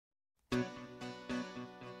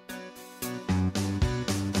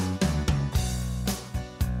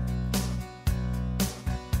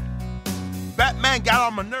man got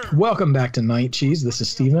on my nerves. Welcome back to Night Cheese. This is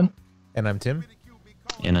Steven. And I'm Tim.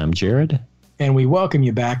 And I'm Jared. And we welcome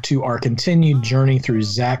you back to our continued journey through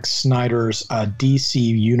Zack Snyder's DC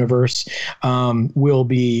universe. We'll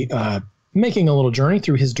be making a little journey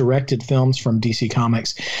through his directed films from DC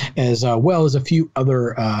Comics, as well as a few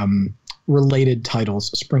other related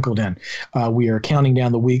titles sprinkled in. We are counting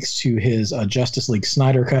down the weeks to his Justice League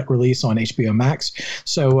Snyder Cut release on HBO Max.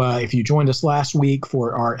 So if you joined us last week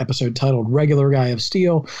for our episode titled Regular Guy of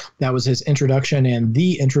Steel, that was his introduction and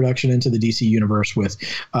the introduction into the DC universe with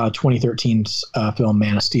 2013's film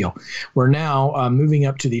Man of Steel. We're now moving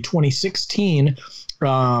up to the 2016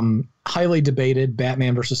 highly debated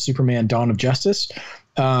Batman vs. Superman Dawn of Justice.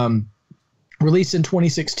 Released in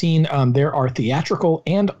 2016, there are theatrical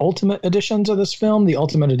and ultimate editions of this film. The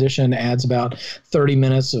ultimate edition adds about 30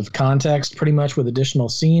 minutes of context, pretty much with additional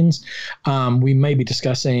scenes. We may be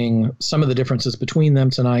discussing some of the differences between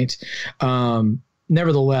them tonight.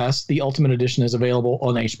 Nevertheless, the Ultimate Edition is available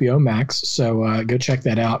on HBO Max, so go check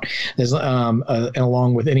that out,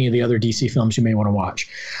 along with any of the other DC films you may want to watch.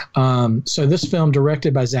 So this film,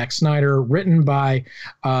 directed by Zack Snyder, written by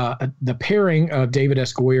the pairing of David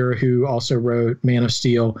S. Goyer, who also wrote Man of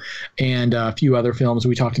Steel, and a few other films.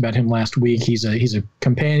 We talked about him last week. He's a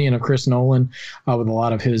companion of Chris Nolan with a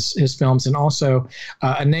lot of his films, and also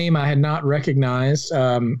a name I had not recognized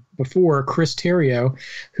before, Chris Terrio,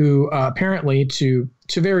 who apparently, to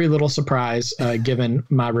very little surprise, given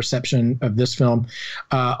my reception of this film,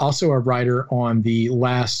 also a writer on the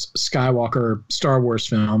last Skywalker Star Wars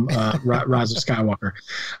film, Rise of Skywalker.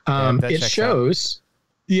 It shows,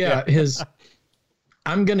 his,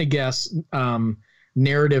 I'm going to guess,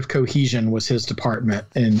 narrative cohesion was his department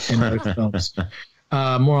in both films.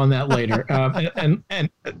 More on that later. And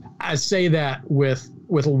I say that with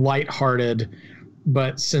lighthearted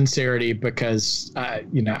but sincerity, because I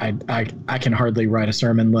can hardly write a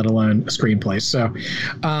sermon, let alone a screenplay. So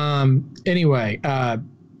anyway,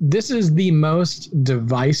 this is the most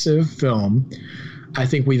divisive film I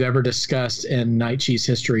think we've ever discussed in Night Cheese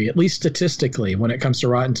history, at least statistically, when it comes to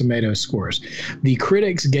Rotten Tomatoes scores. The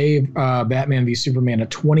critics gave Batman v Superman a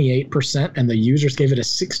 28%, and the users gave it a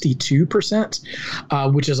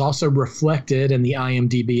 62%, which is also reflected in the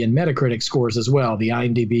IMDb and Metacritic scores as well. The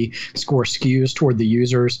IMDb score skews toward the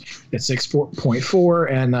users at 6.4,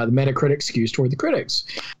 and the Metacritic skews toward the critics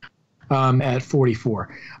at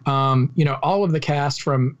 44. All of the cast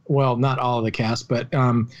from, well, not all of the cast, but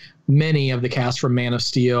many of the cast from Man of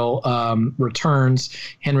Steel returns.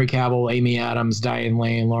 Henry Cavill, Amy Adams, Diane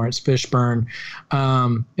Lane, Lawrence Fishburne,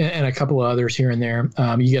 and a couple of others here and there.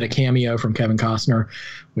 You get a cameo from Kevin Costner,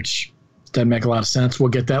 which doesn't make a lot of sense. We'll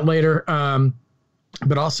get that later.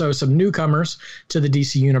 But also some newcomers to the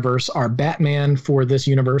DC universe. Our Batman for this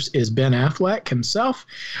universe is Ben Affleck himself.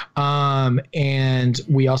 And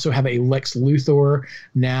we also have a Lex Luthor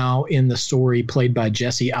now in the story, played by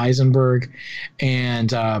Jesse Eisenberg.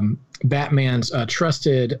 And Batman's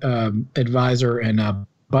trusted advisor and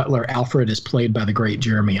butler Alfred is played by the great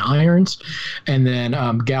Jeremy Irons. And then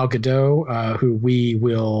Gal Gadot, who we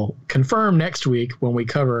will confirm next week when we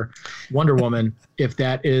cover Wonder Woman, if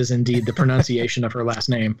that is indeed the pronunciation of her last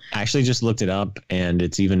name. I actually just looked it up, and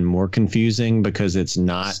it's even more confusing because it's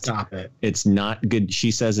not. Stop it. It's not good.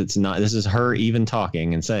 She says it's not. This is her even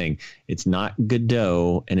talking and saying it's not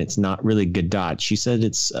Godot, and it's not really Godot. She said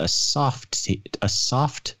it's a soft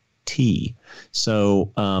T.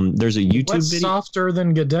 So there's a YouTube What's video. Softer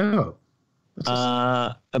than Godot?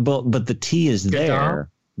 But the T is Godot? there.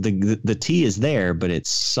 The T is there, but it's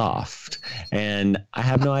soft, and I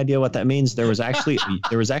have no idea what that means. There was actually a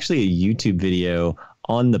YouTube video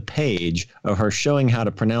on the page of her showing how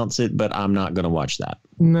to pronounce it, but I'm not going to watch that.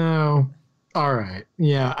 No. All right.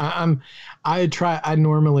 Yeah, I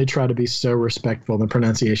normally try to be so respectful of the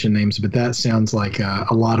pronunciation names, but that sounds like a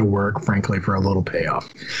lot of work, frankly, for a little payoff.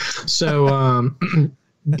 So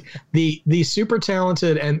the super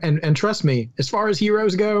talented and trust me, as far as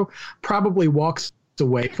heroes go, probably walks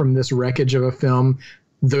away from this wreckage of a film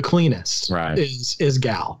the cleanest. Right. is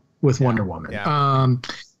Gal with Wonder Woman. Yeah.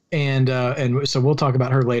 And so we'll talk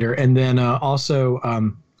about her later. And then also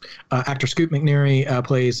actor Scoot McNairy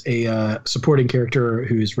plays a supporting character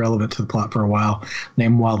who's relevant to the plot for a while,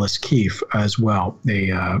 named Wallace Keefe as well,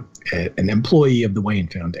 an employee of the Wayne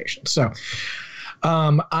Foundation. So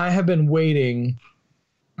I have been waiting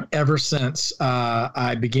ever since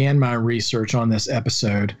I began my research on this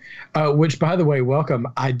episode, which, by the way, welcome.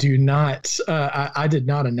 I did not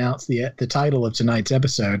announce the title of tonight's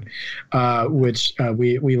episode, which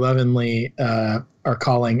we lovingly are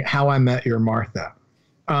calling "How I Met Your Martha."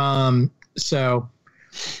 So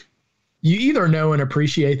You either know and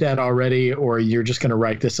appreciate that already, or you're just going to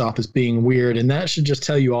write this off as being weird. And that should just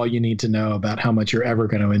tell you all you need to know about how much you're ever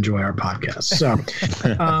going to enjoy our podcast. So,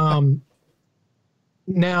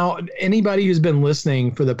 now anybody who's been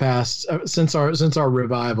listening for the past, since our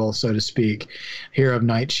revival, so to speak, here of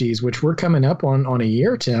Night Cheese, which we're coming up on a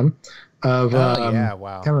year, Tim, of,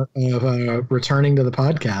 returning to the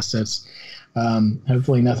podcast. That's,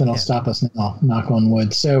 hopefully nothing will stop us now, knock on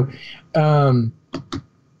wood. So,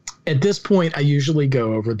 at this point, I usually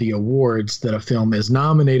go over the awards that a film is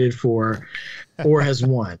nominated for or has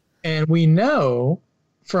won. And we know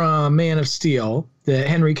from Man of Steel that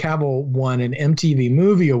Henry Cavill won an MTV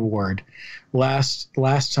Movie Award last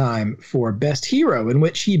time for Best Hero, in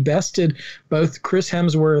which he bested both Chris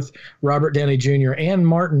Hemsworth, Robert Downey Jr., and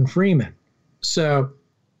Martin Freeman. So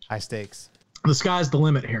high stakes. The sky's the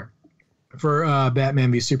limit here for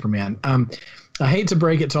Batman v Superman. I hate to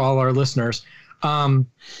break it to all our listeners.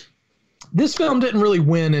 This film didn't really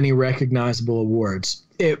win any recognizable awards.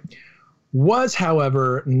 It was,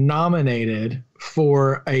 however, nominated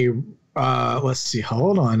for a, let's see,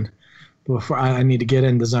 hold on. Before I need to get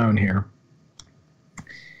in the zone here.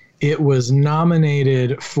 It was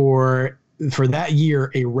nominated for that year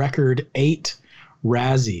a record 8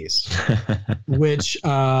 Razzies, which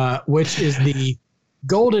is the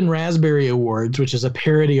Golden Raspberry Awards, which is a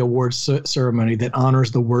parody awards ceremony that honors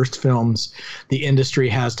the worst films the industry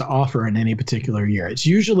has to offer in any particular year. It's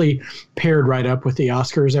usually paired right up with the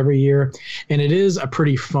Oscars every year, and it is a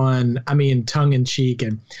pretty fun, tongue-in-cheek,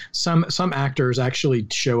 and some actors actually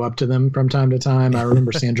show up to them from time to time. I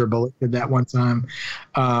remember Sandra Bullock did that one time,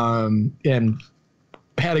 and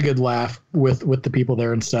had a good laugh with the people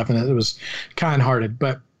there and stuff, and it was kind-hearted.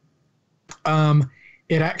 But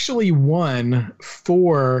it actually won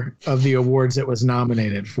 4 of the awards it was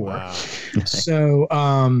nominated for. Wow. So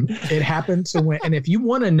it happened to win. And if you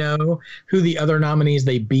want to know who the other nominees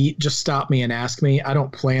they beat, just stop me and ask me. I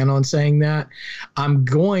don't plan on saying that. I'm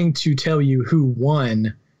going to tell you who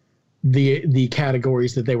won the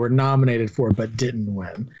categories that they were nominated for but didn't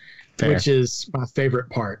win. Fair. Which is my favorite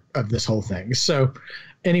part of this whole thing. So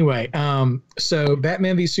anyway, so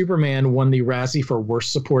Batman v Superman won the Razzie for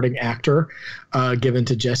Worst Supporting Actor, given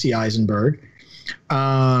to Jesse Eisenberg.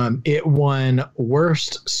 It won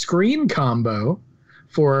Worst Screen Combo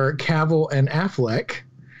for Cavill and Affleck.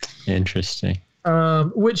 Interesting.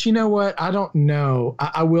 Which, you know what? I don't know.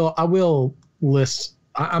 I will list.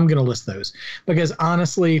 I'm going to list those because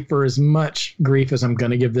honestly, for as much grief as I'm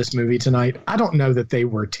going to give this movie tonight, I don't know that they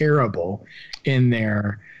were terrible in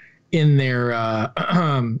their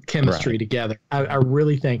chemistry together. I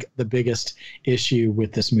really think the biggest issue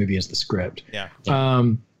with this movie is the script. Yeah.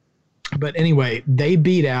 But anyway, they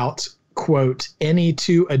beat out, quote, any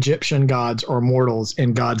 2 Egyptian gods or mortals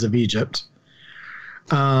in Gods of Egypt.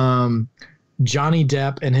 Johnny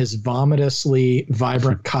Depp and his vomitously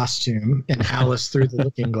vibrant costume in Alice Through the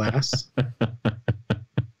Looking Glass.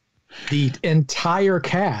 The entire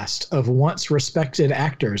cast of once respected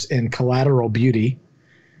actors in Collateral Beauty.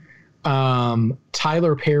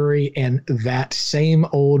 Tyler Perry and that same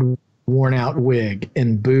old worn out wig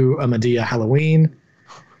in Boo a Medea Halloween.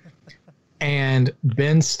 And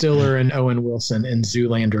Ben Stiller and Owen Wilson in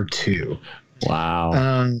Zoolander 2.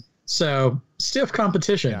 Wow. So stiff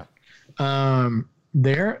competition. Yeah.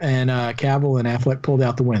 There, and Cavill and Affleck pulled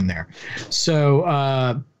out the win there. So,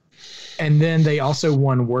 and then they also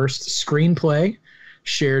won Worst Screenplay,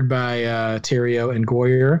 shared by Terrio and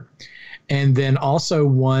Goyer, and then also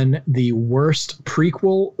won the Worst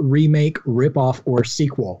Prequel, Remake, Ripoff, or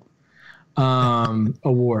Sequel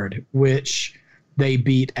award, which they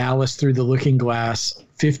beat Alice Through the Looking Glass,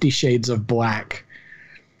 50 Shades of Black,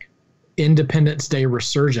 Independence Day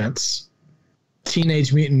Resurgence,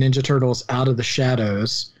 Teenage Mutant Ninja Turtles Out of the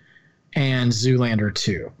Shadows, and Zoolander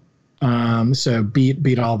 2. So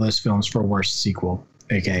beat all those films for worst sequel,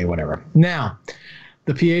 aka whatever. Now,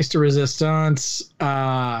 the pièce de résistance,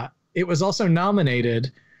 it was also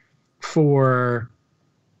nominated for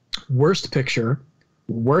Worst Picture,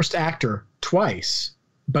 Worst Actor twice.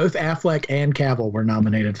 Both Affleck and Cavill were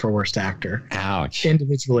nominated for Worst Actor. Ouch.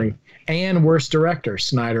 Individually. And Worst Director.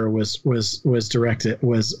 Snyder was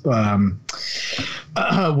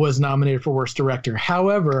nominated for Worst Director.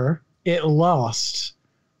 However, it lost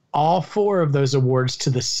all 4 of those awards to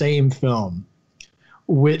the same film,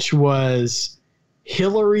 which was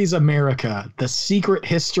Hillary's America: The Secret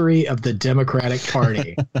History of the Democratic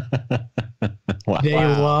Party. Wow. They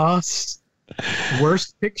lost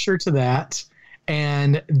Worst Picture to that.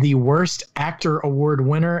 And the Worst Actor Award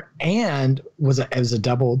winner, and was a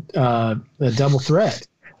double threat,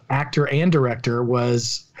 actor and director,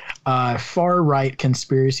 was far right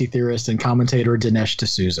conspiracy theorist and commentator Dinesh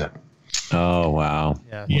D'Souza. Oh wow.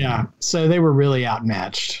 Yeah. So they were really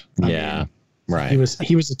outmatched. I mean, right.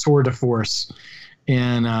 He was a tour de force,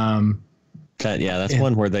 and that's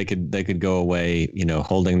one where they could go away,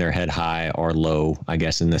 holding their head high or low, I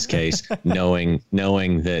guess in this case, knowing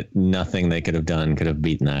that nothing they could have done could have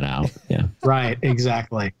beaten that out. Yeah. Right.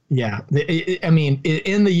 Exactly. Yeah. I mean,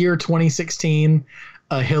 in the year 2016,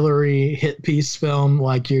 a Hillary hit piece film,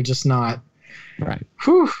 like, you're just not right.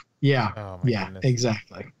 Whew. Yeah. Oh, my yeah. goodness.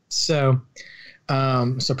 Exactly. So,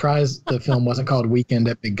 surprised the film wasn't called Weekend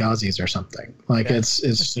at Benghazis or something. Like, it's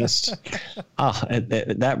just.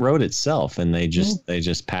 That wrote itself, and they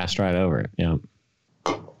just passed right over it. Yeah.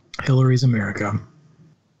 Hillary's America.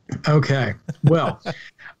 Okay. Well,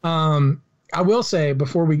 I will say,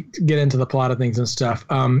 before we get into the plot of things and stuff,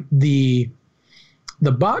 the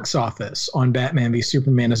box office on Batman v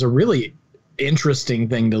Superman is a really interesting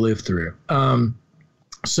thing to live through.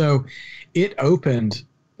 So it opened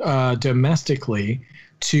domestically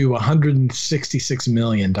to $166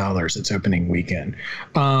 million its opening weekend.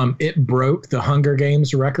 It broke the Hunger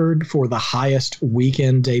Games record for the highest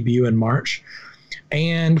weekend debut in March.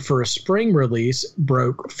 And for a spring release,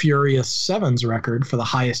 broke Furious 7's record for the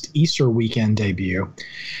highest Easter weekend debut.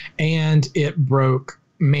 And it broke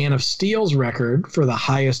Man of Steel's record for the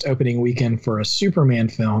highest opening weekend for a Superman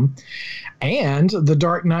film, and The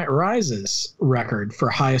Dark Knight Rises record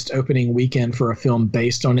for highest opening weekend for a film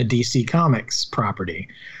based on a DC Comics property,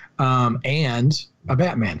 and a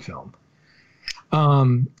Batman film.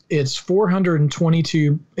 Its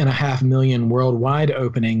 $422.5 million worldwide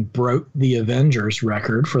opening broke the Avengers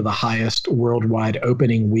record for the highest worldwide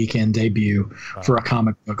opening weekend debut for a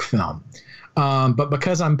comic book film. But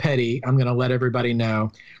because I'm petty, I'm going to let everybody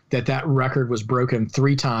know that record was broken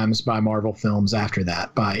 3 times by Marvel films after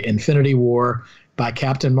that, by Infinity War, by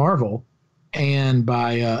Captain Marvel, and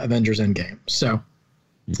by Avengers Endgame. So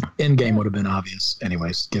Endgame would have been obvious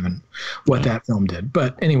anyways, given what that film did.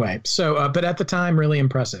 But anyway, so but at the time, really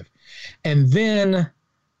impressive. And then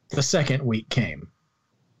the second week came.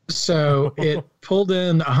 So it pulled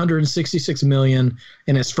in 166 million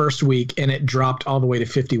in its first week, and it dropped all the way to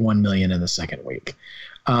 51 million in the second week.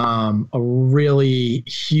 A really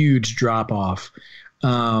huge drop off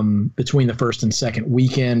between the first and second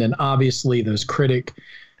weekend. And obviously those critic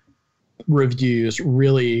reviews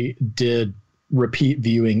really did repeat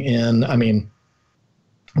viewing in. I mean,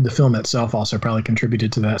 the film itself also probably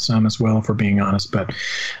contributed to that some as well, for being honest. But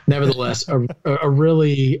nevertheless, a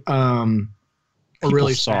really People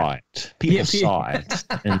saw it. People saw it.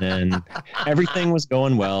 And then everything was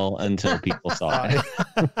going well until people saw it.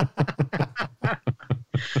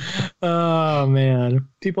 Oh, man.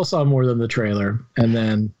 People saw more than the trailer. And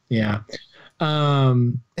then, yeah.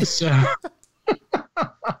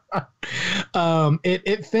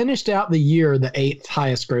 It finished out the year the 8th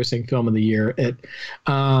highest grossing film of the year.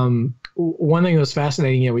 One thing that was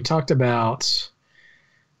fascinating, we talked about,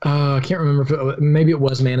 I can't remember maybe it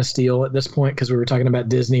was Man of Steel at this point, because we were talking about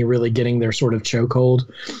Disney really getting their sort of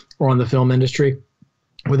chokehold on the film industry.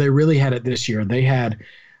 Well, they really had it this year. They had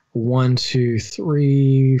 1, 2,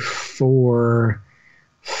 3, 4,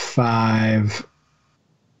 5,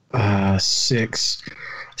 6.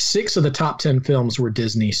 6 of the top 10 films were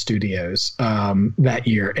Disney Studios that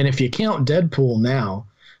year. And if you count Deadpool now,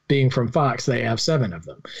 being from Fox, they have 7 of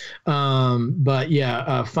them. But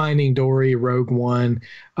yeah, Finding Dory, Rogue One.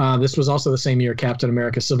 This was also the same year Captain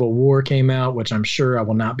America Civil War came out, which I'm sure I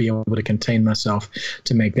will not be able to contain myself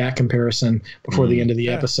to make that comparison before the end of the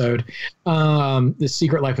episode. The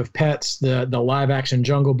Secret Life of Pets, the live action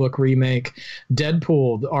Jungle Book remake,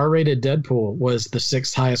 Deadpool, the R-rated Deadpool was the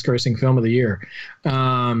 6th highest grossing film of the year.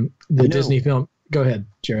 Disney film. Go ahead,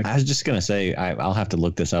 Jared. I was just going to say, I'll have to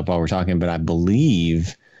look this up while we're talking, but I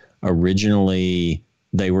believe originally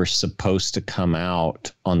they were supposed to come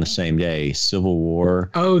out on the same day. Civil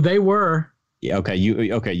War. Oh, they were. Yeah. Okay.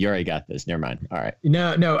 You already got this. Never mind. All right.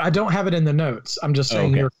 No, I don't have it in the notes. I'm just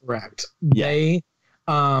saying you're correct. Yeah. They,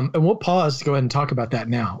 and we'll pause to go ahead and talk about that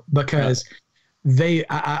now, because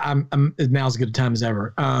I'm now's as good a time as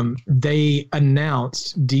ever.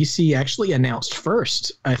 DC actually announced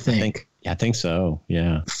first, I think. I think so.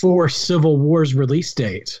 Yeah. For Civil War's release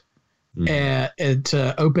date.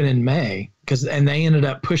 To open in May, and they ended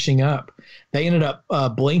up pushing up. They ended up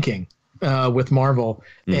blinking with Marvel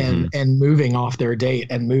and moving off their date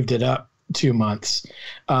and moved it up 2 months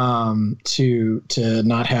to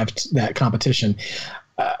not have that competition.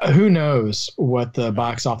 Who knows what the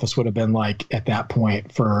box office would have been like at that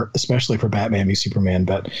point, especially for Batman v Superman.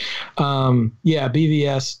 But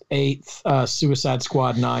BVS 8th, Suicide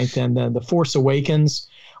Squad 9th, and then The Force Awakens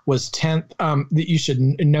was 10th. You should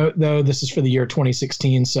note, though, this is for the year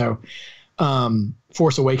 2016. So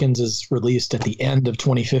Force Awakens is released at the end of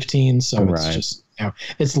 2015. So it's just,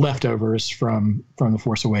 it's leftovers from the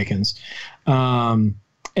Force Awakens. And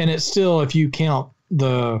it's still, if you count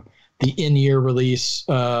the in-year release,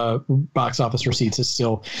 box office receipts, it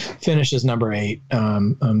still finishes number 8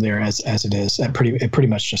 there as it is. It pretty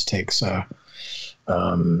much just takes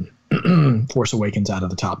Force Awakens out of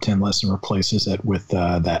the top 10 list and replaces it with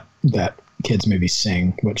that kids movie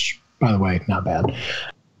Sing, which, by the way, not bad.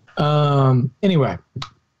 Anyway,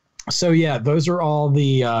 so yeah, those are all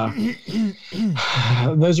the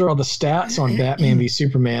stats on Batman v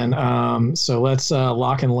Superman. So let's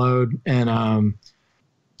lock and load and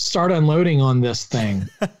start unloading on this thing.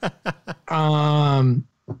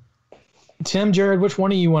 Tim, Jared, which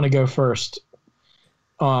one of you want to go first?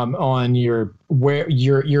 On your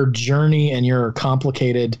journey and your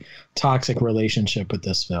complicated toxic relationship with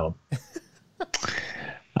this film.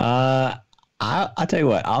 I'll tell you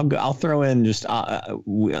what, I'll throw in just, a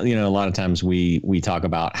lot of times we talk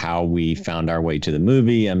about how we found our way to the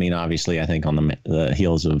movie. I mean, obviously I think on the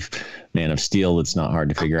heels of Man of Steel, it's not hard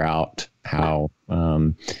to figure out how,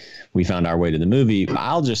 we found our way to the movie.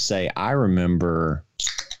 I'll just say, I remember,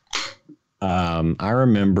 as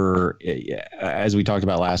we talked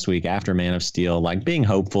about last week after Man of Steel, like being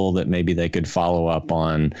hopeful that maybe they could follow up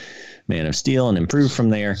on Man of Steel and improve from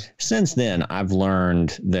there. Since then, I've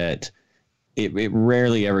learned that it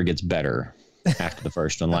rarely ever gets better after the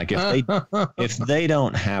first one. Like if they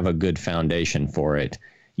don't have a good foundation for it,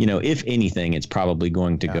 if anything, it's probably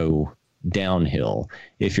going to go downhill.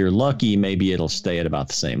 If you're lucky, maybe it'll stay at about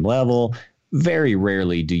the same level. Very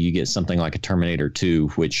rarely do you get something like a Terminator 2,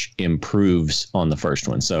 which improves on the first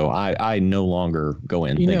one. So I no longer go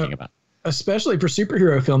in thinking about it. Especially for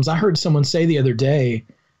superhero films. I heard someone say the other day,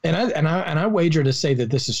 and I wager to say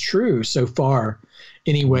that this is true so far,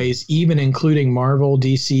 anyways, even including Marvel,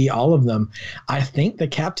 DC, all of them. I think the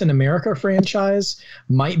Captain America franchise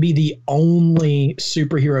might be the only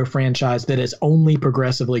superhero franchise that has only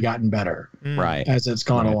progressively gotten better, right, as it's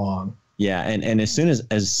gone along. Yeah, and as soon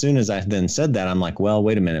as I then said that, I'm like, well,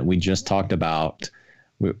 wait a minute. We just talked about,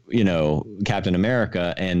 Captain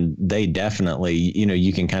America, and they definitely,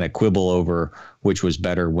 you can kind of quibble over which was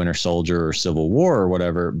better, Winter Soldier or Civil War or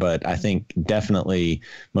whatever. But I think definitely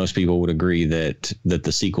most people would agree that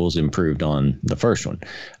the sequels improved on the first one.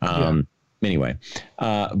 Anyway,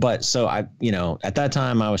 but so I, at that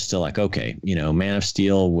time I was still like, okay, Man of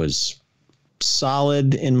Steel was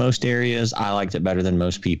solid in most areas. I liked it better than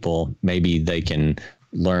most people. Maybe they can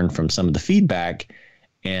learn from some of the feedback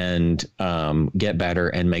and get better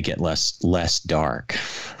and make it less dark.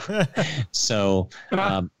 So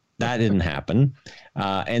that didn't happen.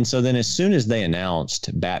 And so then as soon as they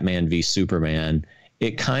announced Batman v Superman,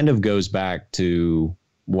 it kind of goes back to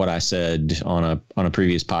what I said on a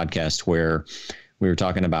previous podcast where we were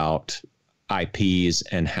talking about IPs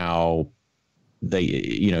and how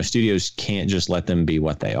they, studios can't just let them be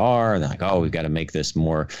what they are. They're like, oh, we've got to make this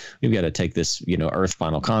more, we've got to take this, Earth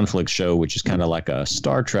Final Conflict show, which is kind of like a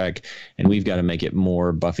Star Trek, and we've got to make it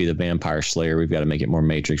more Buffy the Vampire Slayer. We've got to make it more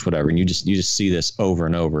Matrix, whatever. And you just see this over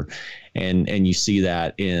and over. And you see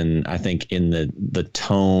that I think in the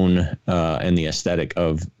tone and the aesthetic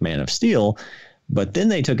of Man of Steel. But then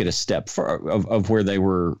they took it a step of where they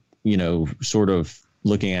were, sort of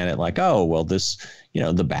looking at it like, oh, well, this,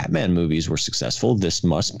 the Batman movies were successful. This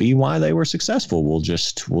must be why they were successful. We'll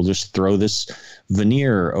just throw this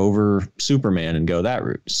veneer over Superman and go that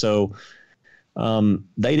route. So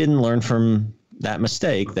they didn't learn from that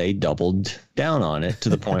mistake. They doubled down on it to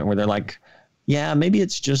the point where they're like, yeah, maybe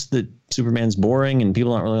it's just that Superman's boring and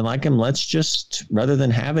people don't really like him. Let's just, rather than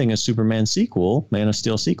having a Superman sequel, Man of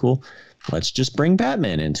Steel sequel, let's just bring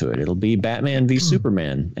Batman into it. It'll be Batman v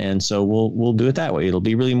Superman. And so we'll do it that way. It'll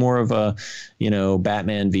be really more of a,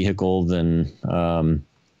 Batman vehicle than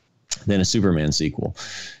a Superman sequel.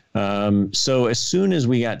 So as soon as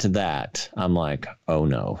we got to that, I'm like, oh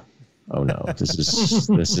no, this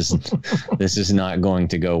is not going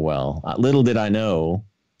to go well. Little did I know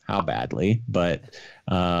how badly, but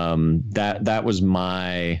that was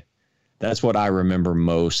that's what I remember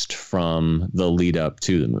most from the lead up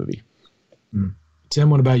to the movie. Tim,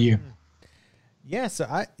 what about you? Yeah, so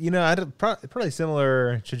I had a probably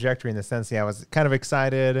similar trajectory in the sense, I was kind of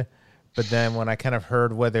excited, but then when I kind of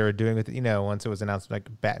heard what they were doing with it, once it was announced like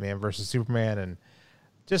Batman versus Superman, and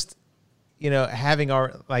just, having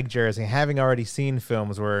already seen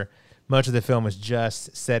films where much of the film is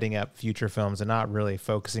just setting up future films and not really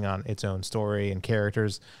focusing on its own story and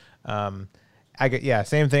characters. Same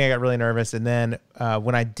thing. I got really nervous. And then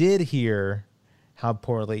when I did hear how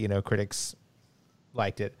poorly critics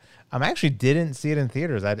liked it. I actually didn't see it in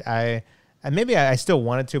theaters. Maybe I still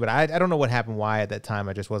wanted to, but I don't know what happened. Why at that time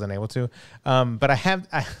I just wasn't able to. But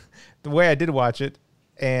the way I did watch it,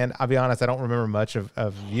 and I'll be honest, I don't remember much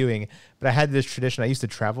of viewing. But I had this tradition. I used to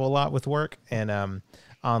travel a lot with work, and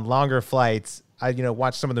on longer flights, I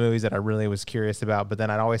watch some of the movies that I really was curious about. But then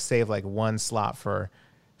I'd always save like one slot for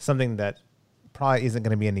something that probably isn't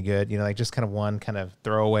going to be any good. Like just kind of one kind of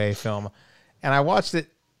throwaway film. And I watched it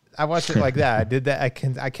like that. I did that.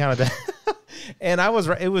 I counted that. And I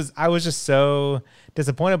was just so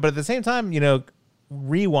disappointed. But at the same time,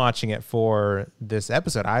 rewatching it for this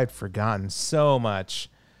episode, I had forgotten so much.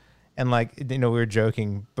 And like, we were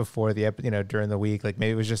joking before the episode, during the week, like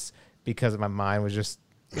maybe it was just because my mind was just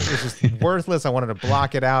worthless. I wanted to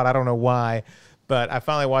block it out. I don't know why, but I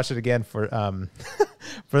finally watched it again for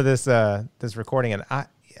for this recording. And I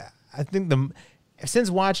think since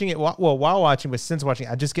watching it, while watching,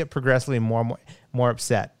 I just get progressively more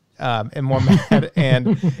upset. And more mad.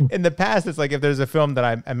 And in the past, it's like if there's a film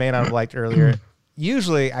that I may not have liked earlier,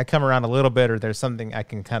 usually I come around a little bit, or there's something I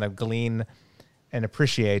can kind of glean and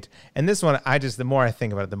appreciate. And this one, the more I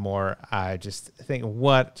think about it, the more I just think,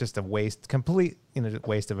 what just a waste, complete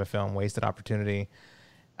waste of a film, wasted opportunity.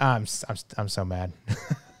 I'm so mad.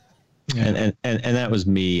 And that was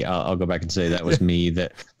me. I'll go back and say that was me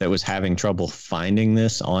that was having trouble finding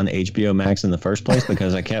this on HBO Max in the first place,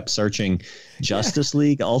 because I kept searching Justice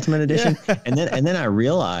League Ultimate Edition, and then I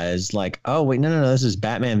realized like, oh wait, no, this is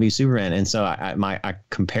Batman v Superman, and so I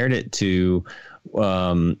compared it to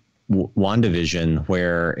WandaVision,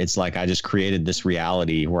 where it's like I just created this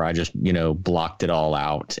reality where I just blocked it all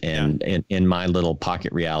out, and in my little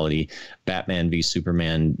pocket reality, Batman v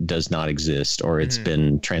Superman does not exist, or it's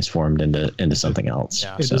been transformed into something else.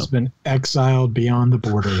 It has been exiled beyond the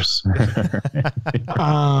borders.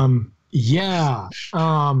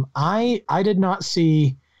 I did not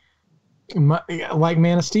see like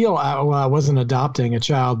Man of Steel. I wasn't adopting a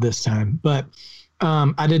child this time, but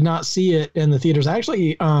I did not see it in the theaters.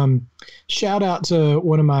 Actually, shout out to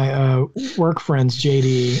one of my work friends,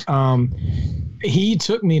 JD. He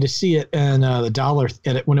took me to see it in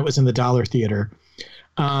when it was in the Dollar Theater,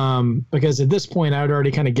 because at this point I had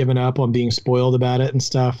already kind of given up on being spoiled about it and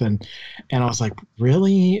stuff, and I was like,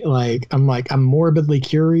 really? I'm morbidly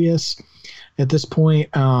curious at this point.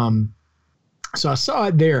 So I saw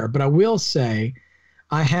it there, but I will say,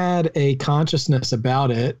 I had a consciousness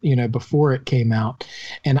about it, before it came out.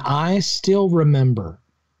 And I still remember,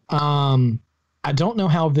 I don't know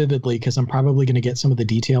how vividly, because I'm probably going to get some of the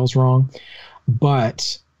details wrong,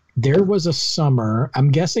 but there was a summer,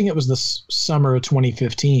 I'm guessing it was the summer of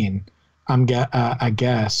 2015. I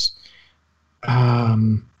guess.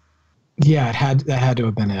 That had to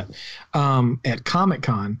have been it. At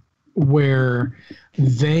Comic-Con, where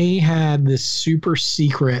they had this super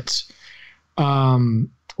secret,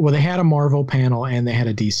 they had a Marvel panel and they had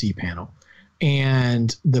a DC panel,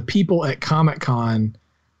 and the people at Comic-Con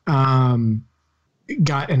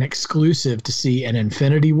got an exclusive to see an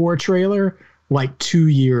Infinity War trailer like 2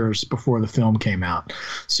 years before the film came out.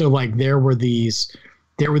 So like there were these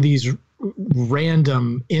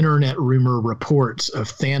random internet rumor reports of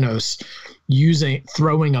Thanos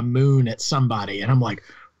throwing a moon at somebody, and I'm like,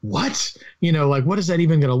 what? What is that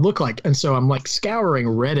even going to look like? And so I'm like scouring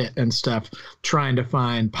Reddit and stuff, trying to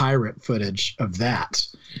find pirate footage of that.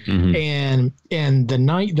 Mm-hmm. And the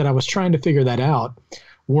night that I was trying to figure that out,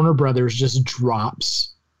 Warner Brothers just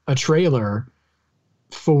drops a trailer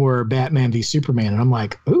for Batman v Superman. And I'm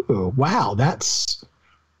like, ooh, wow,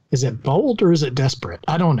 is it bold or is it desperate?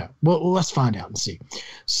 I don't know. Well, let's find out and see.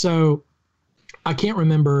 So I can't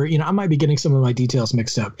remember, I might be getting some of my details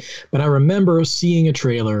mixed up, but I remember seeing a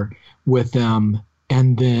trailer with them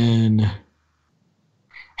and then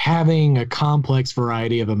having a complex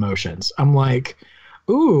variety of emotions. I'm like,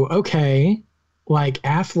 ooh, okay. Like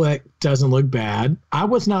Affleck doesn't look bad. I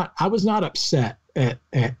was not upset at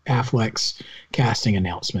Affleck's casting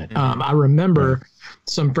announcement. I remember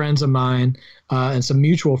some friends of mine and some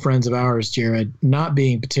mutual friends of ours, Jared, not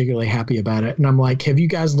being particularly happy about it. And I'm like, have you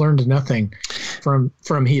guys learned nothing from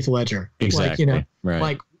Heath Ledger? Exactly. Right.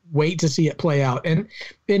 Like wait to see it play out. And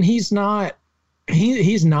he's not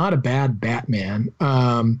a bad Batman.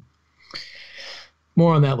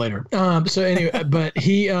 More on that later. So anyway,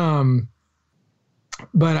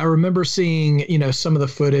 but I remember seeing, some of the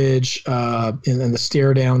footage and the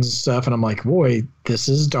stare downs and stuff. And I'm like, boy, this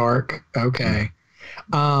is dark. Okay.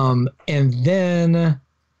 And then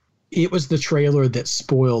it was the trailer that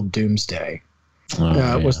spoiled Doomsday.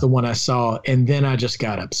 Was the one I saw. And then I just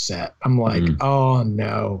got upset. I'm like, oh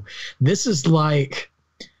no, this is like,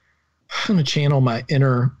 I'm gonna channel my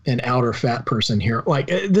inner and outer fat person here.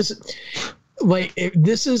 This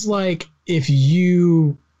is like if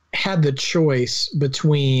you had the choice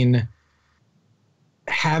between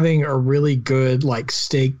having a really good like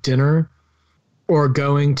steak dinner or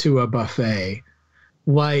going to a buffet.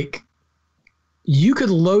 Like, you could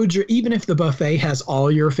load even if the buffet has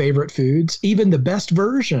all your favorite foods, even the best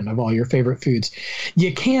version of all your favorite foods,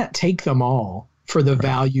 you can't take them all for the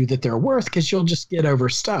value that they're worth, because you'll just get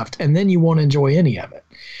overstuffed and then you won't enjoy any of it.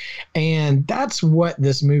 And that's what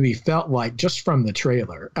this movie felt like just from the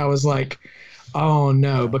trailer. I was like, oh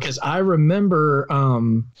no, because I remember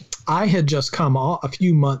I had just come a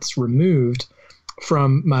few months removed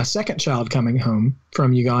from my second child coming home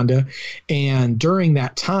from Uganda. And during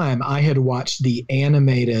that time, I had watched the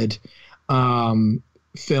animated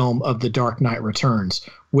film of The Dark Knight Returns,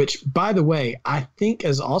 which, by the way, I think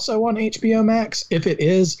is also on HBO Max. If it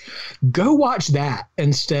is, go watch that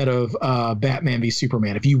instead of Batman v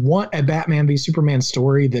Superman. If you want a Batman v Superman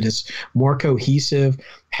story that is more cohesive,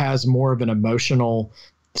 has more of an emotional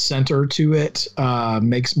center to it,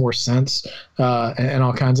 makes more sense, and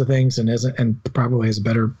all kinds of things, and probably has a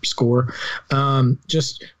better score,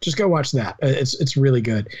 just go watch that. It's really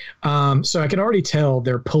good. So I can already tell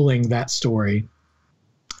they're pulling that story.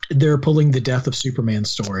 They're pulling the Death of Superman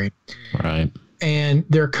story, right? And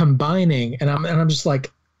they're combining, and I'm just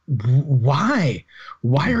like, why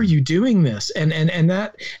are you doing this? And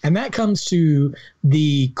that comes to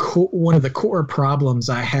one of the core problems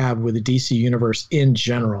I have with the DC universe in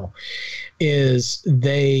general, is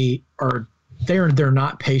they're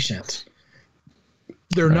not patient.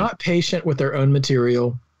 They're not patient with their own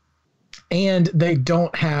material, and they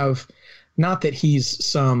don't have, not that he's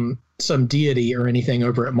some deity or anything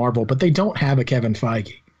over at Marvel, but they don't have a Kevin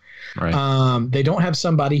Feige. Right. They don't have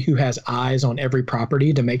somebody who has eyes on every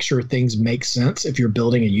property to make sure things make sense if you're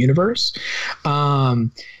building a universe.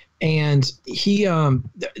 And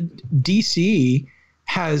DC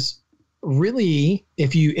has really,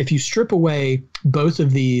 if you strip away both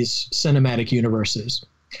of these cinematic universes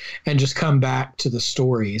and just come back to the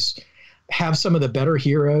stories, have some of the better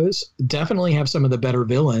heroes, definitely have some of the better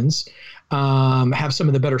villains, have some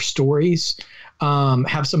of the better stories,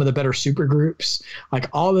 have some of the better super groups, like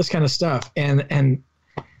all this kind of stuff. And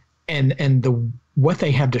what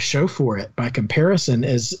they have to show for it by comparison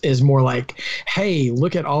is more like, hey,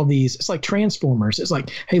 look at all these. It's like Transformers. It's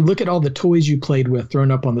like, hey, look at all the toys you played with thrown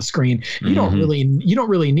up on the screen. You don't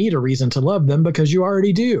really need a reason to love them, because you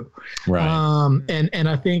already do. Right. And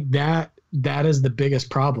I think that is the biggest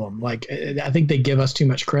problem. Like, I think they give us too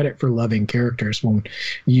much credit for loving characters when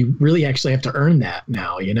you really actually have to earn that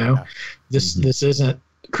now, Yeah. This isn't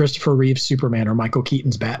Christopher Reeve's Superman or Michael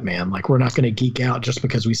Keaton's Batman. Like, we're not going to geek out just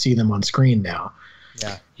because we see them on screen now.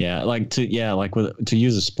 Yeah. Yeah. To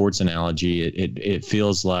use a sports analogy, it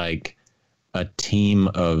feels like a team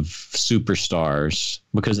of superstars,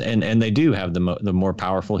 because and they do have the more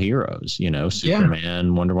powerful heroes,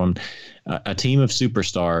 Superman, Wonder Woman, a team of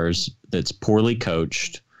superstars that's poorly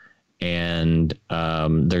coached, and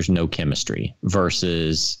there's no chemistry,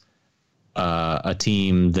 versus a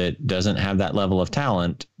team that doesn't have that level of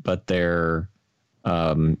talent, but they're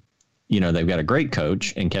they've got a great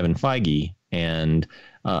coach in Kevin Feige, and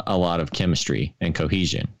a lot of chemistry and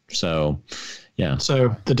cohesion. So yeah.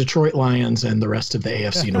 So the Detroit Lions and the rest of the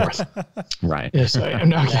AFC North. Right. Yeah, so,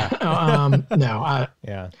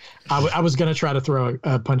 I was going to try to throw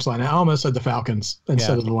a punchline. I almost said the Falcons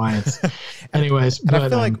instead of the Lions. Anyways, but I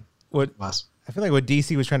feel like what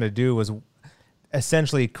DC was trying to do was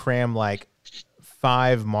essentially cram like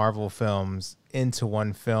 5 Marvel films into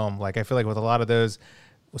one film. Like, I feel like with a lot of those,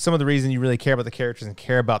 some of the reason you really care about the characters and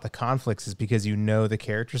care about the conflicts is because you know the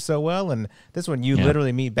characters so well. And this one, you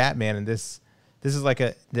literally meet Batman, and this is like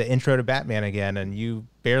the intro to Batman again, and you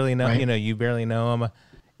barely know, you barely know him.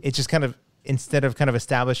 It's just kind of, instead of kind of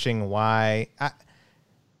establishing why,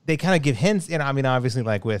 they kind of give hints. I mean, obviously,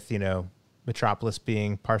 like with, Metropolis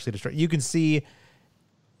being partially destroyed, you can see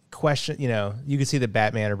you can see that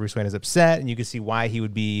Batman or Bruce Wayne is upset, and you can see why he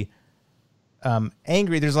would be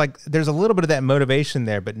angry. There's a little bit of that motivation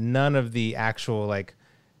there, but none of the actual like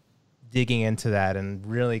digging into that and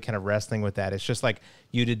really kind of wrestling with that. It's just like,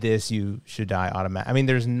 you did this, you should die automatic. I mean,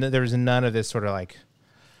 there's none of this sort of like,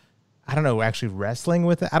 I don't know, actually wrestling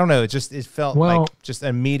with it. I don't know. It felt like just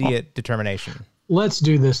immediate determination. Let's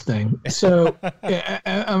do this thing. So we're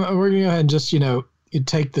going to go ahead and just, you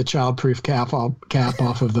take the childproof cap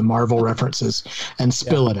off of the Marvel references and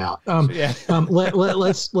spill it out.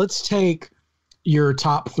 Let's take your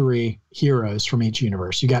top 3 heroes from each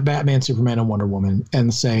universe. You got Batman, Superman, and Wonder Woman,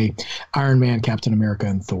 and say Iron Man, Captain America,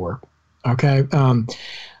 and Thor. Okay.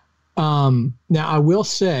 Now I will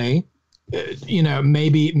say,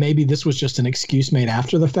 maybe this was just an excuse made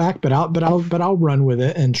after the fact, but I'll run with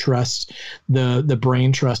it and trust the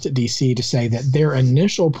brain trust at DC to say that their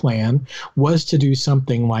initial plan was to do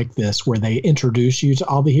something like this, where they introduce you to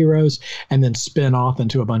all the heroes and then spin off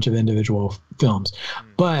into a bunch of individual films.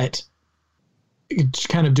 But it's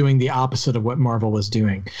kind of doing the opposite of what Marvel was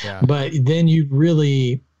doing. Yeah. But then you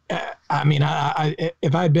really, if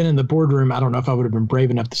I had been in the boardroom, I don't know if I would have been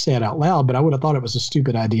brave enough to say it out loud, but I would have thought it was a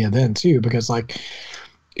stupid idea then too, because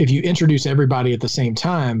if you introduce everybody at the same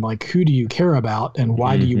time, like, who do you care about and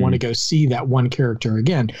why do you want to go see that one character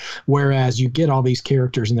again? Whereas you get all these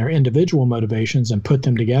characters and their individual motivations and put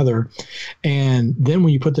them together. And then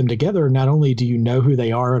when you put them together, not only do you know who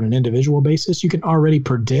they are on an individual basis, you can already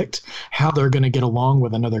predict how they're going to get along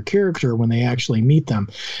with another character when they actually meet them.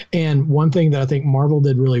 And one thing that I think Marvel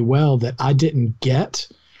did really well that I didn't get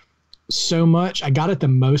so much, I got it the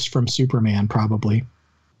most from Superman, probably.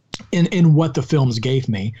 In what the films gave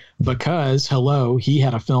me, because he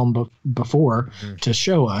had a film before to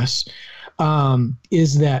show us,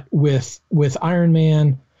 is that with Iron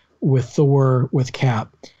Man, with Thor, with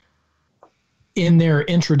Cap, in their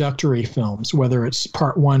introductory films, whether it's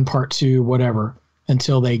part 1, part 2, whatever,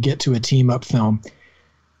 until they get to a team up film,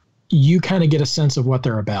 you kind of get a sense of what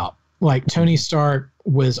they're about. Like, Tony Stark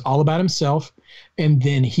was all about himself, and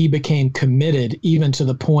then he became committed, even to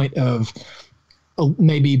the point of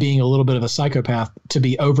maybe being a little bit of a psychopath, to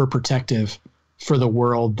be overprotective for the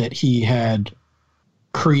world that he had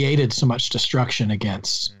created so much destruction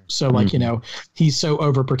against. So he's so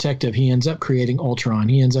overprotective, he ends up creating Ultron.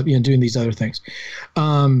 He ends up doing these other things.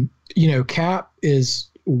 Cap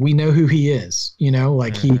we know who he is,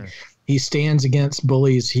 he stands against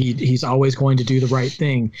bullies. He's always going to do the right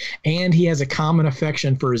thing, and he has a common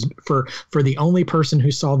affection for the only person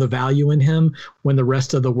who saw the value in him when the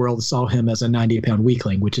rest of the world saw him as a 90-pound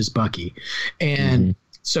weakling, which is Bucky. And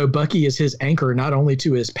so Bucky is his anchor, not only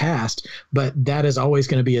to his past, but that is always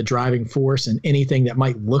going to be a driving force, and anything that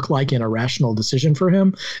might look like an irrational decision for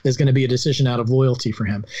him is going to be a decision out of loyalty for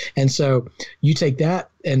him. And so you take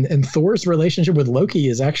that, and Thor's relationship with Loki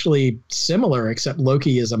is actually similar, except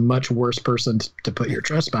Loki is a much worse person to put your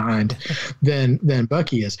trust behind than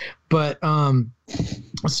Bucky is. But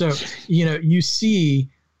so you see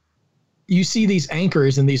these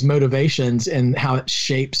anchors and these motivations and how it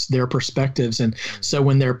shapes their perspectives. And so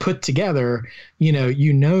when they're put together,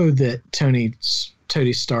 that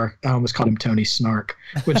Tony Stark, I almost called him Tony Snark,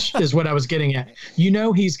 which is what I was getting at.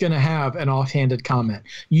 He's going to have an offhanded comment.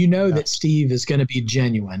 That Steve is going to be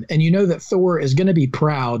genuine. And that Thor is going to be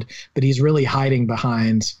proud, but he's really hiding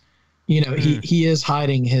behind, he is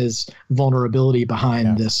hiding his vulnerability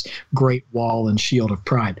behind this great wall and shield of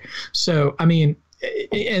pride. So, and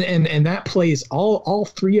that plays all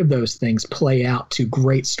three of those things play out to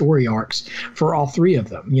great story arcs for all three of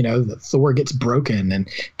them. That Thor gets broken and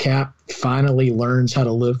Cap finally learns how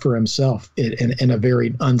to live for himself in a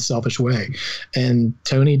very unselfish way, and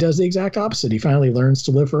Tony does the exact opposite. He finally learns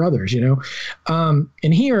to live for others.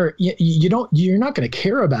 And here you're not going to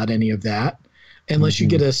care about any of that unless you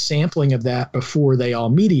get a sampling of that before they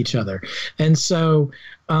all meet each other. And so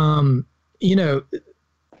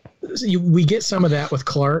we get some of that with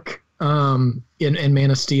Clark in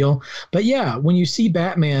Man of Steel. But yeah, when you see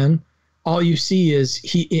Batman, all you see is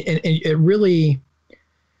it's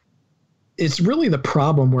really the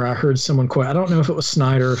problem where I heard someone quote, I don't know if it was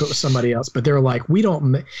Snyder or if it was somebody else, but they're like,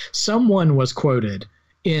 someone was quoted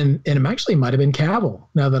and it actually might have been Cavill,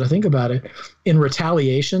 now that I think about it, in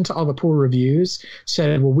retaliation to all the poor reviews,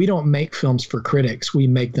 said, well, we don't make films for critics, we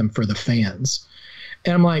make them for the fans.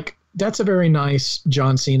 And I'm like, that's a very nice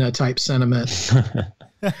John Cena type sentiment.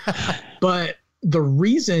 But the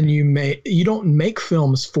reason you don't make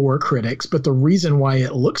films for critics, but the reason why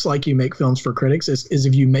it looks like you make films for critics is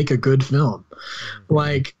if you make a good film.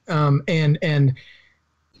 And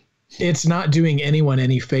it's not doing anyone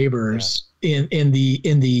any favors in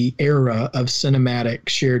the era of cinematic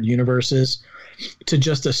shared universes to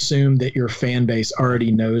just assume that your fan base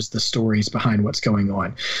already knows the stories behind what's going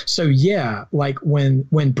on. So yeah, like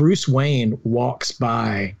when Bruce Wayne walks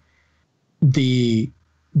by the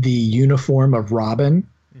uniform of Robin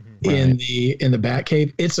in the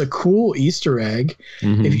Batcave, it's a cool Easter egg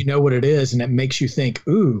if you know what it is, and it makes you think,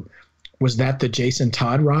 ooh, was that the Jason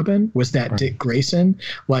Todd Robin? Was that Dick Grayson?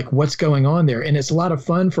 Like, what's going on there? And it's a lot of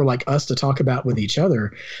fun for like us to talk about with each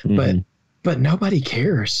other, but nobody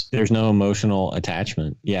cares. There's no emotional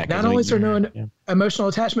attachment. Yeah. Not only is there no emotional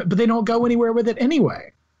attachment, but they don't go anywhere with it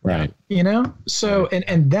anyway. Right. You know, so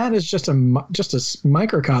and that is just a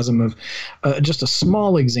microcosm of just a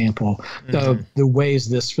small example of the ways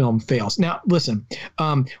this film fails. Now, listen,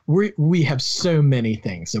 we have so many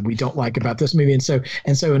things that we don't like about this movie, and so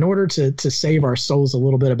in order to save our souls a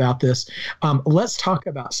little bit about this, let's talk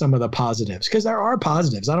about some of the positives, because there are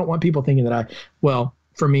positives. I don't want people thinking that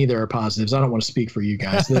for me, there are positives. I don't want to speak for you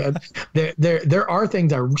guys. There are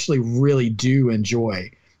things I actually really do enjoy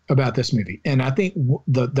about this movie. And I think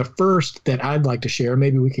the first that I'd like to share,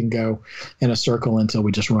 maybe we can go in a circle until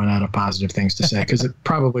we just run out of positive things to say, because it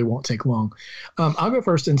probably won't take long. I'll go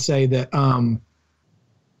first and say that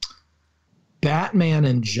Batman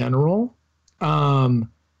in general, well,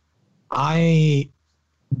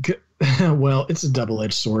 it's a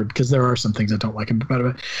double-edged sword, because there are some things I don't like about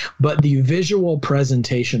it, but the visual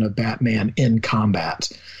presentation of Batman in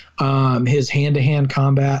combat, his hand-to-hand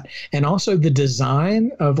combat, and also the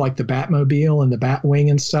design of like the Batmobile and the Batwing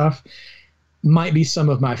and stuff, might be some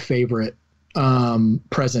of my favorite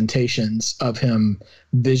presentations of him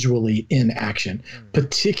visually in action,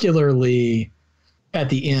 particularly at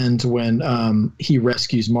the end when he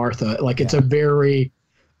rescues Martha. Like, it's a very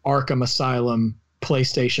Arkham Asylum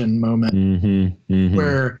PlayStation moment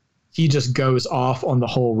where he just goes off on the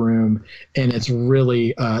whole room, and it's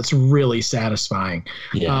really satisfying.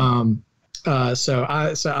 So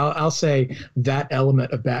I'll say that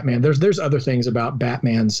element of Batman. There's other things about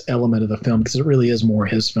Batman's element of the film, because it really is more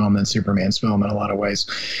his film than Superman's film in a lot of ways.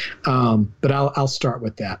 But I'll start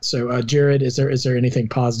with that. So Jared, is there anything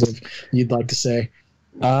positive you'd like to say?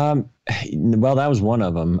 Well, that was one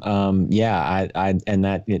of them. And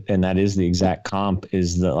that is the exact comp,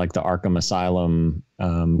 is the Arkham Asylum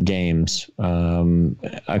games.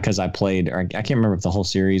 Because I played, I can't remember if the whole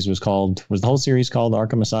series was the whole series called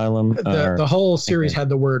Arkham Asylum? The whole series had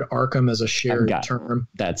the word Arkham as a shared term.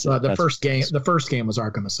 That's the first game. The first game was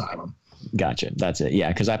Arkham Asylum. Gotcha. That's it. Yeah,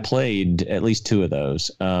 because I played at least two of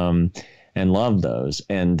those, and loved those,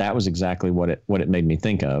 and that was exactly what it made me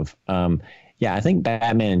think of. Yeah, I think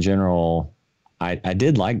Batman in general, I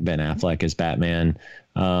did like Ben Affleck as Batman,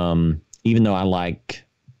 even though I like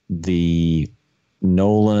the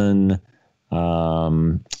Nolan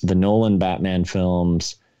Batman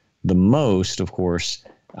films the most, of course.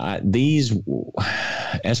 These,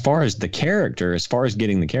 as far as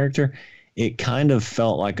getting the character, it kind of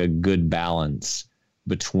felt like a good balance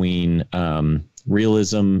between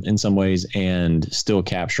realism in some ways and still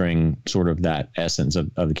capturing sort of that essence of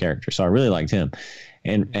the character. So I really liked him.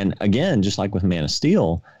 And again, just like with Man of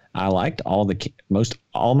Steel, I liked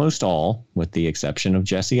almost all, with the exception of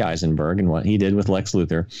Jesse Eisenberg and what he did with Lex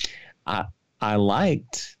Luthor. I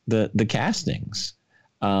liked the castings.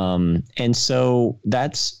 And so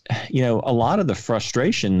that's, a lot of the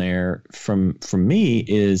frustration there from me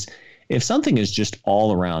is, if something is just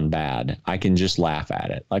all around bad, I can just laugh at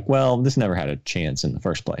it. Like, well, this never had a chance in the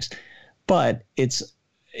first place. But it's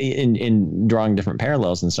in drawing different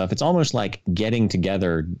parallels and stuff. It's almost like getting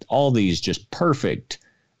together all these just perfect,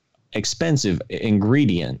 expensive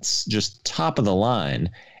ingredients, just top of the line,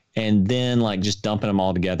 and then like just dumping them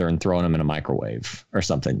all together and throwing them in a microwave or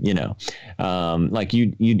something, like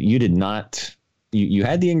you did not, you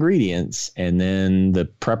had the ingredients, and then the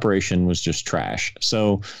preparation was just trash.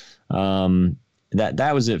 So,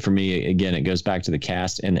 that was it for me. Again, it goes back to the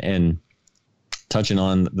cast and touching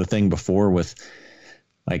on the thing before with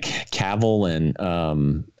like Cavill and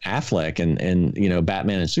Affleck and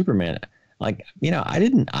Batman and Superman. Like,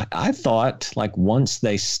 I thought like once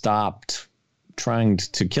they stopped trying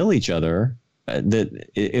to kill each other, that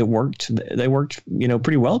it worked. They worked,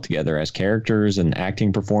 pretty well together as characters and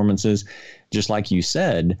acting performances. Just like you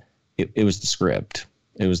said, it was the script.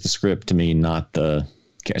 It was the script to me, not the.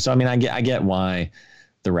 So I mean, I get why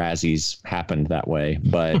the Razzies happened that way,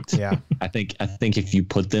 but yeah, I think if you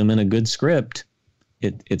put them in a good script,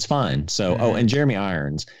 it's fine. So and Jeremy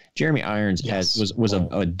Irons yes. was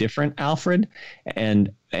a different Alfred,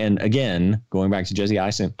 and again, going back to Jesse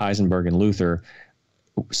Eisenberg and Luthor,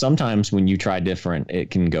 sometimes when you try different,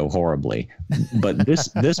 it can go horribly, but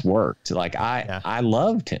this worked. Like I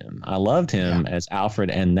loved him as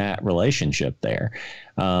Alfred and that relationship there.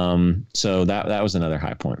 So that was another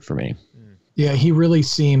high point for me. Yeah, he really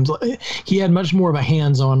seemed he had much more of a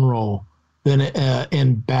hands-on role than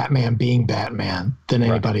in Batman being Batman than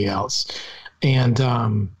anybody else.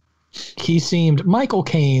 And he seemed, Michael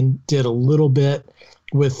Caine did a little bit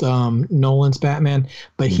with Nolan's Batman,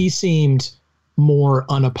 but he seemed more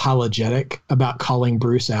unapologetic about calling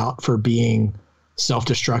Bruce out for being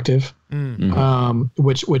self-destructive,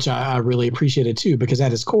 which I really appreciated too, because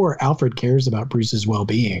at his core, Alfred cares about Bruce's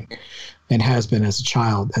well-being, and has been as a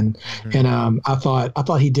child, and I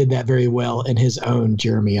thought he did that very well in his own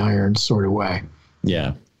Jeremy Irons sort of way.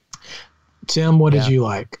 Yeah. Tim, what did you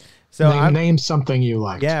like? So name something you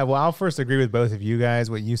liked. Yeah, well, I'll first agree with both of you guys.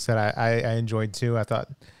 What you said, I enjoyed too. I thought,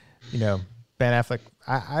 Ben Affleck,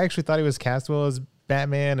 I actually thought he was cast well as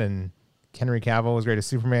Batman, and Henry Cavill was great as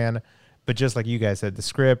Superman. But just like you guys said, the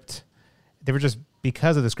script,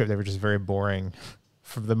 because of the script, they were just very boring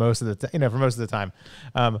for the most of the time.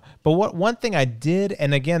 But one thing I did,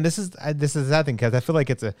 and again, this is that thing, because I feel like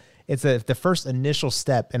it's the first initial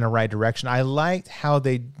step in the right direction. I liked how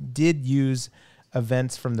they did use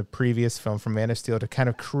events from the previous film, from Man of Steel, to kind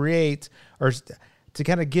of create, or to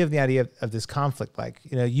kind of give the idea of this conflict. Like,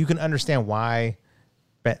 you can understand why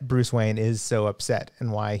Bruce Wayne is so upset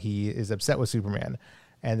and why he is upset with Superman.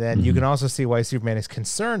 And then you can also see why Superman is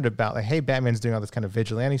concerned about, like, hey, Batman's doing all this kind of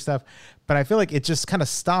vigilante stuff. But I feel like it just kind of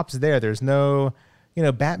stops there. There's no,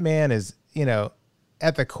 Batman is,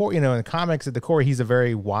 at the core, in the comics, at the core, he's a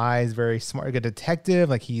very wise, very smart, like a detective.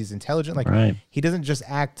 Like, he's intelligent. Like, he doesn't just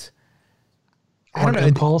act on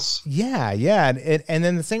impulse. Yeah. And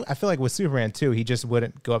then the same, I feel like with Superman too, he just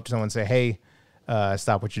wouldn't go up to someone and say, hey,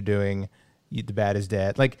 stop what you're doing. The bat is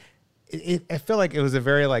dead. Like, I feel like it was a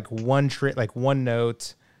very like one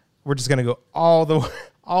note. We're just gonna go all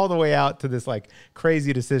the way out to this like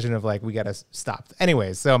crazy decision of like, we gotta stop.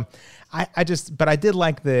 Anyways, so I did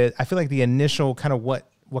like I feel like the initial kind of what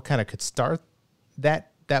kind of could start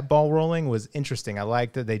that ball rolling was interesting. I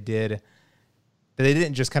liked that they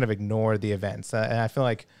didn't just kind of ignore the events, and I feel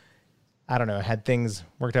like, I don't know, had things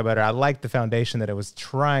worked out better. I liked the foundation that it was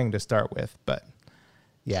trying to start with, but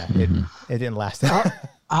yeah, it didn't last.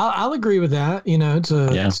 I'll agree with that.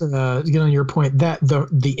 To get on your point, that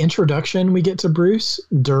the introduction we get to Bruce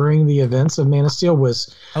during the events of Man of Steel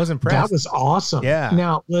I was impressed. That was awesome. Yeah.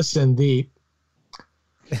 Now listen, the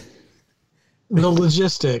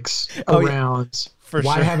logistics around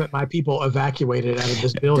why haven't my people evacuated out of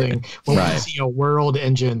this building when we see a World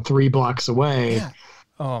Engine 3 blocks away? Yeah.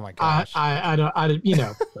 Oh my gosh! I don't.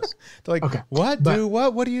 They're like, okay, what?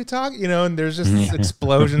 What are you talking? And there's just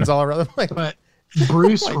explosions all around. But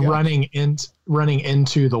Bruce running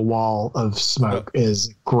into the wall of smoke is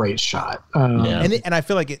a great shot. And I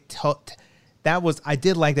feel like I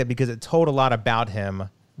did like that, because it told a lot about him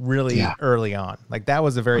really early on. Like, that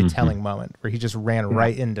was a very telling moment where he just ran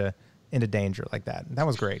right into danger like that. That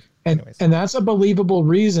was great. And that's a believable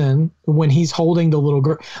reason when he's holding the little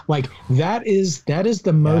girl. Like, that is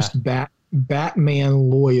the most Batman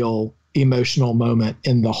loyal emotional moment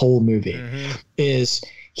in the whole movie. Is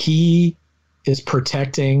he is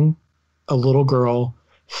protecting a little girl,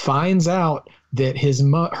 finds out that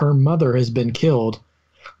her mother has been killed.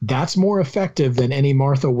 That's more effective than any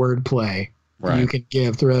Martha wordplay you can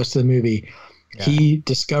give the rest of the movie. Yeah. He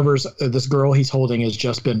discovers this girl he's holding has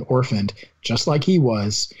just been orphaned, just like he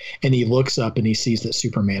was, and he looks up and he sees that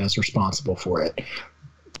Superman is responsible for it.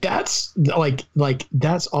 That's like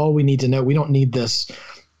that's all we need to know. We don't need this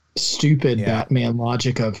stupid Batman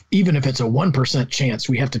logic of, even if it's a 1% chance,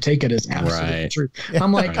 we have to take it as absolute truth.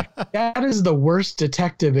 I'm like, that is the worst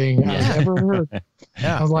detectiving I've ever heard.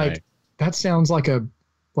 I was like, that sounds like a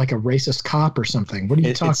racist cop or something. What are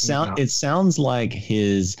you talking about? It sounds like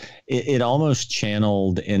it almost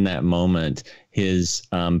channeled in that moment his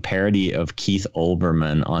parody of Keith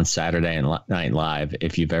Olbermann on Saturday Night Live,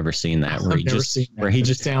 if you've ever seen that, where he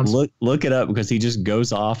just look it up, because he just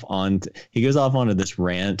goes off onto this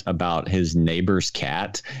rant about his neighbor's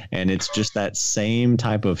cat, and it's just that same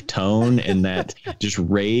type of tone and that just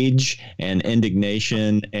rage and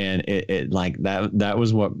indignation, and it like that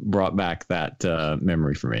was what brought back that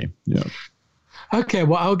memory for me. Yeah. Okay,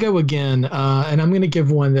 well, I'll go again, and I'm going to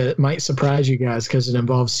give one that might surprise you guys because it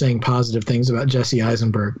involves saying positive things about Jesse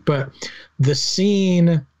Eisenberg. But the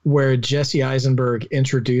scene where Jesse Eisenberg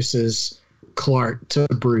introduces Clark to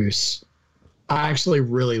Bruce, I actually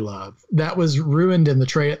really love. That was ruined in the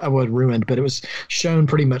trailer. I was ruined, but it was shown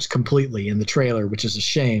pretty much completely in the trailer, which is a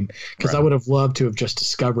shame, because I would have loved to have just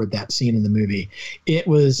discovered that scene in the movie. It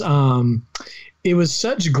was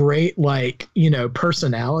such great,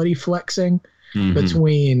 personality flexing.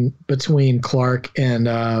 Between Clark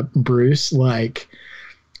and Bruce. Like,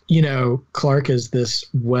 Clark is this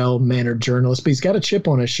well-mannered journalist, but he's got a chip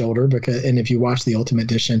on his shoulder, and if you watch the Ultimate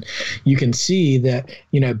Edition, you can see that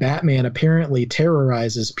Batman apparently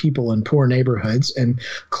terrorizes people in poor neighborhoods, and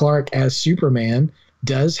Clark as Superman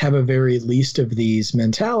does have a very least of these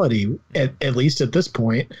mentality, at least at this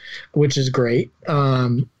point, which is great,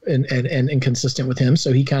 and consistent with him.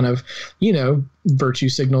 So he kind of, virtue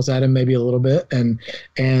signals at him maybe a little bit, and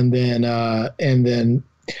then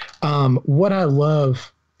what I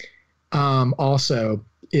love also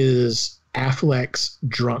is Affleck's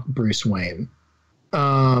drunk Bruce Wayne.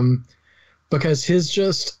 Because his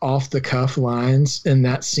just off the cuff lines in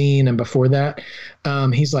that scene and before that,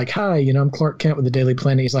 he's like, "Hi, I'm Clark Kent with the Daily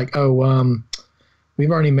Planet." He's like, "Oh,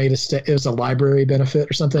 we've already made it was a library benefit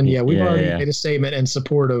or something. Yeah, we've already made a statement in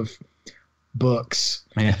support of books,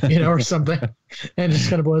 or something." And it just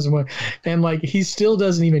kind of blows him away. And like, he still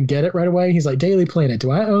doesn't even get it right away. He's like, "Daily Planet,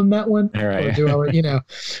 do I own that one? Right. Or do I,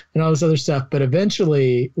 and all this other stuff." But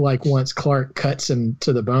eventually, like, once Clark cuts him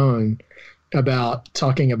to the bone about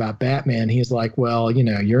talking about Batman, he's like, "Well,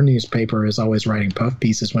 your newspaper is always writing puff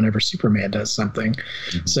pieces whenever Superman does something.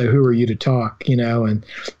 Mm-hmm. So who are you to talk?" And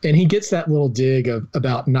he gets that little dig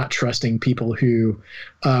about not trusting people who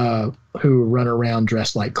run around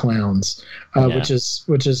dressed like clowns, which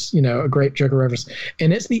is a great Joker reference.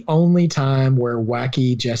 And it's the only time where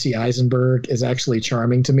wacky Jesse Eisenberg is actually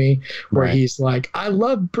charming to me, where he's like, "I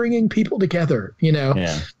love bringing people together,"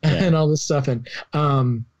 and all this stuff. And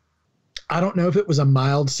I don't know if it was a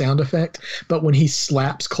mild sound effect, but when he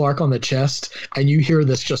slaps Clark on the chest and you hear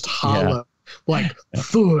this just hollow, like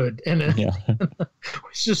thud, and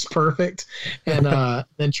it's just perfect. And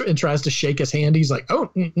then tries to shake his hand. He's like, "Oh,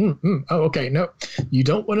 oh, okay, no, you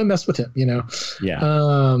don't want to mess with him,"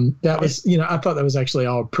 That was, I thought that was actually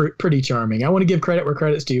all pretty charming. I want to give credit where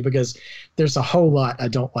credit's due, because there's a whole lot I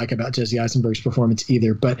don't like about Jesse Eisenberg's performance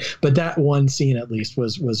either. But that one scene at least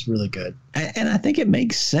was really good. And I think it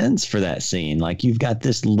makes sense for that scene. Like, you've got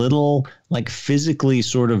this little, like, physically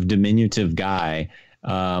sort of diminutive guy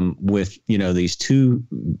with these two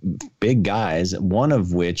big guys, one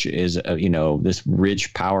of which is this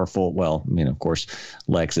rich, powerful, well, of course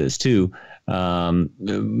Lex is too,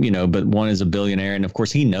 but one is a billionaire, and of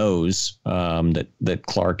course he knows that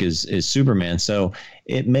Clark is Superman, so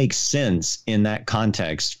it makes sense in that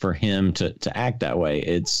context for him to act that way.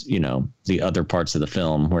 It's the other parts of the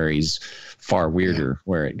film where he's far weirder,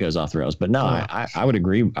 where it goes off the rails. But no, I would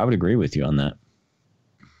agree with you on that.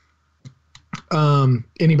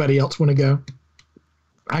 Anybody else want to go?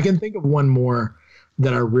 I can think of one more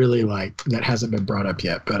that I really like that hasn't been brought up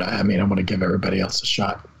yet, but I want to give everybody else a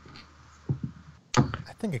shot.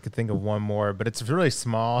 I think I could think of one more, but it's really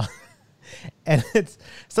small. And it's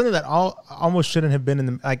something that almost shouldn't have been in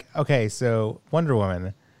the, like, okay, so Wonder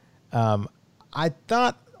Woman. I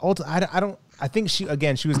thought, I think she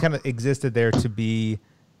was kind of existed there to be,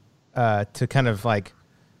 to kind of like,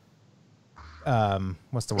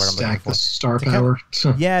 what's the word I'm looking for? The star power.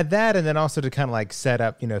 That, and then also to kind of like set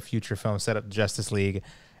up, future films, set up Justice League.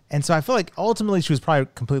 And so I feel like ultimately she was probably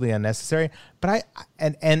completely unnecessary. But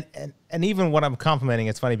and even what I'm complimenting,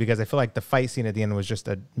 it's funny because I feel like the fight scene at the end was just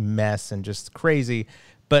a mess and just crazy.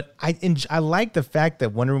 But I like the fact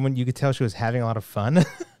that Wonder Woman, you could tell she was having a lot of fun.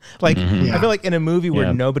 I feel like in a movie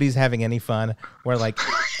where nobody's having any fun, where like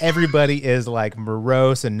everybody is like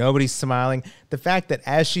morose and nobody's smiling, the fact that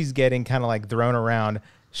as she's getting kind of like thrown around,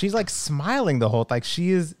 she's like smiling the whole, like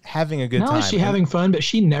she is having a good time. Not only is she having fun, but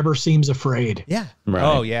she never seems afraid. Yeah. Right.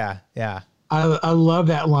 Oh yeah. Yeah. I love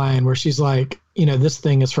that line where she's like, this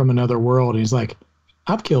thing is from another world. And he's like,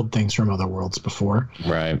 "I've killed things from other worlds before."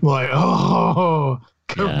 Right. I'm like, oh,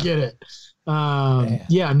 go get it.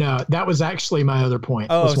 No, that was actually my other point.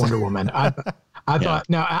 Was Wonder Woman. I thought,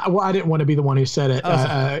 I didn't want to be the one who said it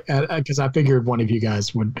because I figured one of you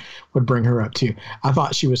guys would bring her up too. I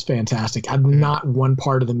thought she was fantastic. Not one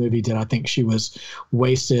part of the movie did I think she was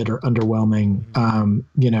wasted or underwhelming.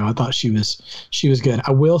 I thought she was good.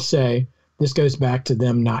 I will say this goes back to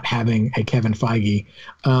them not having a Kevin Feige.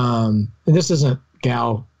 And this isn't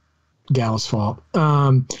Gal's fault.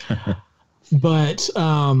 But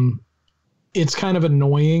it's kind of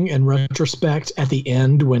annoying in retrospect at the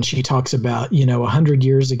end when she talks about, 100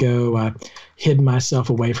 years ago, I hid myself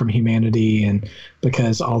away from humanity, and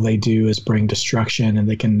because all they do is bring destruction and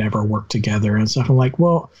they can never work together and stuff. I'm like,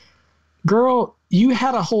 well, girl, you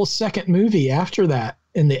had a whole second movie after that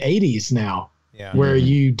in the 80s now, where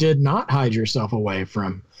you did not hide yourself away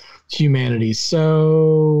from humanity.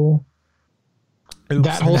 So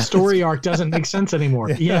that whole story arc doesn't make sense anymore.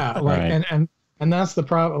 And that's the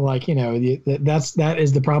problem. Like, that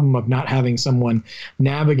is the problem of not having someone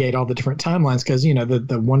navigate all the different timelines. Because,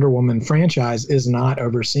 the Wonder Woman franchise is not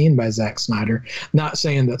overseen by Zack Snyder. Not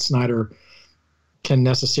saying that Snyder can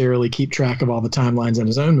necessarily keep track of all the timelines in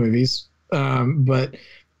his own movies. But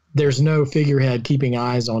there's no figurehead keeping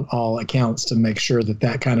eyes on all accounts to make sure that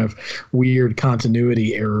that kind of weird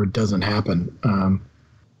continuity error doesn't happen.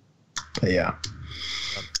 But yeah.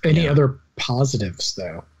 Any other positives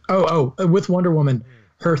though? With Wonder Woman,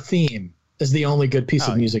 her theme is the only good piece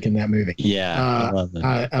of music in that movie. Yeah, I love it.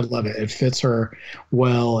 I love it. It fits her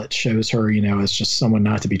well. It shows her, as just someone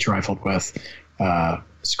not to be trifled with.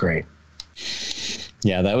 It's great.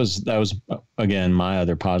 Yeah, that was again my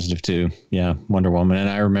other positive too. Yeah, Wonder Woman, and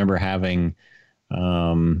I remember having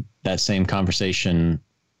that same conversation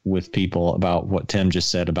with people about what Tim just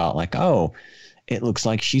said about like, oh, it looks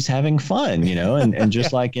like she's having fun, and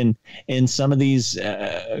just like in some of these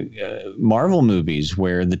Marvel movies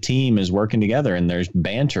where the team is working together and there's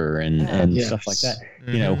banter and stuff like that,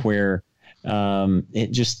 where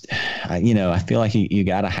it just, I feel like you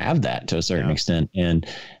got to have that to a certain extent.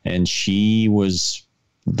 And she was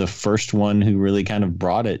the first one who really kind of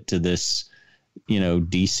brought it to this,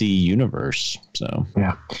 DC universe. So,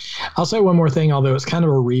 yeah. I'll say one more thing, although it's kind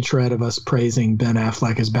of a retread of us praising Ben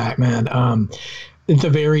Affleck as Batman. At the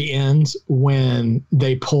very end, when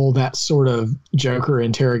they pull that sort of Joker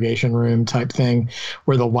interrogation room type thing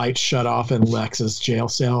where the lights shut off in Lex's jail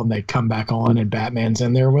cell and they come back on and Batman's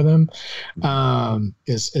in there with him,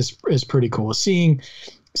 is pretty cool. Seeing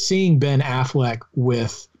Ben Affleck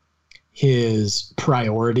with his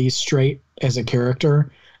priorities straight as a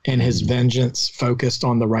character and his vengeance focused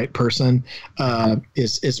on the right person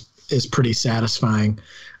is pretty satisfying.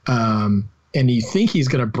 And you think he's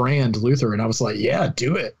going to brand Luthor, and I was like, yeah,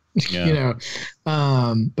 do it. Yeah.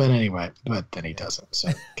 But anyway, but then he doesn't. So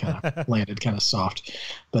kind of landed kind of soft.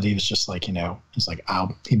 But he was just like, he's like,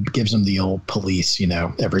 he gives him the old police,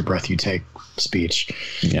 every breath you take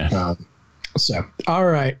speech. Yeah. So, all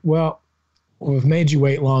right. Well, we've made you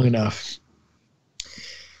wait long enough.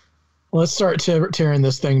 Let's start tearing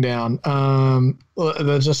this thing down.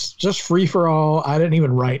 Just free for all. I didn't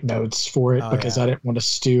even write notes for it because I didn't want to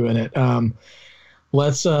stew in it.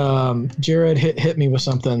 Let's Jared hit me with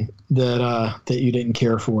something that you didn't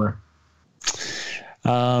care for.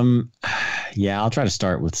 Yeah, I'll try to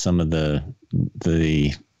start with some of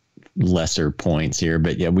the lesser points here,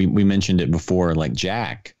 but yeah, we mentioned it before. Like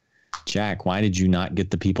Jack, why did you not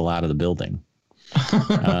get the people out of the building?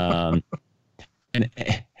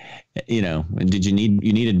 And did you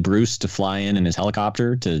needed Bruce to fly in his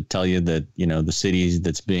helicopter to tell you that, the city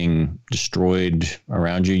that's being destroyed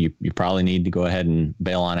around you, you probably need to go ahead and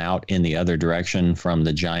bail on out in the other direction from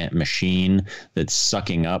the giant machine that's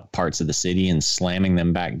sucking up parts of the city and slamming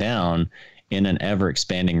them back down in an ever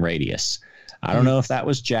expanding radius. I don't know if that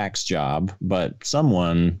was Jack's job, but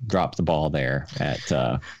someone dropped the ball there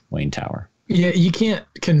at Wayne Tower. Yeah, you can't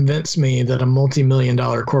convince me that a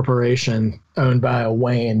multi-million-dollar corporation owned by a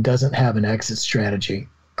Wayne doesn't have an exit strategy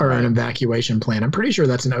or an evacuation plan. I'm pretty sure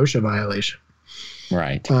that's an OSHA violation.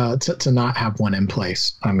 Right. To not have one in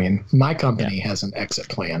place. I mean, my company has an exit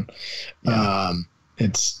plan. Yeah.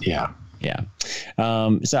 Yeah.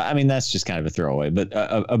 So, I mean, that's just kind of a throwaway, but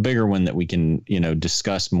a bigger one that we can,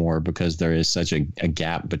 discuss more because there is such a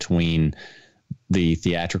gap between the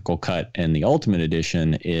theatrical cut and the Ultimate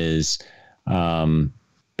Edition is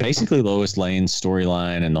basically Lois Lane's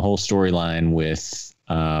storyline and the whole storyline with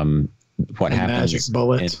what happens. Magic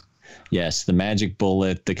bullet. Yes, the magic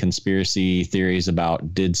bullet, the conspiracy theories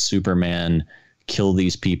about did Superman kill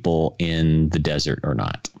these people in the desert or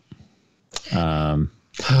not.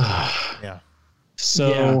 Yeah.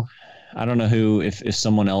 So I don't know if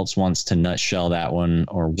someone else wants to nutshell that one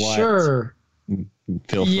or what. Sure.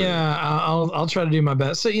 Feel free. Yeah, I'll try to do my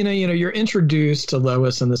best. So you're introduced to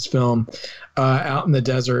Lois in this film out in the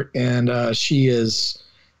desert, and she is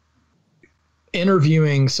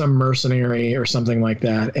interviewing some mercenary or something like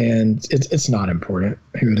that, and it's not important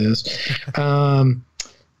who it is.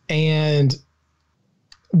 And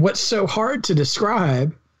what's so hard to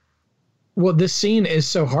describe? Well, this scene is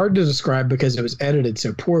so hard to describe because it was edited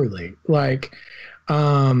so poorly. Like,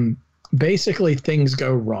 basically, things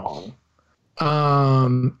go wrong.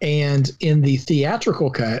 And in the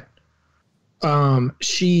theatrical cut,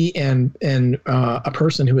 she and a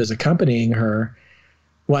person who is accompanying her,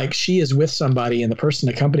 like she is with somebody and the person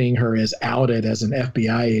accompanying her is outed as an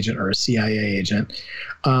FBI agent or a CIA agent,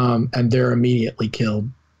 and they're immediately killed.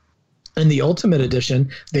 In the Ultimate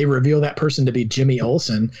Edition, they reveal that person to be Jimmy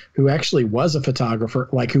Olsen, who actually was a photographer,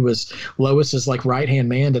 like who was Lois's like right-hand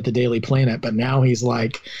man at the Daily Planet, but now he's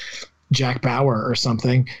like Jack Bauer or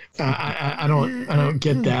something. I don't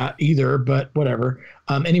get that either, but whatever.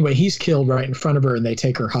 Anyway, he's killed right in front of her and they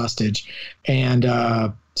take her hostage, and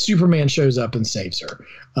Superman shows up and saves her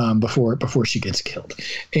before she gets killed.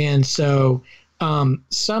 And so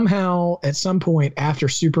Somehow at some point after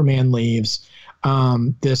Superman leaves,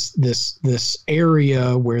 this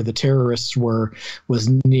area where the terrorists was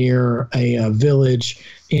near a village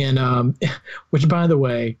in which, by the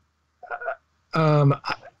way, hold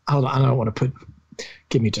on, I don't want to put.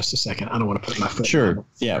 Give me just a second. I don't want to put my foot. Sure. down.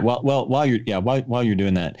 Yeah. While you're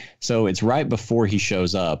doing that, so it's right before he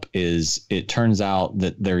shows up. It turns out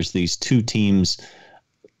that there's these two teams.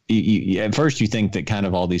 At first you think that kind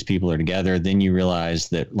of all these people are together. Then you realize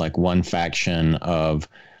that like one faction of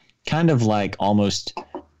kind of like almost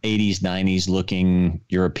 80s, 90s looking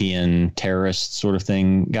European terrorist sort of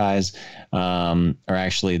thing guys are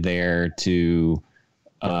actually there to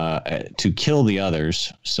kill the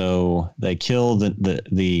others. So they kill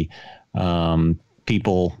the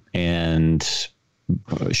people and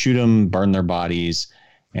shoot them, burn their bodies,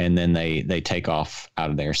 and then they take off out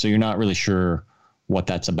of there. So you're not really sure what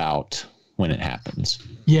that's about when it happens.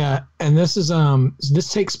 Yeah, and this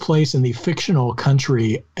takes place in the fictional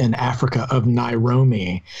country in Africa of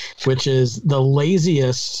Nairobi, which is the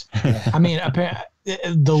laziest. I mean,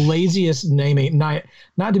 the laziest naming, not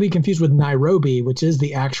to be confused with Nairobi, which is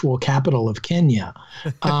the actual capital of Kenya.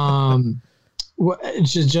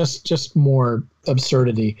 It's just more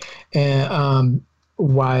absurdity, and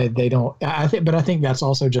why they don't. I think that's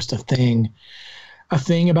also just a thing. A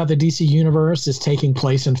thing about the DC universe is taking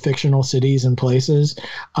place in fictional cities and places,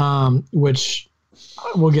 which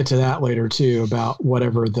we'll get to that later too, about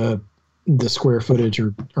whatever the square footage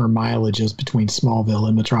or mileage is between Smallville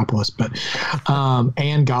and Metropolis, but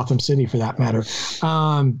and Gotham City for that matter.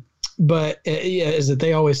 But yeah, is that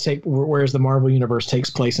they always take, whereas the Marvel universe takes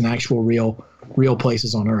place in actual real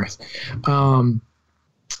places on Earth.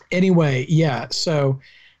 Anyway, yeah. So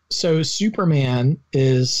Superman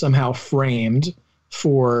is somehow framed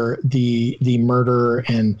for the murder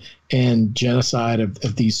and genocide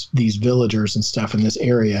of these villagers and stuff in this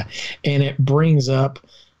area, and it brings up,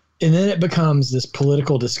 and then it becomes this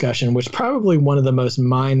political discussion, which probably one of the most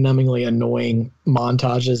mind-numbingly annoying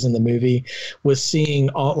montages in the movie was seeing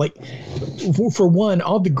all, like, for one,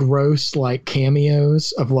 all the gross like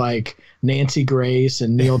cameos of like Nancy Grace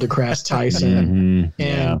and Neil deGrasse Tyson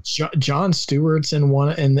and Jon Stewart's in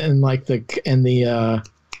one, and like the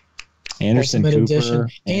Anderson Cooper. Edition.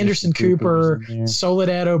 Anderson Cooper,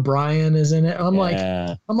 Soledad O'Brien is in it. I'm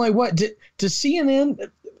like, what? Does CNN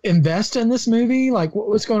invest in this movie? Like,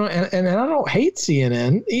 what's going on? And I don't hate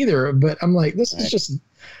CNN either, but I'm like, this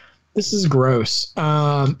is gross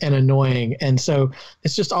and annoying. And so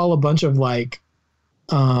it's just all a bunch of like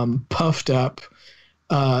puffed up,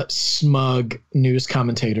 smug news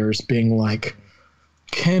commentators being like,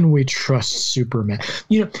 can we trust Superman?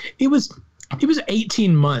 You know, it was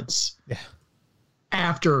 18 months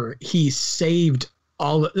after he saved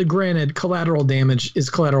all. Granted, collateral damage is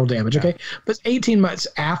collateral damage, okay? But it's 18 months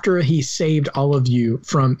after he saved all of you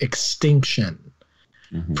from extinction.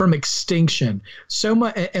 From extinction. So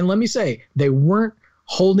much, and let me say, they weren't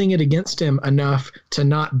holding it against him enough to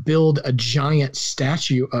not build a giant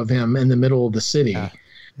statue of him in the middle of the city.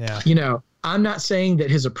 Yeah. You know, I'm not saying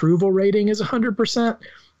that his approval rating is 100%.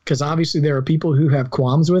 Because obviously there are people who have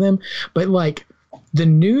qualms with him, but like the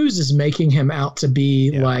news is making him out to be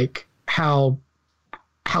like how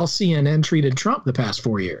CNN treated Trump the past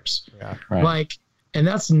 4 years. Yeah, right. Like, and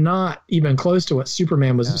that's not even close to what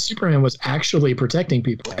Superman was. Yeah. Superman was actually protecting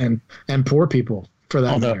people and poor people for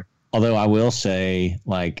that matter. Although I will say,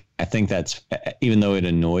 like, I think that's, even though it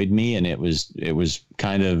annoyed me and it was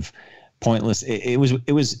kind of pointless. It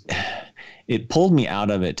pulled me out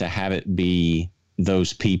of it to have it be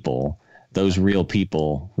those people, those real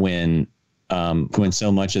people, when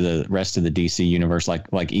so much of the rest of the DC universe,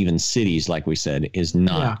 like even cities, like we said, is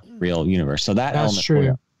not real universe. So that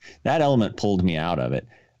element pulled me out of it.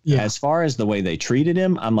 Yeah. As far as the way they treated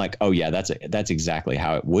him, I'm like, oh yeah, that's exactly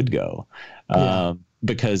how it would go.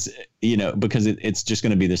 Because it's just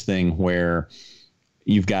going to be this thing where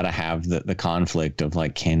you've got to have the conflict of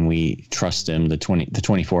like, can we trust him? The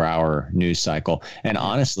 24-hour news cycle. And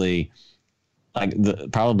honestly, like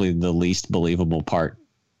probably the least believable part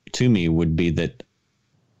to me would be that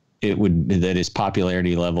his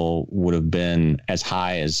popularity level would have been as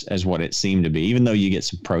high as what it seemed to be, even though you get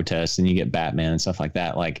some protests and you get Batman and stuff like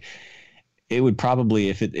that. Like, it would probably,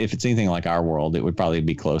 if it's anything like our world, it would probably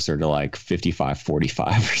be closer to like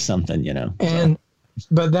 55-45 or something, you know?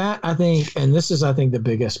 But that, I think, and this is, I think, the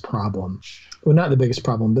biggest problem. Well, not the biggest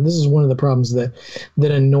problem, but this is one of the problems that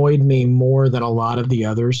annoyed me more than a lot of the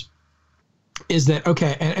others. Is that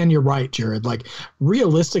okay? And you're right, Jared. Like,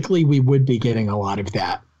 realistically, we would be getting a lot of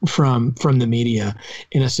that from the media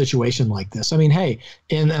in a situation like this. I mean, hey,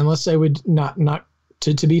 and let's say we not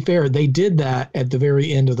to be fair, they did that at the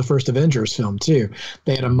very end of the first Avengers film too.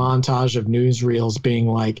 They had a montage of newsreels being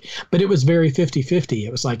like, but it was very 50-50.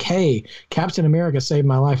 It was like, hey, Captain America saved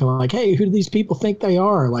my life. And I'm like, hey, who do these people think they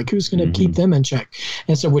are? Like, who's going to keep them in check?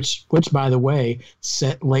 And so, which by the way,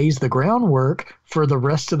 lays the groundwork for the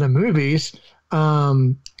rest of the movies,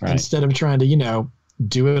 instead of trying to,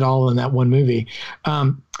 do it all in that one movie.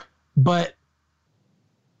 But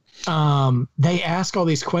they ask all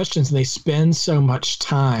these questions and they spend so much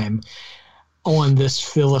time on this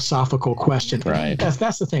philosophical question. Right.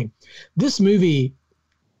 That's the thing. This movie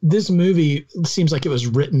seems like it was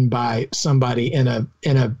written by somebody in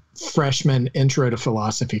a freshman intro to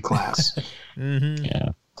philosophy class. Yeah.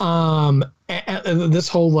 This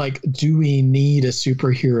whole like, do we need a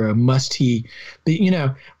superhero? Must he be,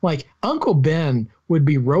 like Uncle Ben would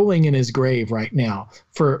be rolling in his grave right now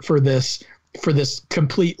for this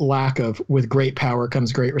complete lack of with great power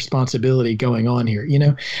comes great responsibility going on here,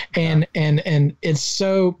 and it's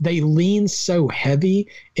so they lean so heavy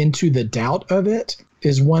into the doubt of it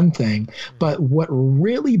is one thing. But what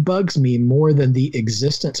really bugs me more than the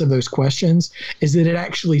existence of those questions is that it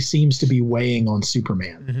actually seems to be weighing on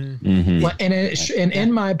Superman. And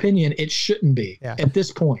in my opinion, it shouldn't be at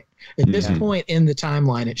this point. At this point in the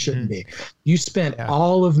timeline, it shouldn't be. You spent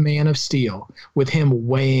all of Man of Steel with him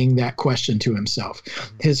weighing that question to himself.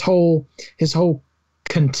 His whole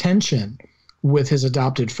contention with his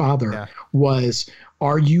adopted father was,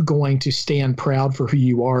 are you going to stand proud for who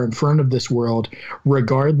you are in front of this world,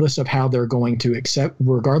 regardless of how they're going to accept,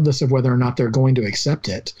 regardless of whether or not they're going to accept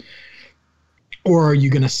it, or are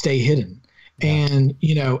you going to stay hidden? And,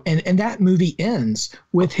 and that movie ends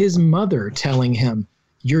with his mother telling him,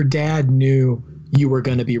 your dad knew you were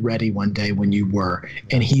going to be ready one day when you were,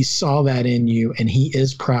 and he saw that in you and he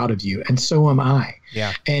is proud of you. And so am I.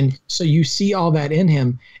 Yeah. And so you see all that in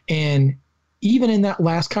him. And even in that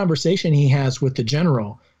last conversation he has with the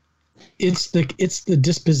general, it's the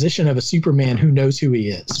disposition of a Superman who knows who he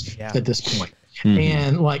is at this point.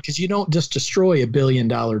 And like, cause you don't just destroy $1 billion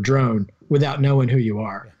drone without knowing who you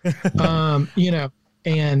are.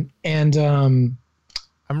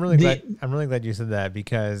 I'm really glad you said that,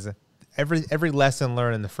 because every lesson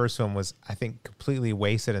learned in the first film was, I think, completely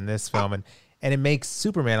wasted in this film, and it makes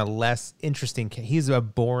Superman a less interesting. He's a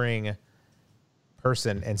boring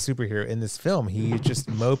person and superhero in this film. He's just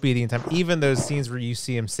mopey the entire time. Even those scenes where you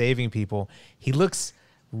see him saving people, he looks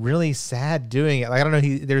really sad doing it. Like, I don't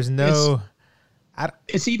know.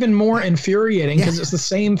 It's even more infuriating because it's the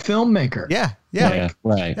same filmmaker.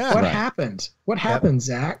 What happened? What happened,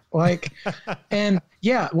 Zach? Like, and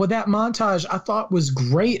that montage I thought was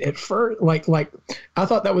great at first. Like I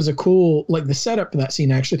thought that was a cool, like the setup for that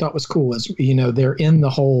scene I actually thought was cool. As they're in the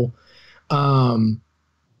whole,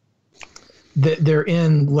 they're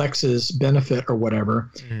in Lex's benefit or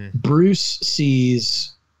whatever. Bruce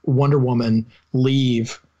sees Wonder Woman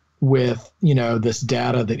leave with this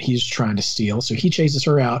data that he's trying to steal, so he chases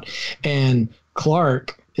her out, and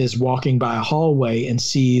Clark is walking by a hallway and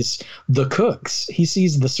sees the cooks. He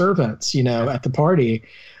sees the servants at the party,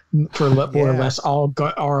 for more or less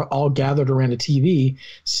are all gathered around a TV,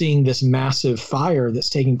 seeing this massive fire that's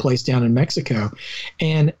taking place down in Mexico.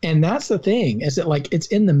 And that's the thing, is that like it's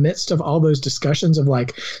in the midst of all those discussions of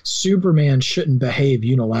like Superman shouldn't behave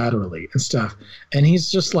unilaterally and stuff. And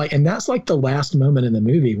he's just like, and that's like the last moment in the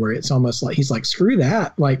movie where it's almost like he's like, screw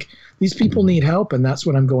that. Like, these people need help, and that's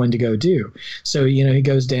what I'm going to go do. So, he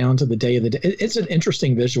goes down to the Day of the Dead. It's an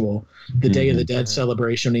interesting visual, the Day of the Dead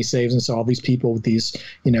celebration. He saves and saw all these people with these,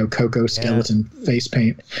 Coco skeleton face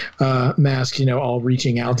paint masks, all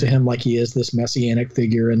reaching out to him like he is this messianic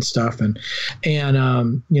figure and stuff.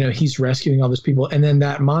 And he's rescuing all these people. And then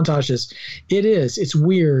that montage it's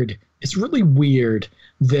weird. It's really weird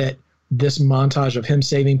that this montage of him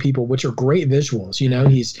saving people, which are great visuals,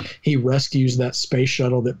 he rescues that space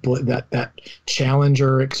shuttle, that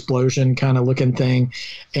Challenger explosion kind of looking thing,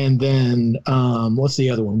 and then what's the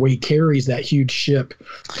other one where he carries that huge ship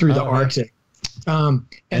through the Arctic, and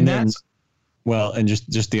that's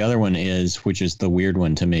just the other one is, which is the weird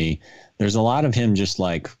one to me. There's a lot of him just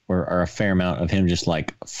like, or a fair amount of him just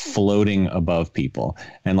like floating above people,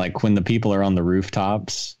 and like when the people are on the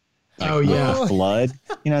rooftops. With the flood,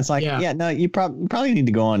 it's like, no, you probably need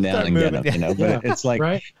to go on down and get him, but it's like,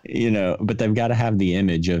 but they've got to have the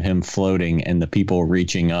image of him floating and the people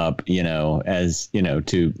reaching up, as,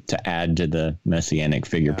 to add to the messianic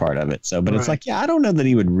figure part of it. So, but it's like, I don't know that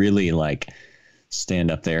he would really like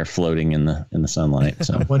stand up there floating in the sunlight.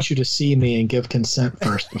 So I want you to see me and give consent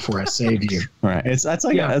first before I save you. Right. It's like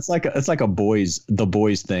the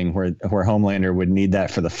boys thing where Homelander would need that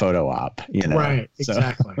for the photo op, Right.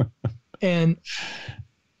 Exactly. And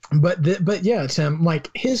but yeah, Tim, like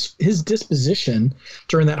his disposition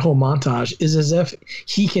during that whole montage is as if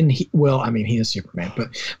well, I mean, he is Superman,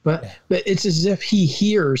 but it's as if he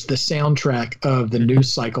hears the soundtrack of the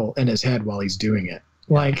news cycle in his head while he's doing it.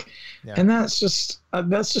 Like, and that's just a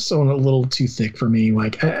little too thick for me.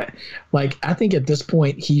 Like I think at this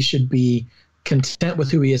point he should be content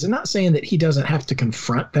with who he is. I'm not saying that he doesn't have to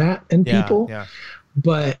confront that in people,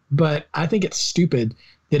 but I think it's stupid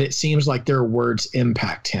that it seems like their words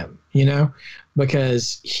impact him, you know,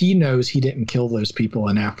 because he knows he didn't kill those people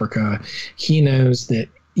in Africa. He knows that,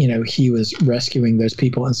 you know, he was rescuing those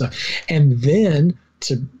people and stuff. And then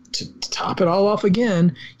to top it all off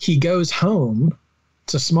again, he goes home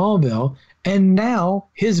to Smallville, and now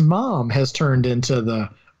his mom has turned into the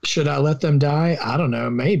should I let them die? I don't know,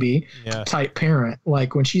 maybe type parent.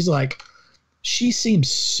 Like when she's like, she seems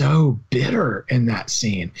so bitter in that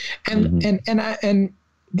scene. And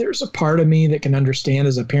there's a part of me that can understand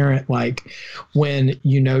as a parent, like when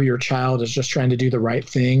you know your child is just trying to do the right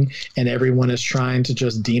thing and everyone is trying to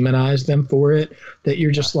just demonize them for it, that you're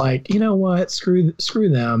just like, you know what, screw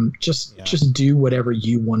them. Just do whatever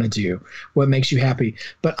you want to do, what makes you happy.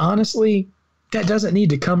 But honestly, that doesn't need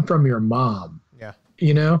to come from your mom. Yeah.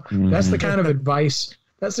 You know, that's the kind of advice.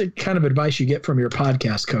 That's the kind of advice you get from your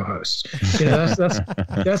podcast co-host. You know,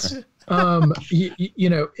 you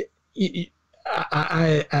know,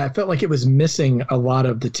 I felt like it was missing a lot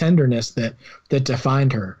of the tenderness that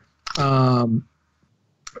defined her, and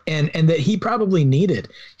that he probably needed.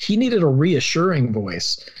 He needed a reassuring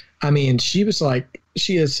voice. I mean, she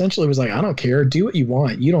essentially was like, I don't care, do what you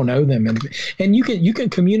want. You don't owe them, and you can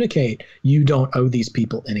communicate. You don't owe these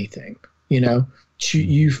people anything. You know,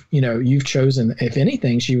 you've chosen. If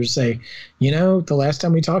anything, she would say, you know, the last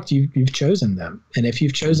time we talked, you've chosen them, and if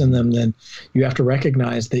you've chosen them, then you have to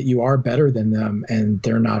recognize that you are better than them, and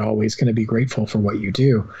they're not always going to be grateful for what you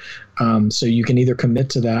do. So you can either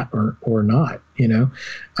commit to that or not. You know,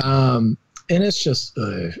 and it's just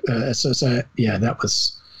yeah, that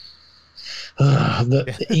was.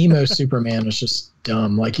 The emo Superman was just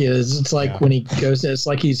dumb. Like it's like when he goes, it's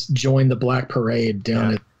like he's joined the Black Parade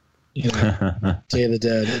down at, you know, Day of the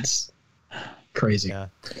Dead. It's crazy. Yeah.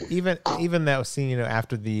 Even that scene, you know,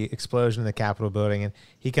 after the explosion in the Capitol building, and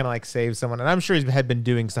he kind of like saves someone, and I'm sure he had been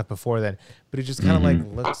doing stuff before then, but he just kind of like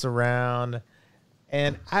looks around,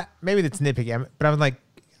 and maybe that's nitpicky, but I'm like,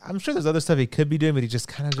 I'm sure there's other stuff he could be doing, but he just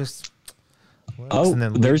kind of just.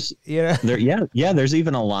 There's there's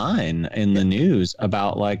even a line in the news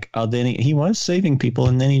about like, oh, then he was saving people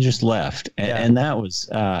and then he just left, and that was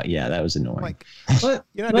that was annoying. Like,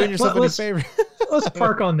 you're not doing yourself any favor. Let's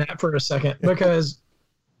park on that for a second, because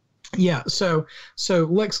so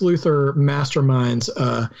Lex Luthor masterminds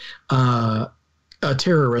a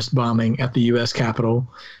terrorist bombing at the U.S. Capitol.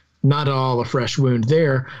 Not at all a fresh wound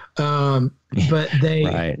there, but they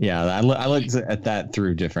right. Yeah, I looked at that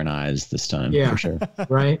through different eyes this time. Yeah, for sure.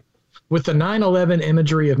 Right, with the 9/11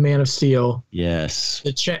 imagery of Man of Steel. Yes.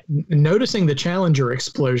 Noticing the Challenger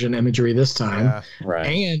explosion imagery this time, right,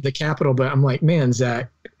 and the Capitol. But I'm like, man,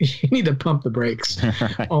 Zach, you need to pump the brakes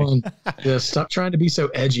on this. Stop trying to be so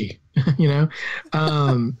edgy. You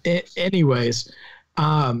know. Anyways.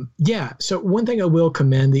 So one thing I will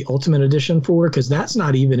commend the Ultimate Edition for, because that's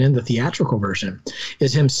not even in the theatrical version,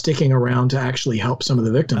 is him sticking around to actually help some of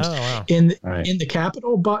the victims. Oh, wow. In the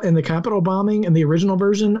Capitol bombing in the original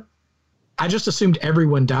version, I just assumed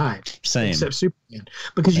everyone died. Same. Except Superman,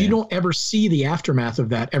 because you don't ever see the aftermath of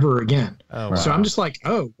that ever again. Oh, wow. So I'm just like,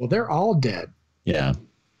 oh, well, they're all dead. Yeah.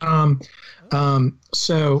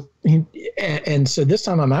 So this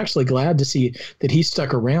time I'm actually glad to see that he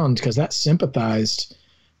stuck around, because that sympathized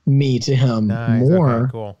me to him more.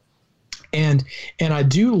 Okay, cool. And I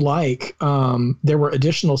do like, there were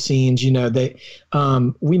additional scenes, you know, that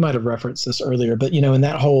we might have referenced this earlier, but, you know, in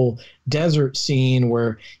that whole desert scene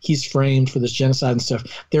where he's framed for this genocide and stuff,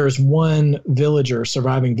 there is one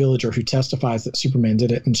surviving villager who testifies that Superman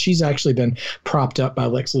did it. And she's actually been propped up by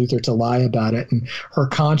Lex Luthor to lie about it. And her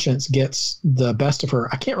conscience gets the best of her.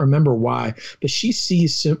 I can't remember why, but she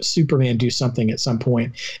sees Superman do something at some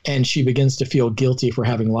point, and she begins to feel guilty for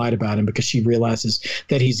having lied about him, because she realizes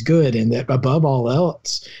that he's good, and that above all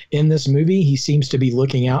else in this movie, he seems to be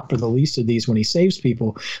looking out for the least of these when he saves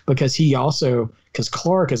people, because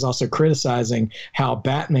Clark is also criticizing how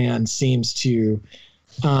Batman seems to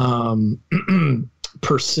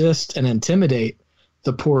persist and intimidate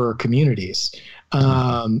the poorer communities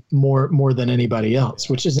more than anybody else,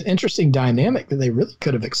 which is an interesting dynamic that they really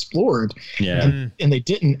could have explored, and they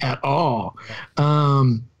didn't at all.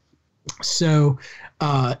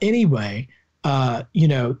 Anyway,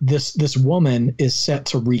 this woman is set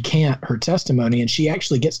to recant her testimony, and she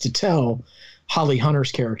actually gets to tell Holly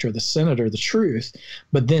Hunter's character, the senator, the truth,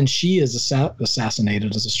 but then she is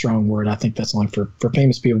assassinated is a strong word. I think that's only for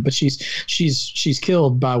famous people, but she's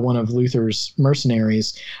killed by one of Luther's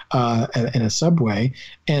mercenaries in a subway.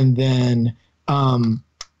 And then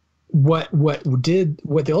what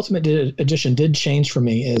the Ultimate Edition did change for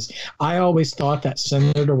me is I always thought that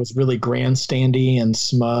senator was really grandstandy and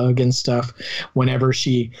smug and stuff whenever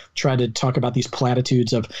she tried to talk about these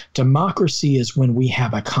platitudes of democracy is when we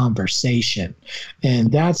have a conversation, and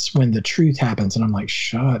that's when the truth happens. And I'm like,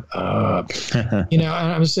 shut up. And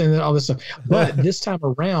I'm saying all this stuff, but this time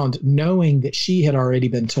around, knowing that she had already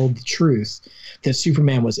been told the truth, that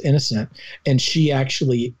Superman was innocent, and she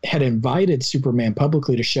actually had invited Superman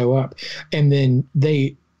publicly to show up. And then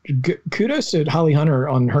kudos to Holly Hunter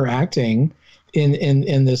on her acting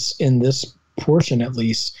in this portion, at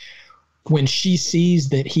least, when she sees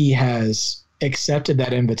that he has accepted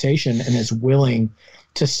that invitation and is willing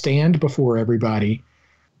to stand before everybody,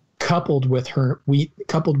 coupled with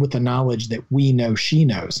the knowledge that we know she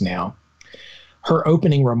knows now. Her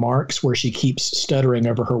opening remarks, where she keeps stuttering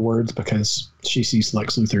over her words because she sees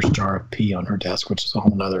Lex Luthor's jar of pee on her desk, which is a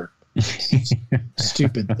whole nother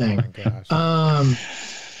stupid thing. Oh,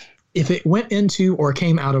 if it went into or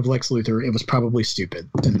came out of Lex Luthor, it was probably stupid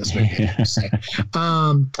in this movie.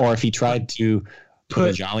 Or if he tried to put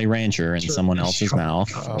a Jolly Rancher in someone else's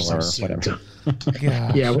mouth or whatever.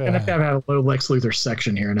 Yeah, we're going to have a little Lex Luthor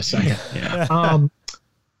section here in a second.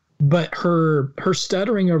 But her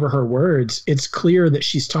stuttering over her words, it's clear that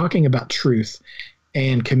she's talking about truth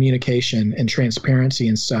and communication and transparency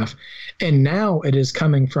and stuff. And now it is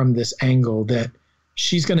coming from this angle that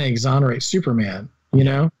she's going to exonerate Superman,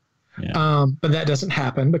 Yeah. But that doesn't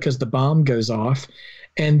happen because the bomb goes off.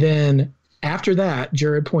 And then after that,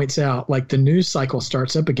 Jared points out, like, the news cycle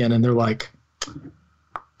starts up again, and they're like,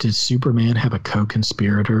 did Superman have a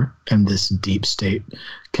co-conspirator in this deep state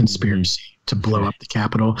conspiracy to blow up the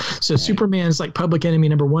Capitol? So Superman's like public enemy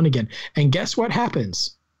number one again. And guess what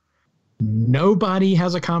happens? Nobody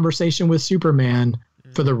has a conversation with Superman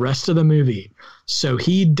for the rest of the movie. So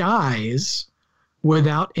he dies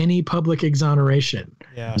without any public exoneration.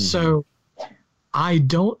 Yeah. So I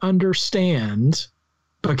don't understand,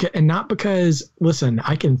 and not because, listen,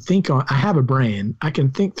 I have a brain. I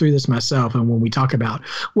can think through this myself. And when we talk about,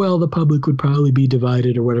 well, the public would probably be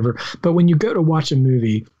divided or whatever. But when you go to watch a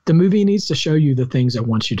movie, the movie needs to show you the things it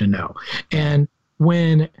wants you to know. And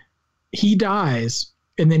when he dies,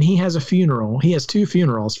 and then he has a funeral. He has two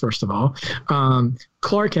funerals, first of all.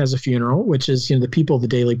 Clark has a funeral, which is, the people of the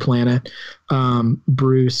Daily Planet,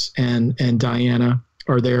 Bruce and Diana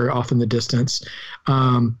are there off in the distance,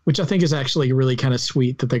 which I think is actually really kind of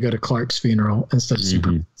sweet that they go to Clark's funeral instead of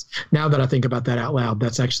Superman's. Now that I think about that out loud,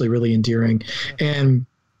 that's actually really endearing. And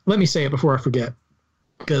let me say it before I forget,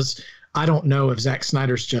 because I don't know if Zack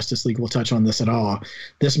Snyder's Justice League will touch on this at all.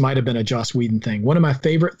 This might have been a Joss Whedon thing. One of my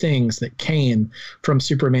favorite things that came from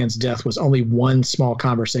Superman's death was only one small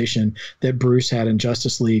conversation that Bruce had in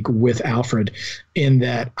Justice League with Alfred, in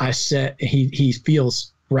that he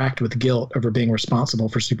feels racked with guilt over being responsible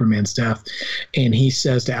for Superman's death. And he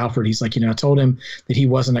says to Alfred, he's like, I told him that he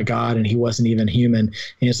wasn't a god and he wasn't even human.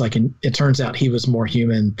 And it's like, and it turns out he was more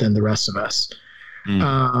human than the rest of us.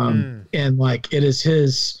 And like, it is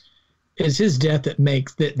his death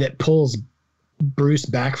that pulls Bruce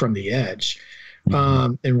back from the edge,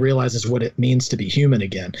 and realizes what it means to be human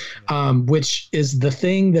again, which is the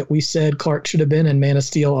thing that we said Clark should have been in Man of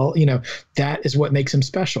Steel. That is what makes him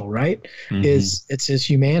special, right? It's his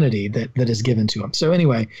humanity that is given to him. So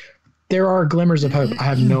anyway, there are glimmers of hope. I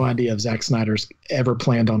have no idea if Zack Snyder's ever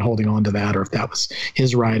planned on holding on to that, or if that was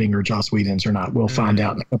his writing or Joss Whedon's or not. We'll find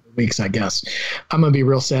out in a couple of weeks, I guess. I'm going to be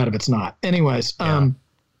real sad if it's not. Anyways,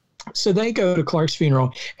 so they go to Clark's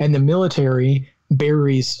funeral, and the military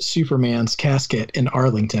buries Superman's casket in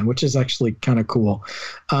Arlington, which is actually kind of cool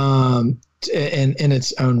in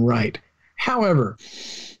its own right. However,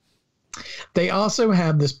 they also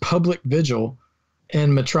have this public vigil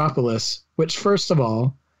in Metropolis, which, first of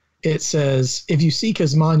all, it says, if you seek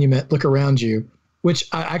his monument, look around you, which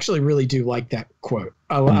I actually really do like that quote.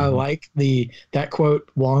 I like that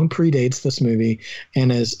quote. Long predates this movie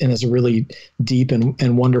and is a really deep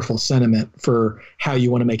and wonderful sentiment for how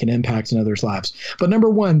you want to make an impact in others' lives. But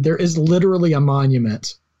number one, there is literally a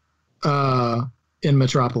monument in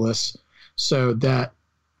Metropolis, so that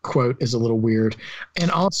quote is a little weird.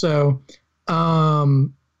 And also, why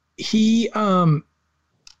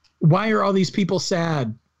are all these people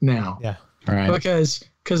sad now? Yeah, right.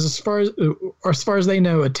 Because as far as they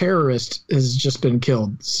know, a terrorist has just been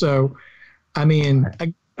killed. So I mean,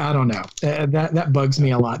 I don't know. That bugs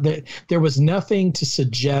me a lot. There was nothing to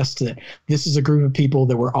suggest that this is a group of people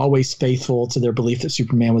that were always faithful to their belief that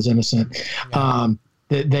Superman was innocent. Yeah.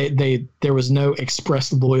 There was no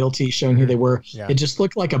expressed loyalty showing who they were. Yeah. It just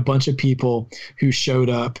looked like a bunch of people who showed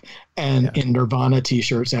up and in Nirvana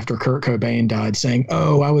t-shirts after Kurt Cobain died, saying,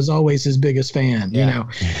 "Oh, I was always his biggest fan," you know,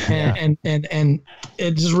 and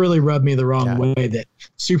it just really rubbed me the wrong way that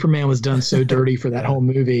Superman was done so dirty for that whole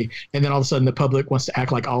movie, and then all of a sudden the public wants to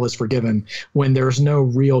act like all is forgiven when there's no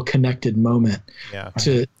real connected moment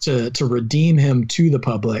to redeem him to the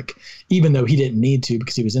public, even though he didn't need to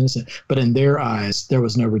because he was innocent. But in their eyes, there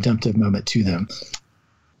was no redemptive moment to them.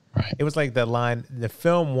 Right. It was like the line, the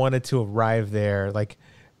film wanted to arrive there, like,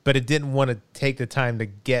 but it didn't want to take the time to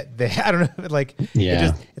get there. I don't know, like,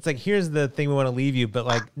 it's like, here's the thing we want to leave you, but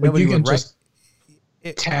like nobody would just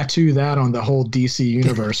tattoo that on the whole DC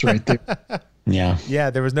universe right there. Yeah.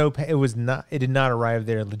 There was no, it did not arrive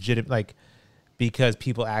there legitimate, like, because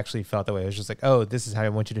people actually felt that way. It was just like, oh, this is how I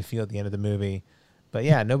want you to feel at the end of the movie. But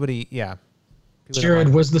yeah, nobody, Jared,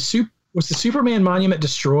 was the Superman monument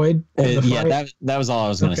destroyed? That was all I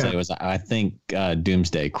was going to say. Was I think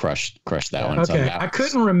Doomsday crushed that one. Okay, So I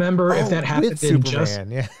couldn't remember if that happened in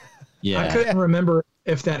Superman. I couldn't remember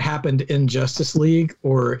if that happened in Justice League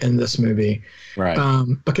or in this movie, right?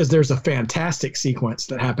 Because there's a fantastic sequence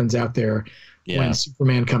that happens out there when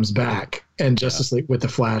Superman comes back and Justice League with the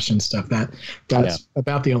Flash and stuff. That's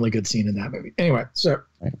about the only good scene in that movie. Anyway, so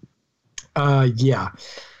all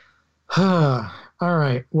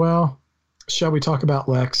right. Well, shall we talk about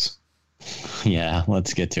Lex? Yeah,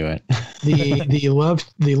 let's get to it.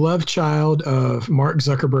 the love child of Mark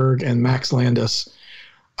Zuckerberg and Max Landis.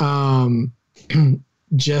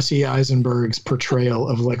 Jesse Eisenberg's portrayal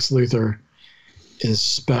of Lex Luthor is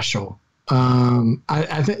special.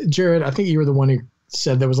 I think, Jared, I think you were the one who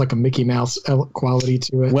said there was like a Mickey Mouse quality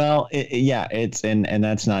to it. Well, it's and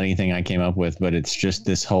that's not anything I came up with, but it's just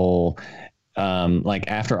this whole like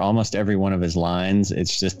after almost every one of his lines,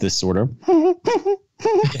 it's just this sort of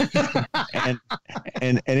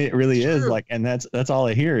and it really is like, and that's all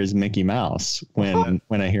I hear is Mickey Mouse when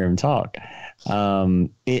I hear him talk. God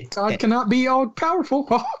cannot be all powerful.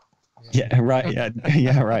 Yeah, right.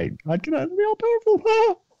 Yeah, right. God cannot be all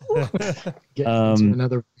powerful. Get into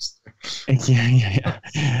another.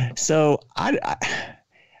 Yeah. So I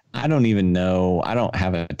don't even know. I don't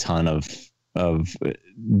have a ton of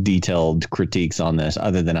detailed critiques on this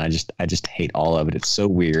other than I just hate all of it. It's so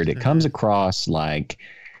weird. It comes across like,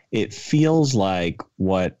 it feels like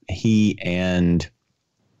what he and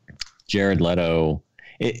Jared Leto,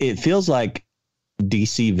 it feels like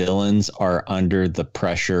DC villains are under the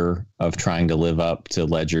pressure of trying to live up to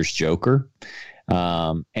Ledger's Joker.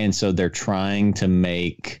 And so they're trying to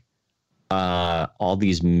make all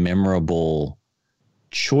these memorable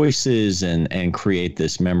choices and create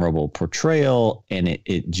this memorable portrayal. And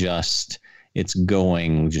it's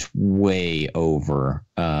going just way over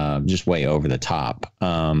the top.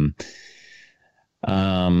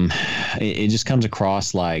 It just comes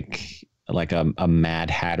across like a Mad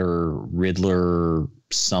Hatter Riddler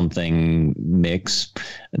something mix.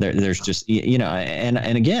 There's just,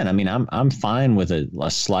 and again, I mean, I'm fine with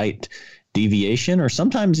a slight deviation, or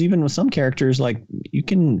sometimes even with some characters, like you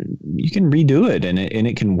can redo it and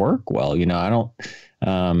it can work well. I don't,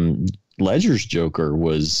 Ledger's Joker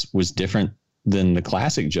was different than the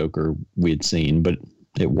classic Joker we had seen, but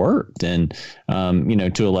it worked. And,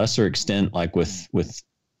 to a lesser extent, like with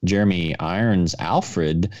Jeremy Irons'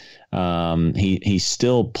 Alfred, he's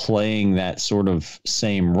still playing that sort of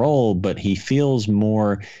same role, but he feels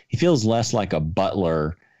less like a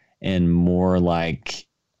butler and more like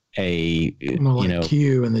Q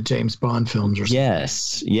in the James Bond films or something.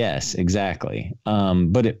 Yes, exactly.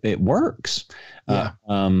 But it works. Yeah.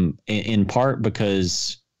 In part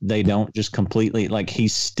because they don't just completely, like,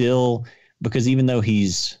 he's still, because even though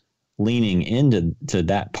he's leaning into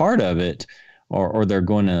that part of it, or they're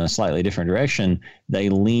going in a slightly different direction, they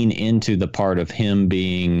lean into the part of him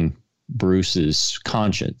being Bruce's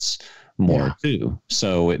conscience more too.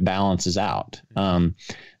 So it balances out.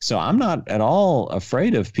 So I'm not at all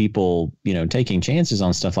afraid of people, taking chances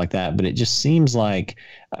on stuff like that, but it just seems like,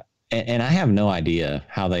 and I have no idea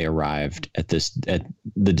how they arrived at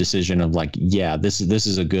the decision of like, this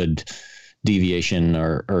is a good deviation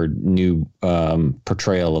or new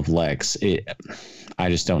portrayal of Lex. I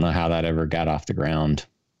just don't know how that ever got off the ground.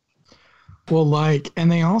 Well,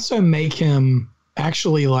 and they also make him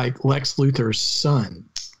actually like Lex Luthor's son.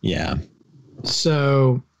 Yeah.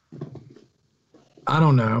 So I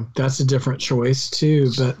don't know. That's a different choice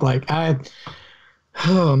too. But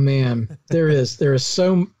oh man, there is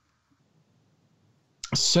so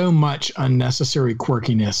so much unnecessary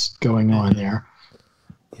quirkiness going on there.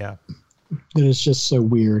 Yeah. That is just so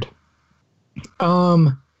weird.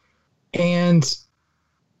 And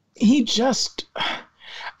he just,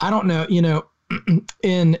 I don't know, you know,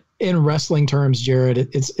 in wrestling terms, Jared,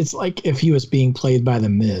 it's like if he was being played by the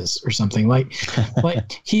Miz or something. Like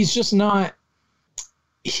he's just not,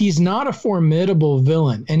 he's not a formidable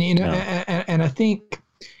villain. And, you know, and I think,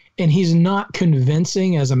 and he's not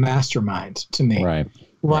convincing as a mastermind to me. Right.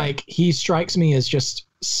 Like he strikes me as just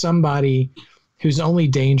somebody who's only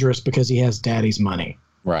dangerous because he has daddy's money.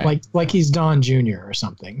 Right. Like he's Don Jr. or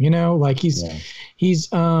something, you know, like he's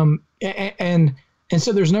and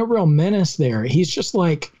so there's no real menace there. He's just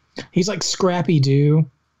like, he's like Scrappy Doo,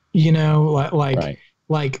 you know,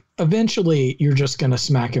 like eventually you're just going to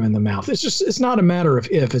smack him in the mouth. It's not a matter of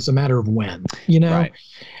if, it's a matter of when, you know?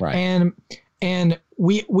 Right. And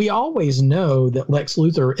we always know that Lex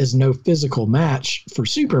Luthor is no physical match for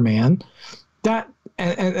Superman.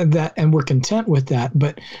 And we're content with that,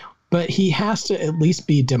 but he has to at least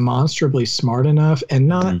be demonstrably smart enough and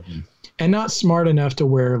not smart enough to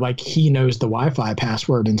where like he knows the Wi-Fi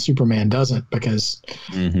password and Superman doesn't because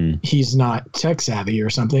he's not tech savvy or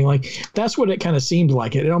something. Like that's what it kind of seemed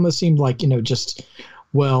like. It almost seemed like, you know, just,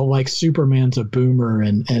 well, like Superman's a boomer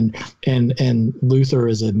and Luthor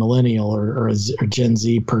is a millennial or a Gen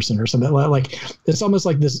Z person or something. Like it's almost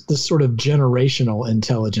like this sort of generational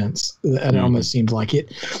intelligence. And it almost seemed like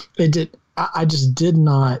it did. I just did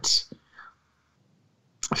not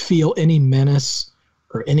feel any menace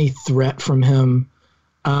or any threat from him,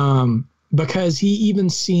 because he even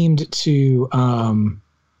seemed to,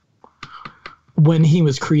 when he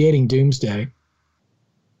was creating Doomsday,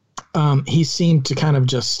 he seemed to kind of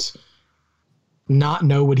just not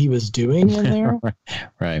know what he was doing in there.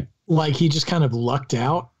 Right. Like he just kind of lucked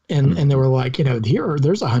out. And they were like, you know,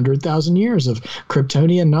 there's 100,000 years of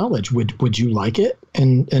Kryptonian knowledge. Would you like it?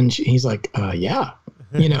 And he's like, yeah,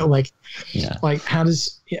 you know, like how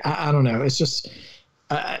does, I don't know. It's just,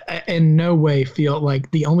 I in no way feel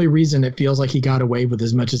like the only reason it feels like he got away with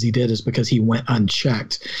as much as he did is because he went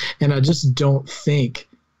unchecked. And I just don't think,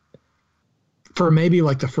 for maybe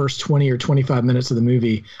like the first 20 or 25 minutes of the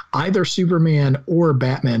movie, either Superman or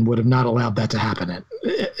Batman would have not allowed that to happen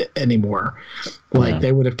anymore. Like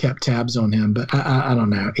they would have kept tabs on him, but I don't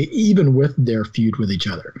know, even with their feud with each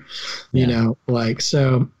other, you know, like,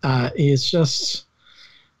 so it's just,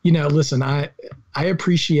 you know, listen, I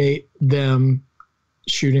appreciate them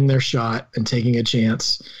shooting their shot and taking a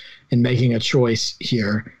chance and making a choice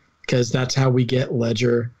here, because that's how we get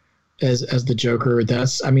Ledger as the Joker.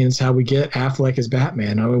 It's how we get Affleck as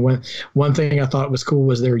Batman. I mean, one thing I thought was cool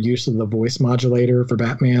was their use of the voice modulator for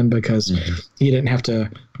Batman, because he didn't have to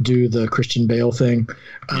do the Christian Bale thing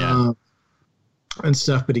and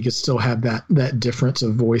stuff, but he could still have that difference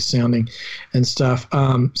of voice sounding and stuff.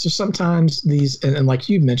 So sometimes these, and like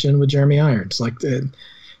you mentioned with Jeremy Irons, like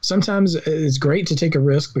sometimes it's great to take a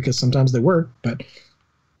risk because sometimes they work, but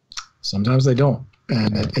sometimes they don't.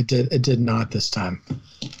 And it did not this time.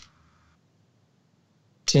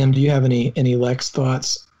 Tim, do you have any Lex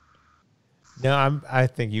thoughts? No, I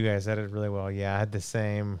think you guys said it really well. Yeah, I had the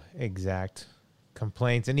same exact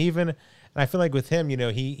complaints, and I feel like with him, you know,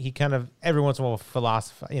 he kind of every once in a while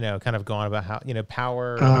philosophy, you know, kind of going about how, you know,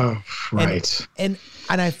 power. Oh, right. And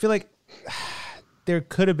I feel like there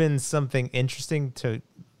could have been something interesting to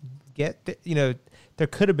get. You know, there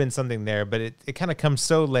could have been something there, but it kind of comes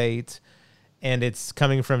so late. And it's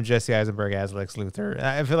coming from Jesse Eisenberg as Lex Luthor.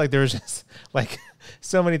 I feel like there was just like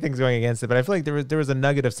so many things going against it, but I feel like there was a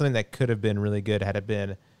nugget of something that could have been really good had it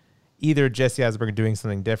been either Jesse Eisenberg doing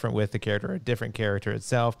something different with the character or a different character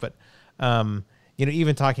itself. But, you know,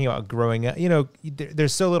 even talking about growing up, you know,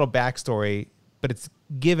 there's so little backstory, but it's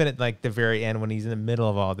given at like the very end when he's in the middle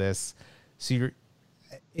of all this. So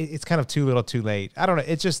it's kind of too little too late. I don't know.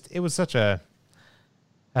 It was such a,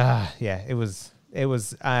 it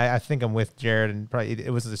was. I think I'm with Jared, and probably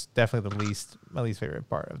it was just definitely my least favorite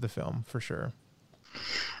part of the film for sure.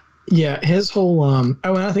 Yeah, his whole and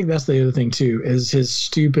I think that's the other thing too, is his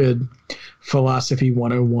stupid philosophy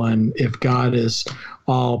 101. If God is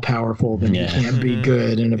all powerful, then he can't be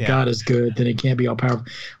good, and if God is good, then he can't be all powerful.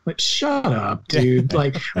 Like, shut up, dude.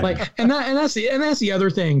 like, and that's the other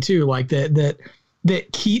thing too. Like that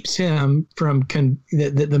keeps him from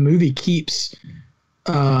that the movie keeps.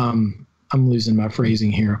 I'm losing my phrasing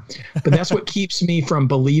here, but that's what keeps me from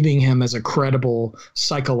believing him as a credible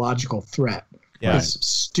psychological threat. Yeah. It's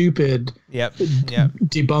stupid,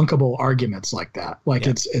 debunkable arguments like that. Like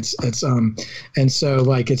it's and so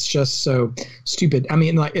like it's just so stupid. I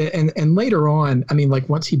mean, like, and later on, I mean, like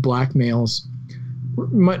once he blackmails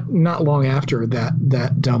not long after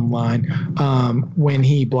that dumb line, when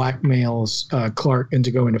he blackmails Clark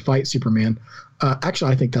into going to fight Superman.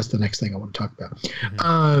 Actually, I think that's the next thing I want to talk about.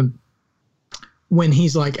 Mm-hmm. When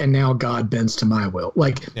he's like, and now God bends to my will.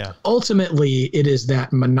 Like, ultimately, it is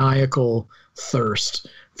that maniacal thirst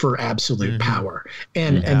for absolute power,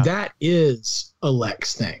 and that is a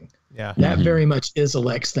Lex thing. Yeah, that very much is a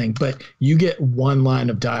Lex thing, but you get one line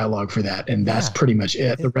of dialogue for that, and that's pretty much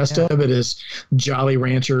it. The rest of it is Jolly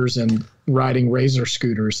Ranchers and riding razor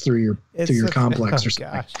scooters through your complex or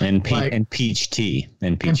something. And peach tea.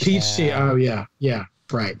 Tea. Oh yeah,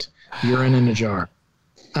 right. Urine in a jar.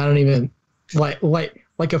 I don't even like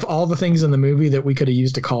of all the things in the movie that we could have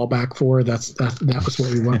used a callback for. That was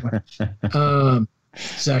what we went with.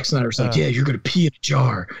 Zack Snyder's like, yeah, you're going to pee in a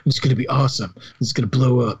jar. It's going to be awesome. It's going to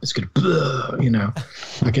blow up. It's going to blow,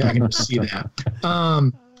 I can just see that.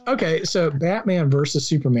 Okay, so Batman versus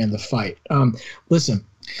Superman, the fight. Listen,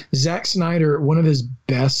 Zack Snyder, one of his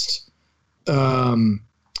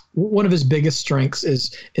biggest strengths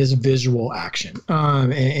is visual action.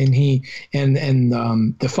 And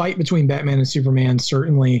the fight between Batman and Superman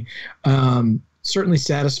certainly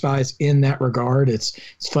satisfies in that regard. It's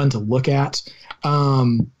fun to look at.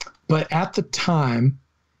 But at the time,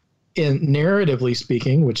 in narratively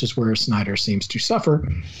speaking, which is where Snyder seems to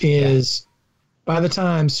suffer, is by the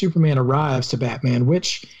time Superman arrives to Batman,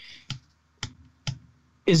 which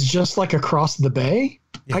is just like across the bay,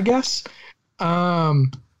 I guess.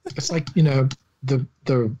 It's like, the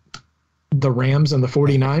Rams and the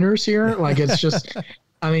 49ers here. Like, it's just,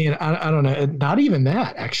 I mean, I don't know. Not even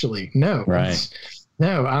that, actually. No. Right.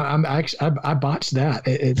 No, I botched that.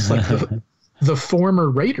 It's like the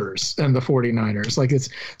former Raiders and the 49ers. Like it's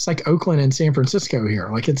like Oakland and San Francisco here.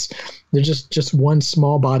 Like they're just one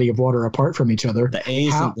small body of water apart from each other. The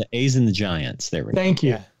A's and the Giants. There we go. Thank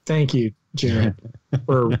you. Thank you, Jared,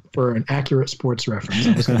 for an accurate sports reference.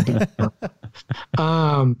 I was going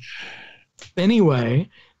to anyway,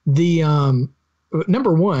 the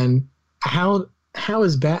number one, how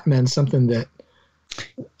is Batman something that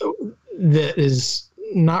is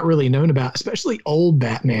not really known about, especially old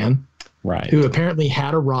Batman, right? Who apparently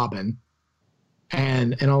had a Robin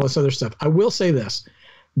and all this other stuff. I will say this.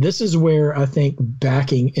 This is where I think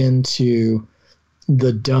backing into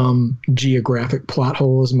the dumb geographic plot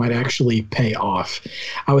holes might actually pay off.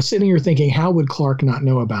 I was sitting here thinking, how would Clark not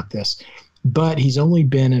know about this? But he's only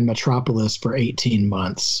been in Metropolis for 18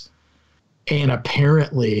 months. And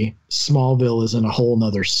apparently Smallville is in a whole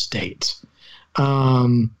nother state.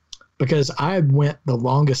 Because I went the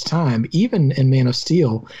longest time, even in Man of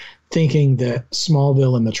Steel, thinking that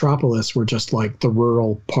Smallville and Metropolis were just like the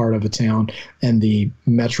rural part of a town and the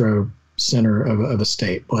metro center of a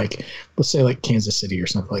state, like let's say like Kansas City or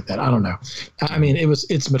something like that. I don't know. I mean,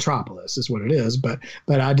 it's Metropolis is what it is, but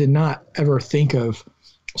I did not ever think of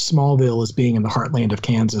Smallville as being in the heartland of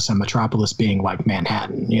Kansas and Metropolis being like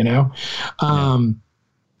Manhattan,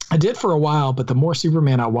 I did for a while, but the more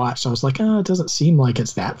Superman I watched, I was like, it doesn't seem like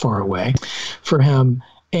it's that far away for him.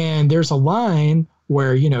 And there's a line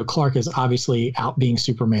where, Clark is obviously out being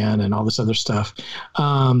Superman and all this other stuff.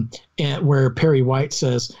 And where Perry White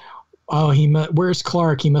says, where's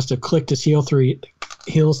Clark? He must have clicked his heels 3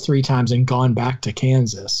 times and gone back to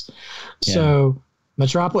Kansas. Yeah. So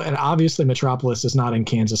Metropolis, and obviously Metropolis is not in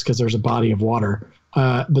Kansas because there's a body of water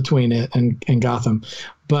between it and Gotham.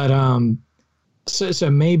 But so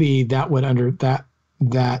maybe that would that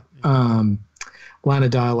line of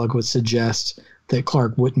dialogue would suggest that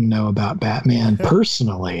Clark wouldn't know about Batman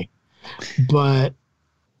personally. But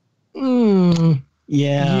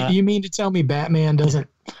yeah, you mean to tell me Batman doesn't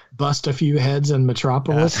bust a few heads in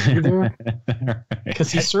Metropolis either?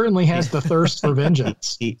 Because he certainly has the thirst for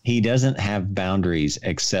vengeance. He doesn't have boundaries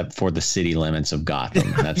except for the city limits of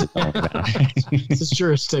Gotham. That's his only boundary. It's his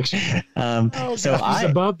jurisdiction. So he's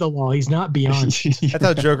above the law. He's not beyond. That's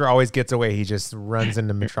how Joker always gets away. He just runs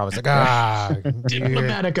into Metropolis like,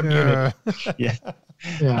 diplomatic immunity. Yeah.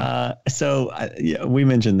 Yeah. We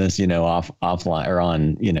mentioned this, offline or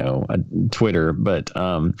on, Twitter, but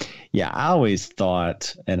I always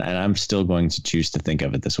thought, and I'm still going to choose to think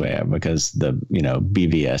of it this way because the,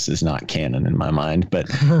 BVS is not canon in my mind, but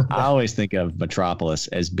I always think of Metropolis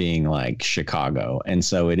as being like Chicago. And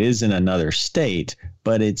so it is in another state,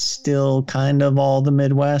 but it's still kind of all the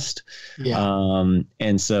Midwest. Yeah.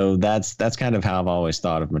 And so that's kind of how I've always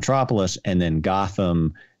thought of Metropolis, and then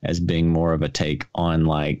Gotham as being more of a take on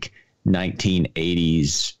like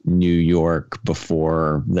 1980s New York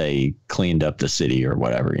before they cleaned up the city or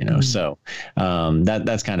whatever, So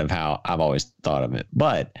that's kind of how I've always thought of it.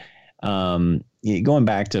 But going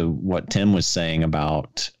back to what Tim was saying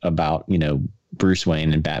about Bruce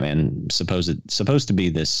Wayne and Batman supposed to be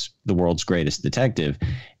the world's greatest detective.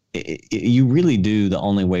 You really do. The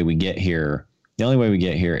only way we get here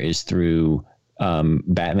is through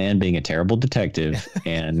Batman being a terrible detective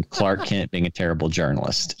and Clark Kent being a terrible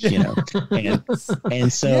journalist,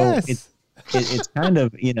 and so yes. it's kind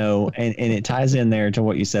of, and it ties in there to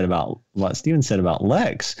what you said about what Steven said about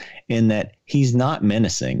Lex, in that he's not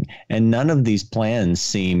menacing and none of these plans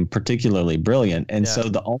seem particularly brilliant. And so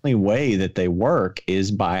the only way that they work is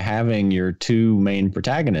by having your two main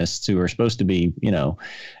protagonists who are supposed to be,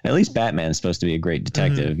 at least Batman's supposed to be a great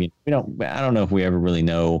detective. Mm-hmm. I don't know if we ever really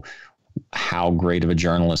know how great of a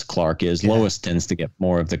journalist Clark is. Yeah. Lois tends to get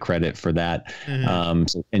more of the credit for that.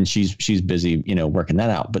 Mm-hmm. And she's busy, working that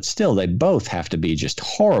out, but still they both have to be just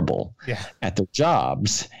horrible at their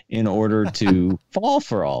jobs in order to fall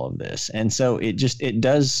for all of this. And so it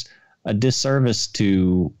does a disservice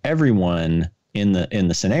to everyone in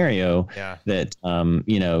the scenario that,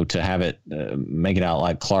 to have it make it out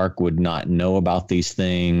like Clark would not know about these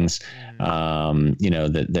things,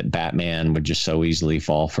 that Batman would just so easily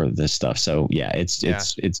fall for this stuff. So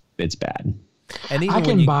it's bad. And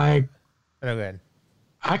even go ahead.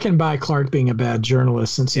 I can buy Clark being a bad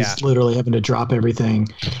journalist since he's literally having to drop everything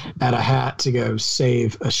at a hat to go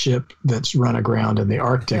save a ship that's run aground in the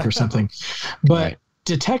Arctic or something. But right.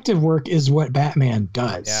 Detective work is what Batman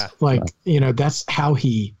does. Yeah. That's how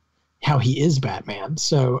he is Batman.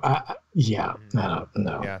 So no.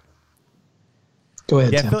 Yeah. Go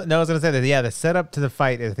ahead. Yeah, Tim. I was going to say that. Yeah, the setup to the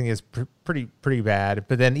fight I think is pretty bad.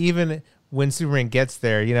 But then even when Superman gets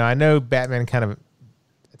there, I know Batman kind of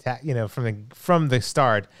attack, from the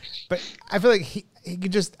start. But I feel like he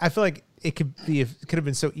could just. I feel like it could have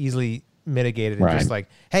been so easily mitigated and just like,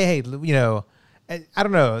 hey, I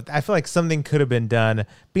don't know. I feel like something could have been done.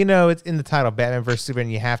 But, it's in the title, Batman versus Superman.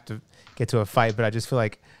 You have to get to a fight. But I just feel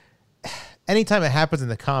like anytime it happens in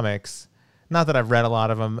the comics, not that I've read a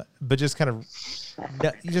lot of them, but just kind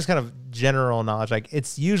of general knowledge. Like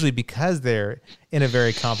it's usually because they're in a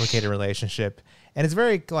very complicated relationship, and it's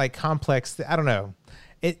very like complex. I don't know.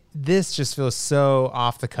 This just feels so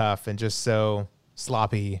off the cuff and just so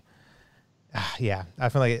sloppy. Yeah, I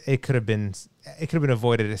feel like it could have been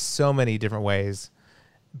avoided in so many different ways,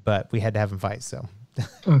 but we had to have them fight. So,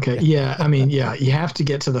 okay, yeah, I mean, yeah, you have to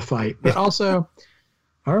get to the fight, but also,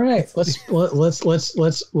 all right, let's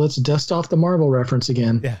dust off the Marvel reference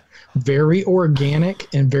again. Yeah, very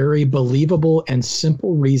organic and very believable and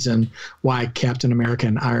simple reason why Captain America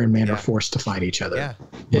and Iron Man are forced to fight each other.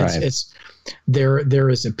 Yeah, it's there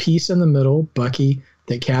is a piece in the middle, Bucky,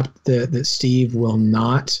 that Steve will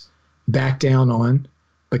not back down on,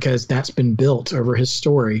 because that's been built over his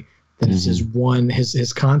story. That is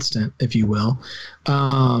his constant, if you will.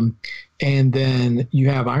 And then you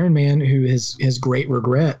have Iron Man, who his great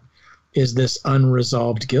regret is this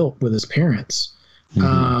unresolved guilt with his parents.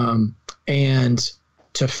 And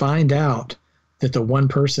to find out that the one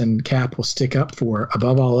person Cap will stick up for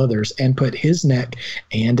above all others and put his neck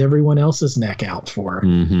and everyone else's neck out for,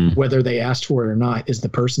 whether they asked for it or not, is the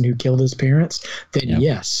person who killed his parents, then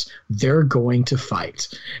yes, they're going to fight.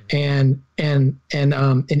 And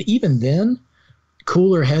even then,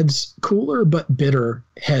 cooler but bitter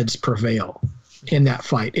heads prevail in that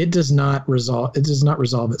fight. It does not resolve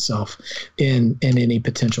itself in any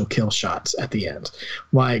potential kill shots at the end.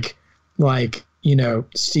 Like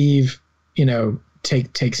Steve,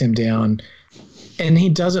 takes him down, and he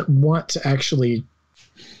doesn't want to actually,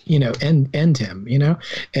 end him,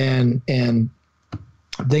 and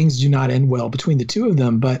things do not end well between the two of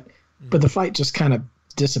them, but the fight just kind of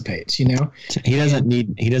dissipates, He doesn't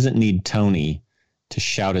need Tony to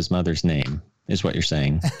shout his mother's name, is what you're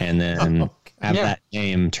saying, and then have that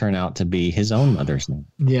name turn out to be his own mother's name.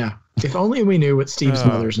 Yeah. If only we knew what Steve's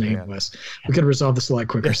mother's name was, we could resolve this a lot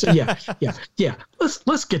quicker. So yeah.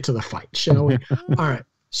 Let's get to the fight, shall we? All right.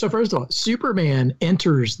 So first of all, Superman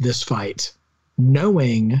enters this fight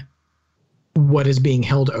knowing what is being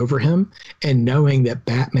held over him and knowing that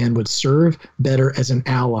Batman would serve better as an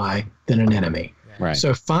ally than an enemy. Right.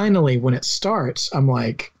 So finally, when it starts, I'm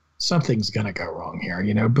like, something's going to go wrong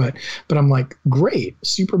here, but I'm like, great.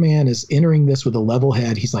 Superman is entering this with a level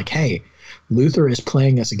head. He's like, hey, Luthor is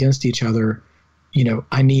playing us against each other.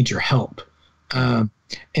 I need your help. And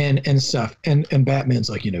stuff. And Batman's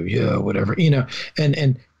like, whatever,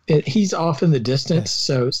 and he's off in the distance.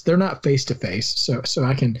 So they're not face to face. So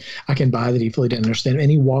I can buy that he fully didn't understand.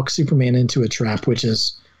 And he walks Superman into a trap, which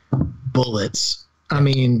is bullets. I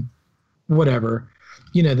mean, whatever,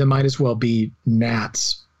 they might as well be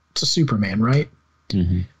gnats to Superman. Right.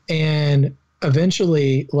 And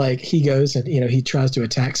eventually, like, he goes and, he tries to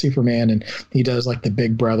attack Superman, and he does like the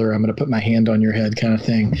big brother, I'm going to put my hand on your head kind of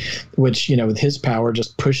thing, which, with his power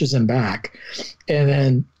just pushes him back. And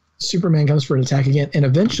then Superman comes for an attack again. And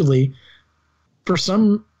eventually, for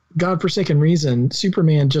some godforsaken reason,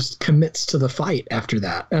 Superman just commits to the fight after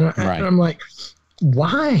that. And I'm like,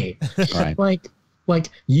 why? Right. like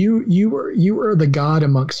you were the god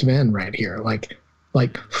amongst men right here.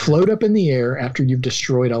 Like float up in the air after you've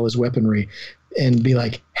destroyed all his weaponry and be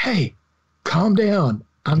like, hey, calm down.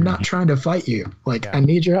 I'm not trying to fight you. Like, I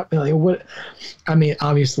need your help. Like, what? I mean,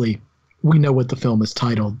 obviously, we know what the film is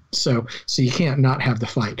titled, so you can't not have the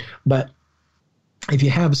fight. But if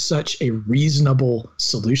you have such a reasonable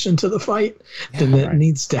solution to the fight, then that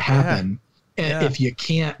needs to happen. And if you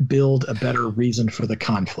can't build a better reason for the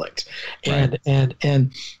conflict. And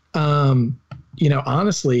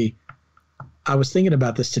honestly, I was thinking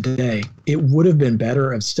about this today. It would have been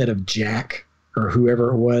better instead of Jack or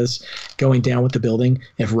whoever it was going down with the building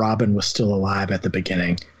if Robin was still alive at the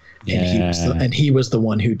beginning. And he was the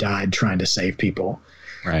one who died trying to save people.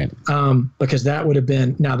 Right. Because that would have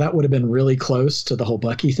been really close to the whole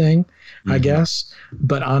Bucky thing, I guess.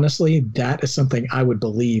 But honestly, that is something I would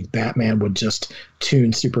believe Batman would just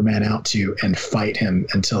tune Superman out to and fight him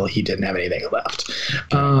until he didn't have anything left.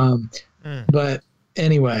 But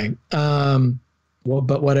anyway,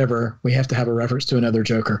 but whatever. We have to have a reference to another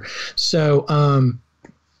Joker. So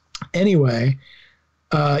anyway,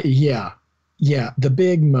 the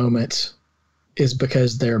big moment is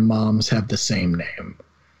because their moms have the same name,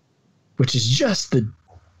 which is just the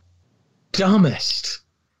dumbest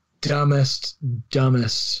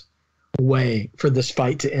way for this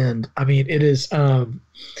fight to end. I mean, it is, and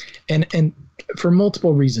for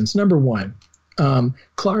multiple reasons. Number one,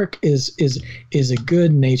 Clark is a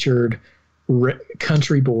good-natured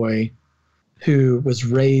country boy who was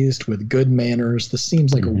raised with good manners. This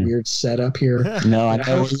seems like a weird setup here. No, I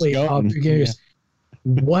know where you're going.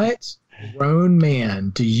 What grown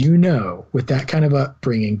man do you know with that kind of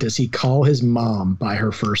upbringing does he call his mom by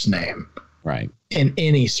her first name? Right. In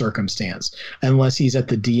any circumstance, unless he's at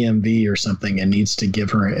the DMV or something and needs to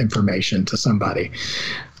give her information to somebody.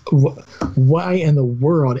 Why in the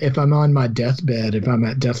world, if I'm on my deathbed, if I'm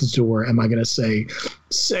at death's door, am I going to say,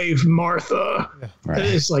 save Martha? Right.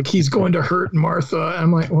 It's like, he's going to hurt Martha.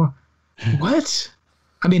 I'm like, well, what?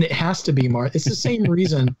 I mean, it has to be Martha. It's the same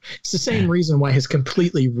reason. It's the same reason why his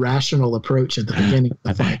completely rational approach at the beginning of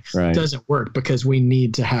the fight doesn't work, because we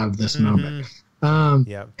need to have this moment. And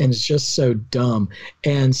it's just so dumb.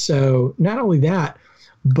 And so not only that,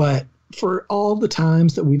 but for all the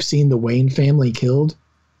times that we've seen the Wayne family killed,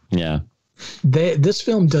 this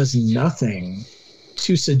film does nothing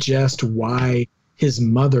to suggest why his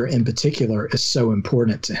mother in particular is so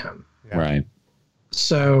important to him. Right.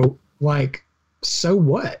 So, like, so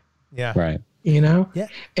what? Yeah. Right. Yeah.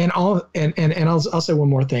 And I'll say one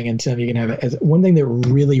more thing, and Tim, you can have it. One thing that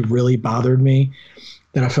really, really bothered me,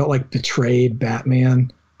 that I felt like betrayed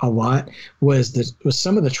Batman a lot, was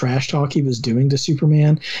some of the trash talk he was doing to Superman.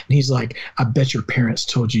 And he's like, I bet your parents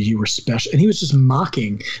told you were special. And he was just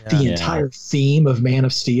mocking the entire theme of Man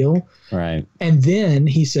of Steel. Right. And then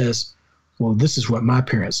he says, well, this is what my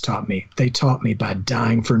parents taught me. They taught me by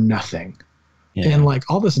dying for nothing. And like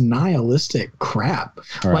all this nihilistic crap.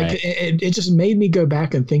 Right. Like it just made me go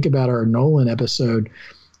back and think about our Nolan episode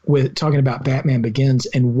with talking about Batman Begins,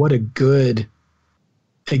 and what a good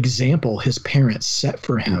example his parents set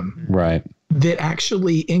for him. Right. That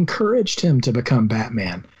actually encouraged him to become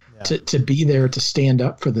Batman, to be there, to stand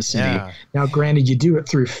up for the city. Yeah. Now, granted, you do it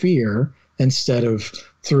through fear instead of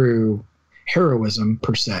through heroism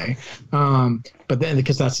per se. But then,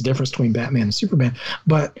 because that's the difference between Batman and Superman.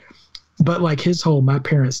 But like his whole, my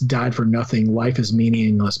parents died for nothing, life is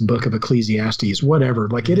meaningless, book of Ecclesiastes, whatever.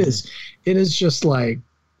 Like it is just like,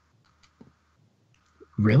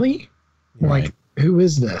 really? Right. Like, who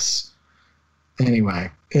is this?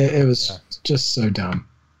 Anyway, it was just so dumb.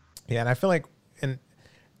 Yeah, and I feel like, and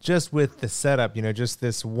just with the setup, just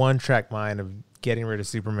this one-track mind of getting rid of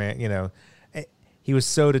Superman, he was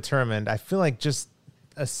so determined. I feel like just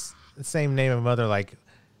the same name of mother, like,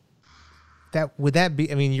 that would that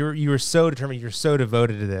be? I mean, you were so determined, you're so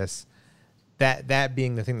devoted to this, that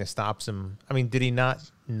being the thing that stops him. I mean, did he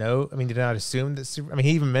not know? I mean, did he not assume that? I mean,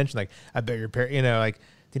 he even mentioned like, I bet your parent, like,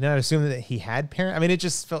 did he not assume that he had parents? I mean, it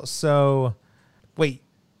just felt so. Wait,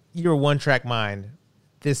 you're a one-track mind.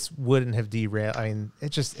 This wouldn't have derailed. I mean,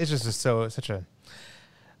 it just is such a.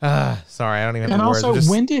 Sorry, I don't even have the words. And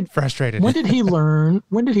also, frustrated. When did he learn?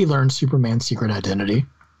 When did he learn Superman's secret identity?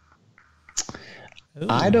 Ooh.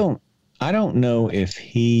 I don't know if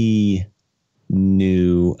he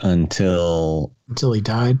knew until he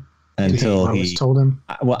died. Until Lois told him.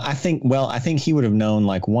 Well, I think he would have known,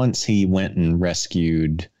 like, once he went and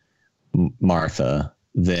rescued Martha,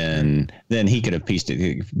 then he could have pieced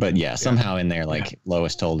it. But yeah, somehow in there, like,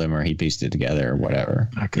 Lois told him, or he pieced it together, or whatever.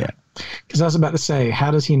 Okay. Because I was about to say, how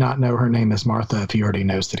does he not know her name is Martha if he already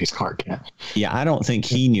knows that he's Clark Kent? Yeah, I don't think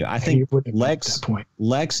he knew. I think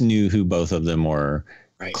Lex knew who both of them were.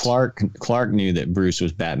 Right. Clark knew that Bruce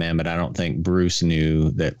was Batman, but I don't think Bruce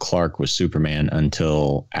knew that Clark was Superman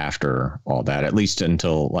until after all that, at least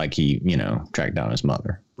until, like, he, tracked down his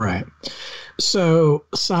mother. Right. So,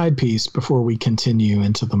 side piece before we continue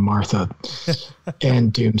into the Martha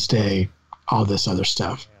and Doomsday, all this other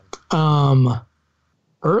stuff.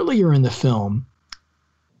 Earlier in the film,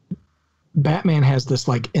 Batman has this,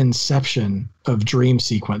 like, inception of dream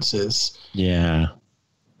sequences. Yeah.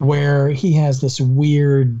 Where he has this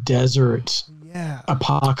weird desert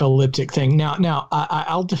apocalyptic thing. Now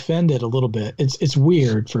I'll defend it a little bit. It's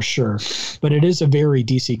weird for sure, but it is a very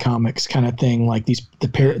DC Comics kind of thing. Like the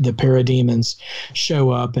parademons show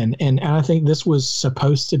up, and I think this was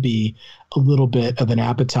supposed to be a little bit of an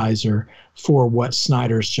appetizer for what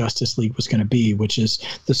Snyder's Justice League was going to be, which is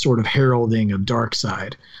the sort of heralding of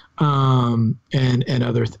Darkseid, and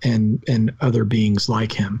other beings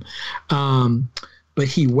like him. But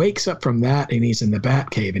he wakes up from that, and he's in the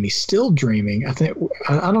Batcave, and he's still dreaming.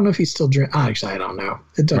 I don't know if he's still dreaming. Actually, I don't know.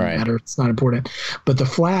 It doesn't matter. It's not important. But the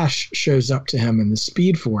Flash shows up to him in the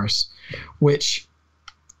Speed Force, which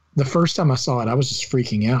the first time I saw it, I was just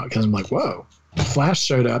freaking out because I'm like, whoa. The Flash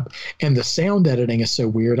showed up, and the sound editing is so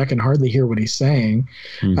weird. I can hardly hear what he's saying,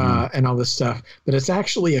 and all this stuff. But it's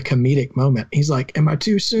actually a comedic moment. He's like, "Am I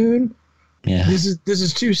too soon? Yeah, this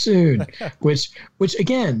is too soon." which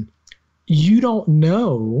again, you don't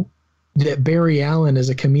know that Barry Allen is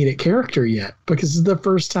a comedic character yet, because it's the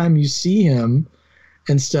first time you see him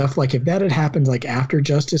and stuff. Like, if that had happened like after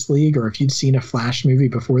Justice League, or if you'd seen a Flash movie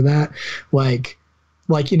before that, like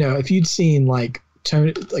if you'd seen like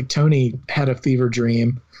Tony had a fever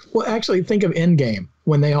dream. Well, actually, think of Endgame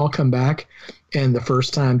when they all come back, and the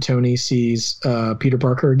first time Tony sees Peter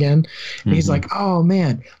Parker again, and he's like, "Oh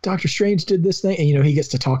man, Doctor Strange did this thing," and he gets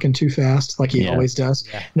to talking too fast, like he always does,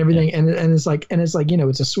 and everything, and it's like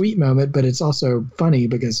it's a sweet moment, but it's also funny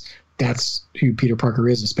because that's who Peter Parker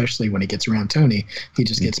is, especially when he gets around Tony. He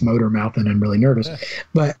just gets motor mouthing and really nervous.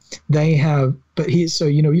 But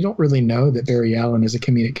you don't really know that Barry Allen is a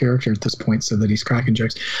comedic character at this point, so that he's cracking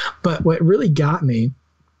jokes. But what really got me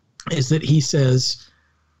is that he says,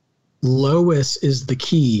 Lois is the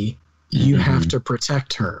key. You have to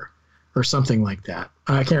protect her, or something like that.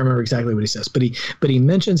 I can't remember exactly what he says, but he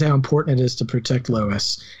mentions how important it is to protect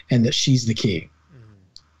Lois and that she's the key.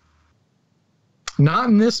 Not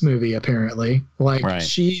in this movie, apparently. Like,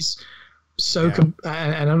 she's so, and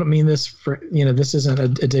I don't mean this for, this isn't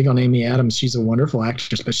a dig on Amy Adams. She's a wonderful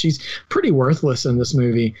actress, but she's pretty worthless in this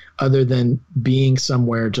movie, other than being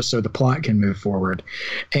somewhere just so the plot can move forward.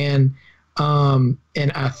 And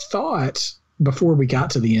I thought, before we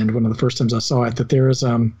got to the end, one of the first times I saw it, that there is,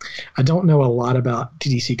 I don't know a lot about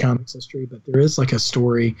DC Comics history, but there is like a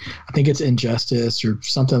story, I think it's Injustice or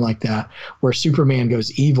something like that, where Superman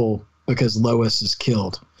goes evil because Lois is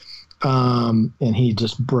killed. And he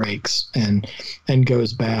just breaks and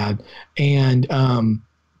goes bad. And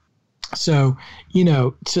so,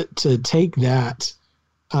 to take that,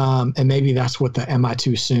 and maybe that's what the "Am I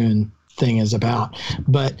Too Soon" thing is about.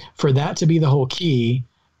 But for that to be the whole key,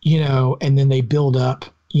 and then they build up,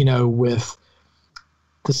 with,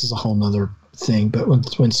 this is a whole nother thing, but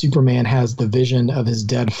when Superman has the vision of his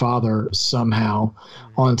dead father somehow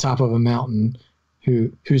on top of a mountain,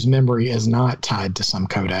 whose memory is not tied to some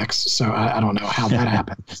codex, so I don't know how that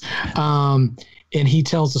happened. And he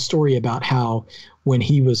tells a story about how when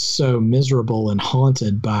he was so miserable and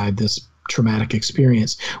haunted by this traumatic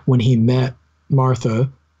experience, when he met Martha,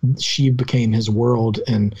 she became his world,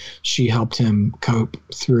 and she helped him cope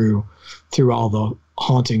through all the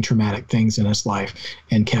haunting, traumatic things in his life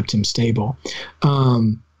and kept him stable.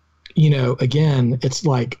 Again, it's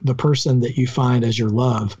like the person that you find as your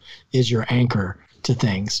love is your anchor to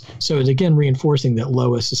things. So it's again reinforcing that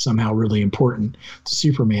Lois is somehow really important to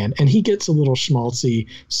Superman, and he gets a little schmaltzy,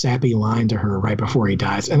 sappy line to her right before he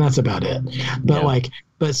dies, and that's about it. But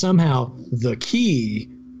but somehow the key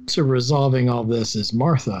to resolving all this is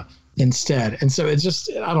Martha instead, and so it's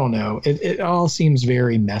just, I don't know. It all seems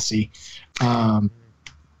very messy. I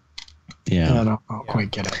don't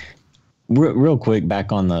quite get it. Real quick,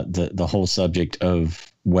 back on the whole subject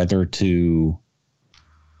of whether to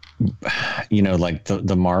like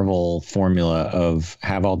the Marvel formula of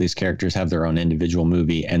have all these characters have their own individual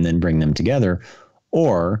movie and then bring them together,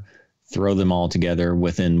 or throw them all together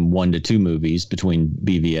within 1 to 2 movies between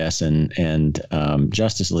BVS and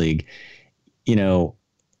Justice League.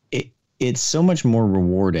 It's so much more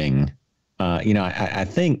rewarding. I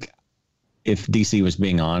think if DC was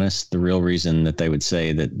being honest, the real reason that they would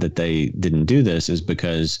say that they didn't do this is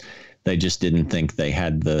because they just didn't think they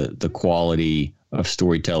had the quality of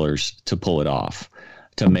storytellers to pull it off,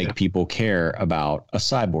 to make people care about a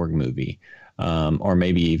Cyborg movie, or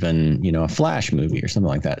maybe even, a Flash movie or something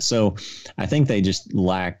like that. So I think they just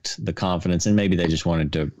lacked the confidence, and maybe they just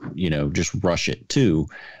wanted to, just rush it too.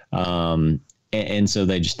 And so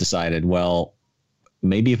they just decided, well,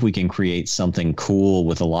 maybe if we can create something cool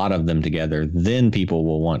with a lot of them together, then people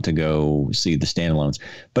will want to go see the standalones.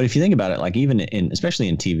 But if you think about it, like even especially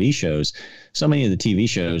in TV shows, so many of the TV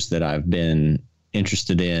shows that I've been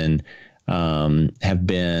interested in have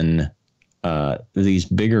been these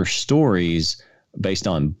bigger stories based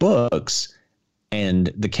on books,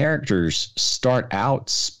 and the characters start out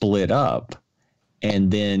split up.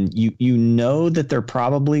 And then you know that they're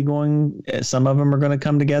probably some of them are going to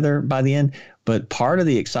come together by the end. But part of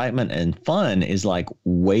the excitement and fun is like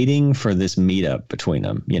waiting for this meetup between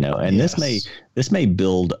them, and yes. this may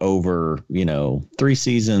build over, 3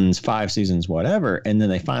 seasons, 5 seasons, whatever. And then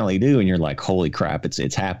they finally do. And you're like, holy crap,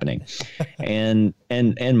 it's happening. and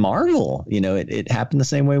Marvel, it happened the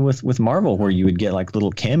same way with Marvel, where you would get like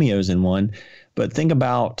little cameos in one. But think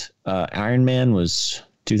about Iron Man was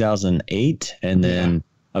 2008, and then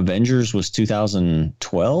Avengers was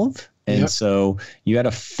 2012. And so you had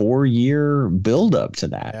a 4-year build up to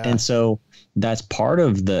that. Yeah. And so that's part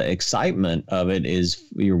of the excitement of it is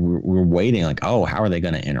we're waiting like, oh, how are they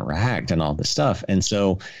going to interact and all this stuff. And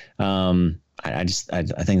so I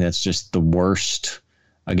think that's just the worst,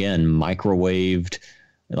 again, microwaved,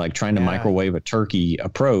 like trying to microwave a turkey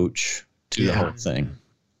approach to the whole thing.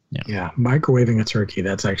 Yeah. Microwaving a turkey.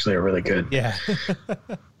 That's actually a really good,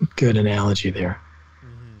 good analogy there.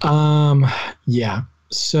 Yeah.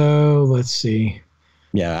 So let's see.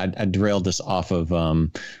 Yeah, I derailed this off of no,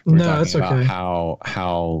 that's okay.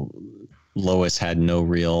 How Lois had no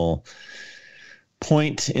real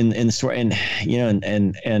point in the story, and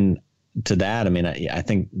and to that, I mean, I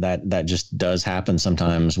think that just does happen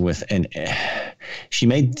sometimes and she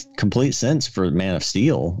made complete sense for Man of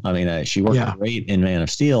Steel. I mean, she worked great in Man of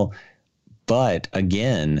Steel, but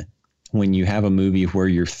again, when you have a movie where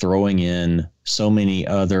you're throwing in so many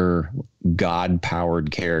other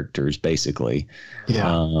God-powered characters, basically,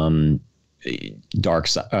 not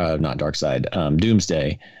Darkseid,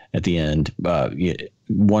 Doomsday at the end,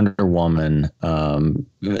 Wonder Woman, to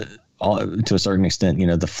a certain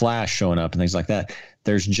extent, the Flash showing up and things like that.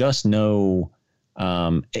 There's just no.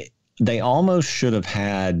 They almost should have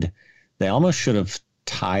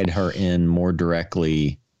tied her in more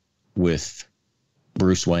directly with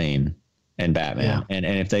Bruce Wayne and Batman, and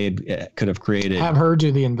if they could have have her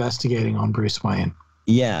do the investigating on Bruce Wayne,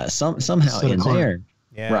 somehow in there,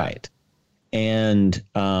 right? And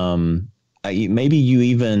maybe you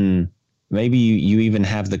even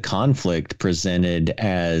have the conflict presented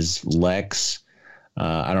as Lex.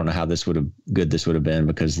 I don't know how this would have been,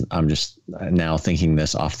 because I'm just now thinking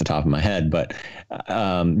this off the top of my head, but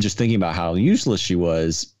just thinking about how useless she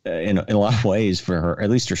was in a lot of ways for her, at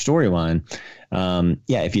least her storyline.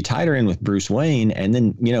 If you tied her in with Bruce Wayne, and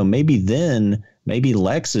then maybe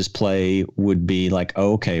Lex's play would be like,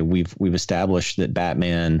 oh, okay, we've established that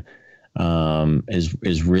Batman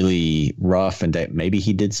is really rough, and that maybe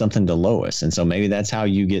he did something to Lois, and so maybe that's how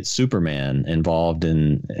you get Superman involved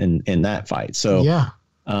in that fight. So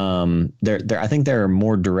I think there are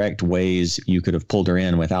more direct ways you could have pulled her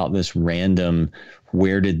in without this random,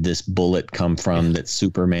 where did this bullet come from that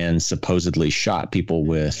Superman supposedly shot people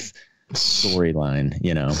with storyline,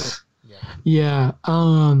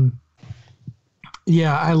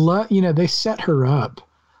 I love, they set her up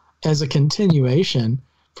as a continuation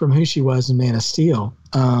from who she was in Man of Steel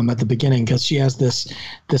at the beginning, because she has this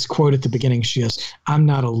quote at the beginning. She goes, "I'm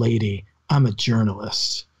not a lady, I'm a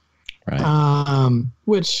journalist." Right.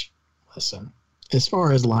 Which, listen, as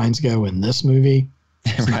far as lines go in this movie,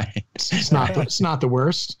 it's not the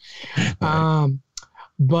worst. Right.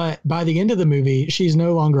 But by the end of the movie, she's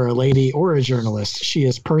no longer a lady or a journalist. She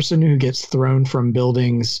is a person who gets thrown from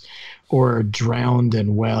buildings or drowned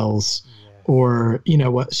in wells. Or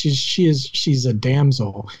what, she's a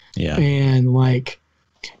damsel, and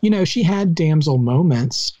she had damsel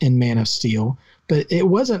moments in Man of Steel, but it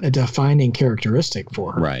wasn't a defining characteristic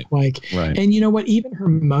for her. Right. Like, Right. and you know what? Even her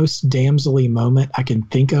most damselly moment I can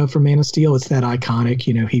think of for Man of Steel, it's that iconic,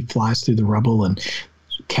 he flies through the rubble and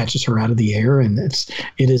catches her out of the air, and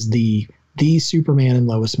it is the Superman and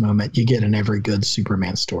Lois moment you get in every good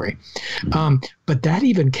Superman story. But that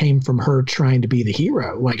even came from her trying to be the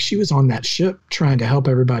hero. Like, she was on that ship trying to help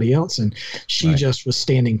everybody else, and she just was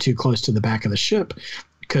standing too close to the back of the ship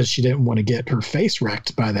because she didn't want to get her face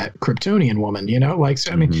wrecked by that Kryptonian woman, Like,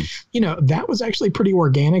 so, I mean, that was actually pretty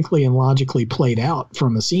organically and logically played out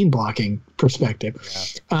from a scene blocking perspective,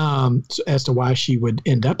 as to why she would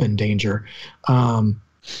end up in danger.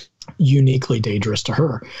 Uniquely dangerous to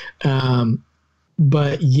her.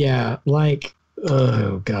 But yeah, like,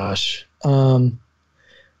 oh gosh,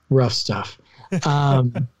 rough stuff.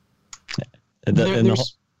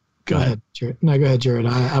 Go ahead, Jared. No, go ahead, Jared.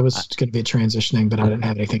 I was going to be transitioning, but I didn't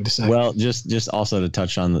have anything to say. Well, just also to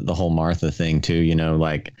touch on the whole Martha thing too,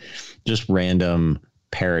 like just random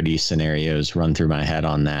parody scenarios run through my head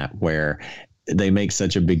on that, where they make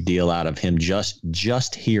such a big deal out of him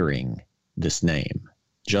just hearing this name.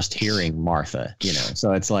 Just hearing Martha,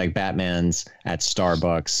 so it's like Batman's at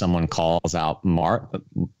Starbucks. Someone calls out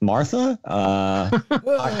Martha.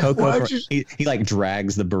 Coco. He like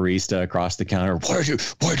drags the barista across the counter. Why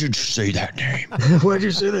did you say that name? Why did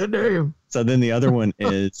you say that name? So then the other one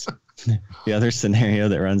is the other scenario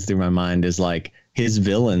that runs through my mind is like his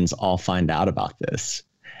villains all find out about this,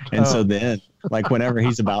 and so then like whenever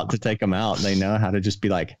he's about to take them out, they know how to just be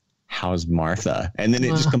like, how's Martha? And then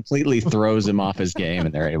it just completely throws him off his game,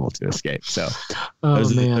 and they're able to escape. So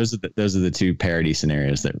those are the two parody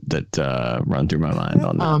scenarios that run through my mind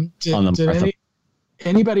on the Martha.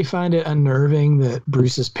 Anybody find it unnerving that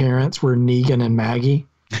Bruce's parents were Negan and Maggie?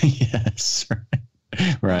 Yes,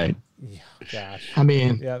 right. Yeah, gosh. I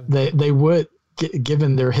mean, they would,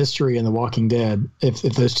 given their history in The Walking Dead, if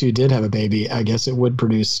those two did have a baby, I guess it would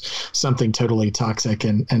produce something totally toxic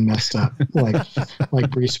and messed up, like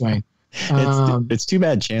Bruce Wayne. It's too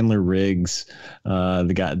bad Chandler Riggs,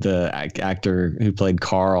 the actor who played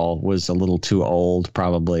Carl, was a little too old,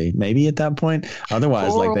 probably, maybe at that point.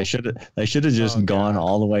 Otherwise, like they should have just gone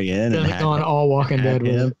all the way in and gone all Walking Dead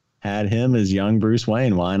with it. Had him as young Bruce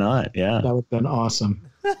Wayne. Why not? Yeah, that would have been awesome.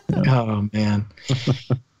 Oh man.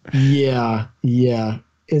 Yeah.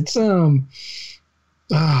 It's oh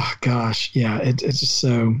gosh, yeah. It's just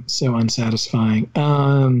so unsatisfying.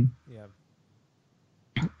 And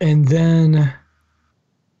then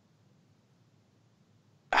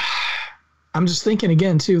I'm just thinking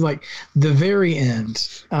again too, like the very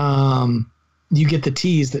end. You get the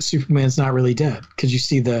tease that Superman's not really dead because you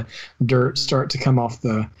see the dirt start to come off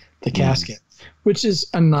the casket, which is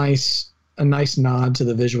a nice nod to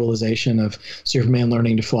the visualization of Superman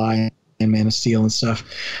learning to fly and Man of Steel and stuff,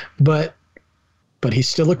 but he's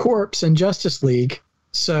still a corpse in Justice League.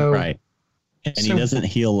 So right, and he doesn't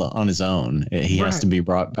heal on his own. He has to be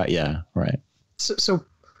brought back. Yeah, right. So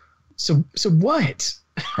what?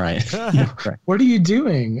 Right. Right. What are you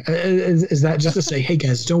doing? Is that just to say, hey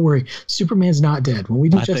guys, don't worry, Superman's not dead. When we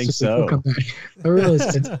do Justice League, we'll come back. I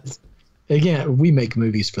realize again, we make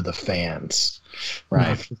movies for the fans, right?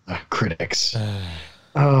 Not for the critics.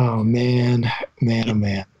 Oh man.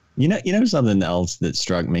 You know something else that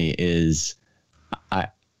struck me is,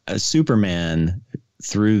 Superman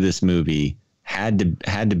through this movie had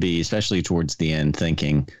to be, especially towards the end,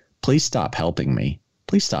 thinking, please stop helping me.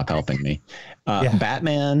 Please stop helping me.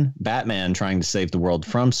 Batman trying to save the world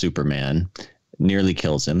from Superman nearly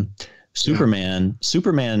kills him. Superman,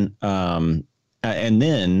 and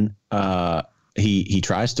then he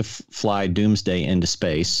tries to fly Doomsday into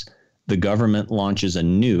space. The government launches a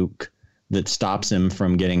nuke that stops him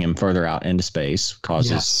from getting him further out into space,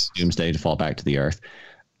 causes Doomsday to fall back to the Earth.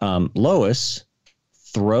 Lois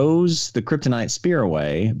throws the kryptonite spear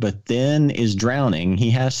away, but then is drowning. He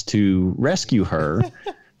has to rescue her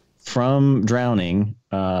from drowning,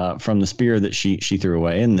 from the spear that she threw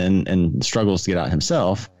away, and struggles to get out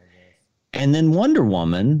himself. And then Wonder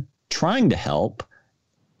Woman, trying to help,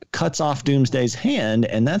 cuts off Doomsday's hand,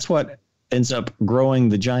 and that's what ends up growing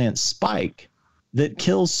the giant spike that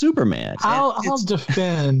kills Superman. I'll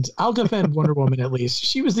defend Wonder Woman at least.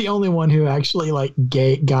 She was the only one who actually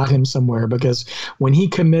got him somewhere, because when he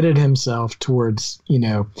committed himself towards,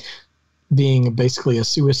 being basically a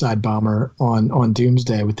suicide bomber on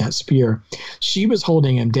Doomsday with that spear, she was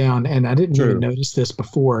holding him down. And I didn't even notice this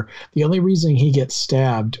before. The only reason he gets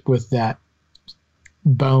stabbed with that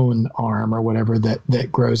bone arm or whatever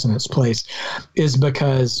that grows in its place is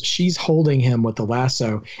because she's holding him with the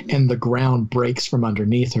lasso and the ground breaks from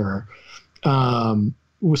underneath her.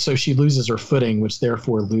 so she loses her footing, which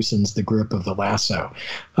therefore loosens the grip of the lasso.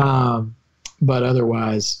 But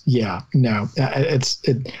otherwise, yeah, no,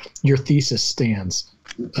 your thesis stands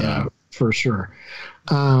for sure.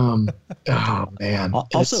 Oh man.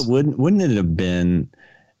 Also, wouldn't it have been?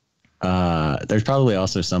 There's probably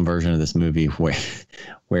also some version of this movie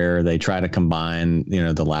where they try to combine,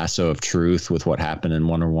 the lasso of truth with what happened in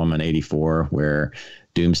Wonder Woman 84, where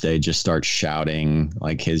Doomsday just starts shouting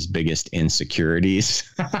like his biggest insecurities.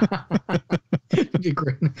 It'd be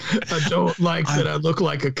great. I don't like that I look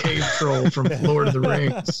like a cave troll from Lord of the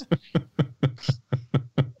Rings.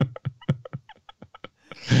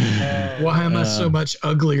 Why am I so much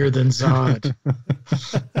uglier than Zod?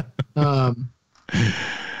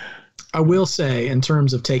 I will say, in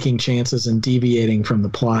terms of taking chances and deviating from the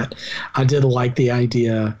plot, I did like the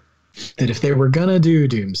idea that if they were going to do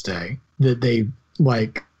Doomsday, that they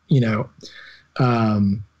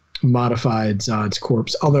modified Zod's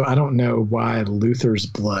corpse. Although I don't know why Luthor's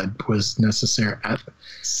blood was necessary.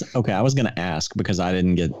 Okay, I was going to ask because I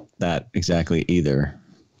didn't get that exactly either.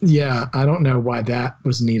 Yeah, I don't know why that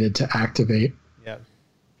was needed to activate. Yeah.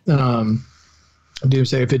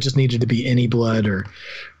 Doomsday, if it just needed to be any blood or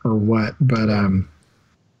what, but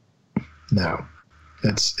no,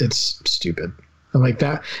 it's stupid. Like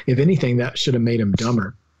that. If anything, that should have made him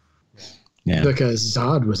dumber. Yeah. Because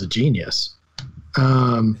Zod was a genius.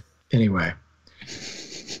 Anyway,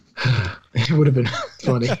 it would have been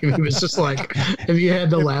funny if he was just like, if you had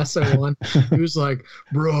the lasso on, he was like,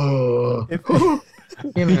 bro,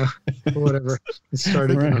 whatever. It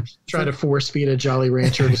started try to force feed a Jolly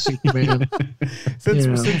Rancher to Superman.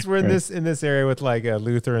 Since we're in this area with like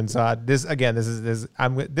Luthor and Zod,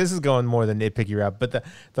 this is going more than nitpicky route, but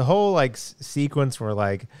the whole like sequence where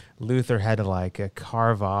like Luthor had to like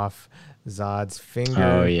carve off Zod's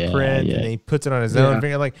fingerprint and he puts it on his own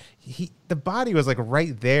finger, like the body was like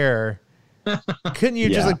right there. Couldn't you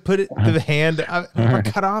just like put it to the hand or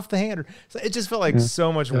cut off the hand? So it just felt like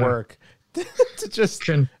so much work to just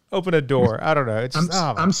open a door. I don't know. It's just,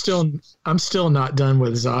 I'm still not done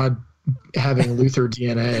with Zod having Luthor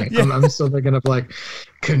DNA. I'm still thinking of like,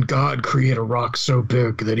 can God create a rock so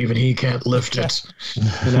big that even he can't lift it?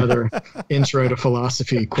 Another intro to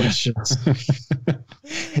philosophy questions.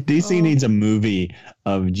 DC needs a movie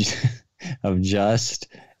of just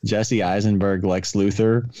Jesse Eisenberg, Lex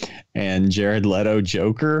Luthor, and Jared Leto,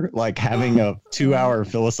 Joker, like having a 2-hour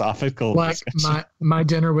philosophical discussion. my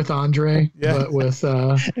dinner with Andre, but with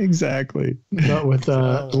exactly, but with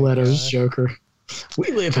Leto's Joker.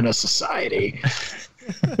 We live in a society.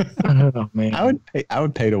 Oh man, I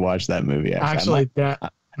would pay to watch that movie. Actually, I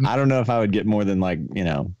don't know if I would get more than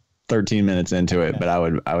 13 minutes into it, but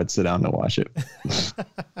I would sit down to watch it.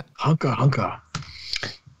 Hunka.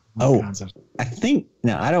 Oh, I think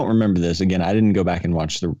now I don't remember this. Again, I didn't go back and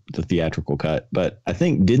watch the theatrical cut, but I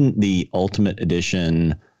think didn't the Ultimate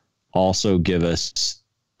Edition also give us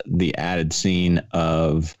the added scene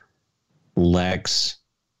of Lex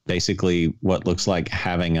basically what looks like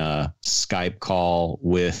having a Skype call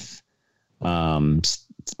with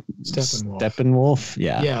Steppenwolf?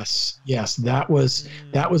 Yeah. Yes. That was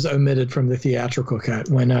omitted from the theatrical cut.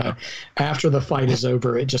 When after the fight is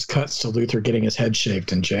over, it just cuts to Luthor getting his head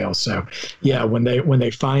shaved in jail. So yeah, when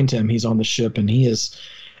they find him, he's on the ship and he is,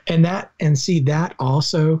 that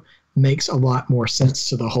also makes a lot more sense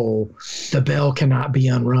to the whole the bell cannot be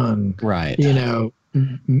unrung. Right.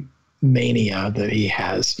 Mania that he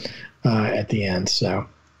has at the end. So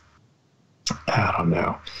I don't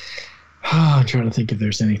know. I'm trying to think if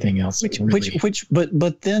there's anything else.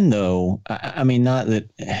 But then though, I mean, not that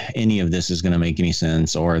any of this is going to make any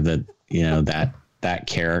sense or that, that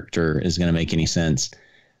character is going to make any sense,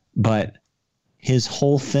 but his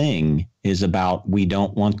whole thing is about, we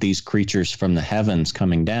don't want these creatures from the heavens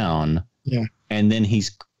coming down. Yeah. And then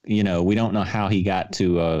he's, we don't know how he got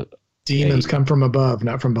to demons come from above,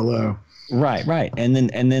 not from below. Right. And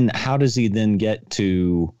then how does he then get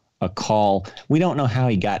to a call? We don't know how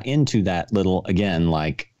he got into that little, again,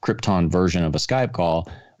 like Krypton version of a Skype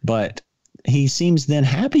call, but he seems then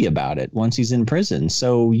happy about it once he's in prison.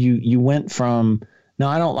 So you went from, no,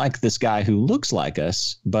 I don't like this guy who looks like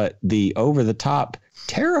us, but the over the top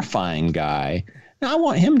terrifying guy, now I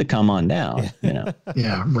want him to come on down,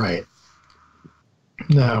 Yeah, right.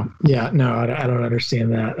 No, I don't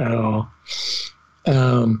understand that at all.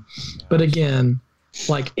 But again,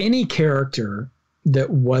 like any character that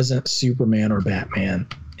wasn't Superman or Batman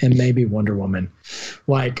and maybe Wonder Woman,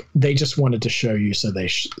 like they just wanted to show you so they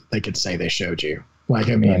could say they showed you. Like,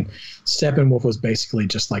 I mean, Steppenwolf was basically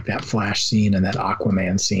just like that Flash scene and that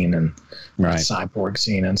Aquaman scene and Cyborg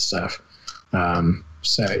scene and stuff.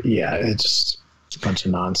 So yeah, it just, It's a bunch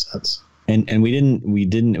of nonsense. And we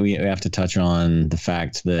have to touch on the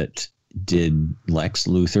fact that, did Lex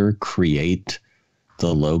Luthor create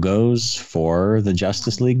the logos for the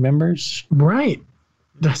Justice League members? Right.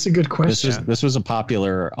 That's a good question. This was a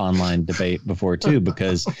popular online debate before too,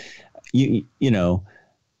 because you know,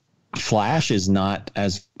 Flash is not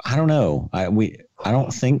as, I don't know. I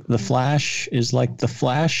don't think the Flash is like the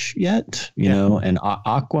Flash yet, you know, and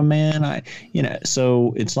Aquaman,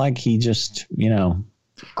 so it's like he just,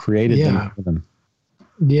 created them for them.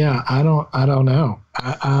 Yeah, I don't know.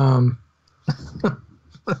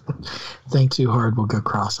 Think too hard, we'll go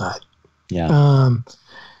cross-eyed. Yeah.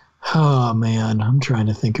 Oh man, I'm trying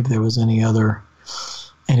to think if there was any other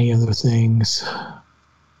things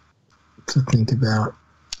to think about.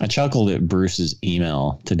 I chuckled at Bruce's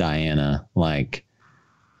email to Diana, like,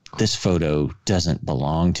 this photo doesn't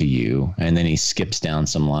belong to you. And then he skips down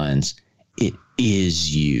some lines. It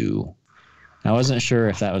is you. I wasn't sure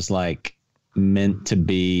if that was like meant to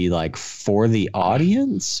be like for the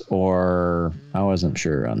audience, or I wasn't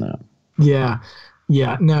sure on that. Yeah.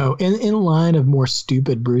 No, in line of more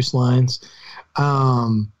stupid Bruce lines,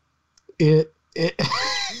 it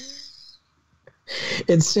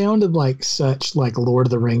it sounded like such like Lord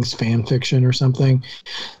of the Rings fan fiction or something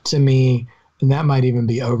to me, and that might even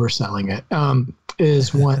be overselling it.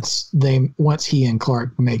 Is once he and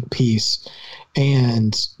Clark make peace,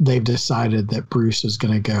 and they've decided that Bruce is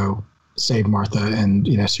going to go save Martha, and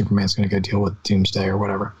Superman's going to go deal with Doomsday or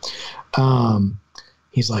whatever.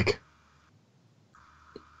 He's like,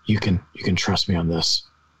 you can trust me on this.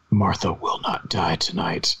 Martha will not die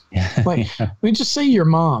tonight. Like, we just say your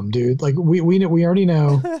mom, dude. Like, we already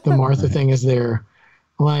know the Martha thing is there.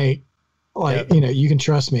 Like, you can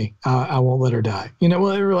trust me. I won't let her die.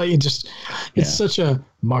 It's such a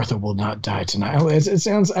Martha will not die tonight. It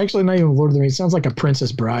sounds actually not even Lord of the Rings. It sounds like a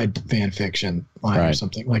Princess Bride fan fiction line or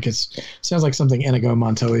something. Like, it sounds like something Inigo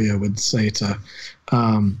Montoya would say to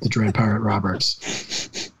the Dread Pirate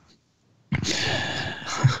Roberts.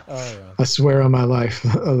 Oh, yeah. I swear on my life,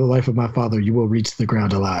 the life of my father, you will reach the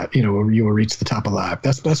ground alive. You will reach the top alive.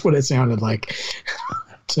 That's what it sounded like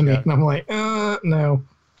to me. And I'm like, no.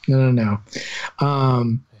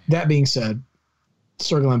 That being said,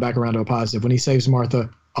 circling back around to a positive, when he saves Martha,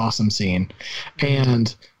 awesome scene,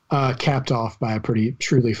 and capped off by a pretty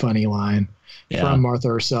truly funny line from Martha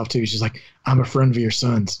herself too. She's like, "I'm a friend of your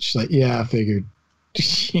son's." She's like, "Yeah, I figured."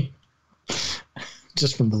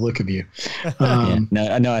 Just from the look of you.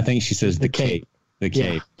 No, I think she says the cape. The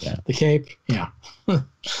cape. Yeah. The cape. Yeah.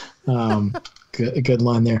 Good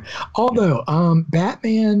line there. Although,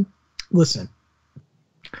 Batman, listen,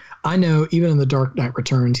 I know even in The Dark Knight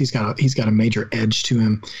Returns, he's got a major edge to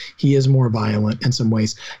him. He is more violent in some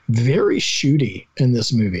ways. Very shooty in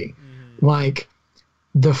this movie. Mm-hmm. Like,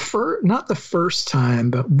 not the first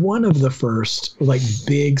time, but one of the first like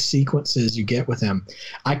big sequences you get with him,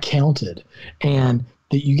 I counted, and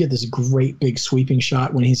that you get this great big sweeping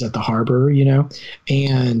shot when he's at the harbor, and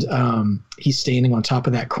he's standing on top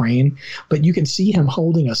of that crane, but you can see him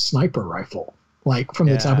holding a sniper rifle, like from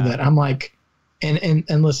the top of that. I'm like, and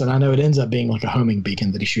listen, I know it ends up being like a homing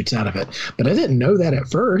beacon that he shoots out of it, but I didn't know that at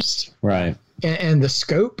first. Right. And the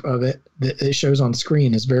scope of it that it shows on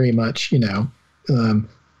screen is very much,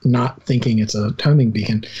 not thinking it's a homing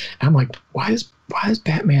beacon. And I'm like, why does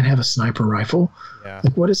Batman have a sniper rifle? Yeah.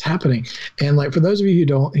 Like, what is happening? And like, for those of you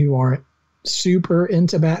who aren't super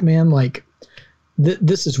into Batman, like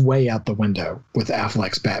this is way out the window with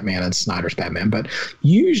Affleck's Batman and Snyder's Batman. But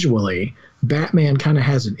usually Batman kind of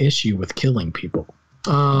has an issue with killing people.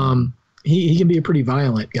 He can be a pretty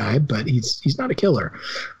violent guy, but he's not a killer,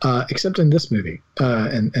 except in this movie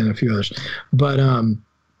and a few others. But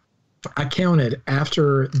I counted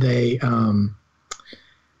after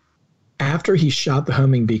he shot the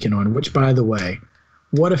homing beacon on, which, by the way,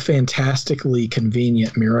 what a fantastically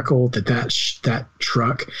convenient miracle that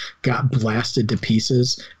truck got blasted to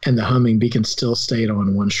pieces and the homing beacon still stayed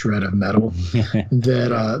on one shred of metal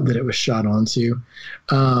that it was shot onto.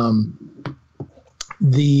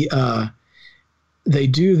 They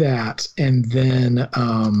do that, and then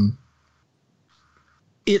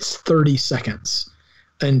it's 30 seconds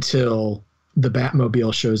until the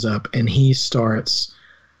Batmobile shows up and he starts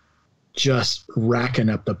just racking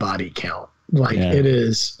up the body count. Like, it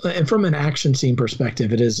is, and from an action scene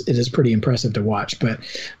perspective, it is pretty impressive to watch, but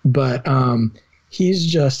he's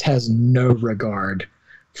just has no regard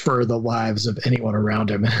for the lives of anyone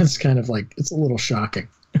around him. And it's kind of like, it's a little shocking.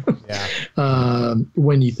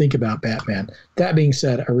 When you think about Batman. That being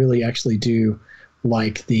said, I really actually do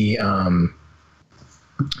like the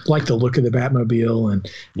like the look of the Batmobile and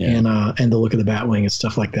the look of the Batwing and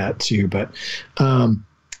stuff like that too. But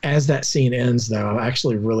as that scene ends, though, I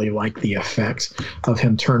actually really like the effect of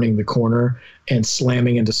him turning the corner and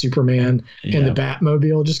slamming into Superman, and the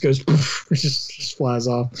Batmobile just goes, poof, it just flies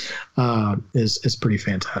off. Is pretty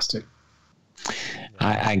fantastic.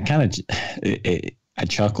 I kind of I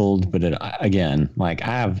chuckled, but again, like I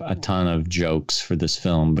have a ton of jokes for this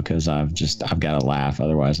film because I've got to laugh,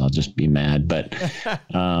 otherwise I'll just be mad. But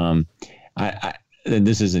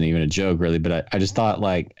this isn't even a joke really, but I just thought,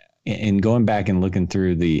 like, in going back and looking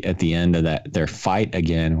through at the end of their fight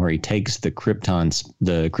again, where he takes the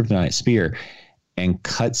kryptonite spear and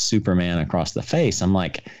cuts Superman across the face, I'm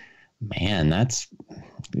like, man, that's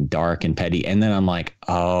dark and petty. And then I'm like,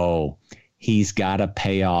 oh, he's got to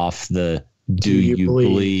pay off the "Do you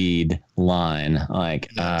bleed?" line.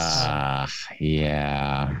 Like, yeah,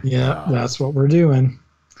 that's what we're doing.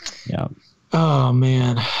 Yeah. Oh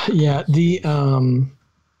man, yeah.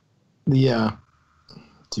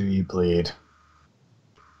 Do you bleed?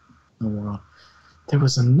 Oh, well, there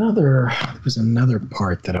was another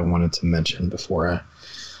part that I wanted to mention before I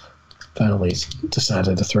finally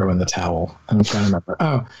decided to throw in the towel. And I'm trying to remember.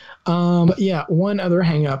 Yeah. One other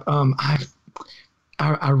hang up.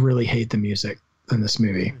 I really hate the music in this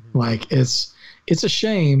movie. Like, it's a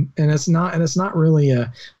shame, and it's not really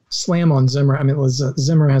a slam on Zimmer. I mean,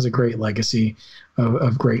 Zimmer has a great legacy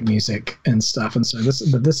of great music and stuff, and so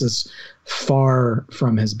this is far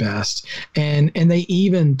from his best. And they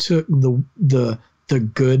even took the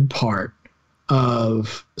good part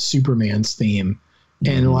of Superman's theme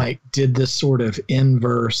and like did this sort of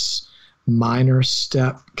inverse minor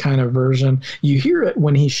step kind of version. You hear it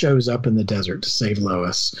when he shows up in the desert to save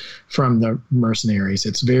Lois from the mercenaries.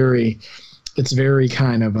 It's very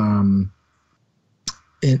kind of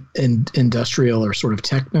industrial or sort of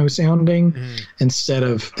techno sounding instead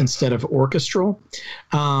of orchestral,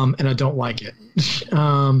 and I don't like it.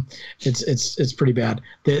 It's pretty bad.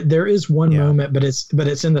 There is one moment, but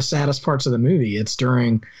it's in the saddest parts of the movie. It's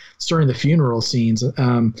during the funeral scenes,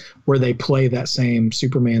 where they play that same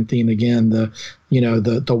Superman theme again, the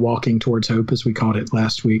walking towards hope, as we called it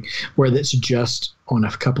last week, where it's just on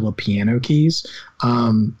a couple of piano keys.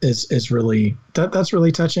 Is really that's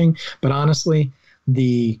really touching. But honestly,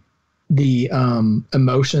 the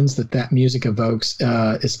emotions that music evokes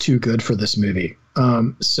is too good for this movie.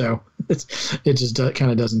 So it just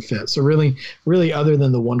kind of doesn't fit. So really, other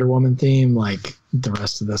than the Wonder Woman theme, like the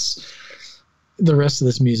rest of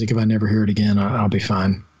this music, if I never hear it again, I'll be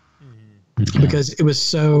fine. Because it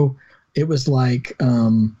was like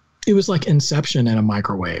Inception in a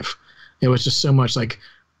microwave. It was just so much like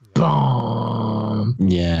boom,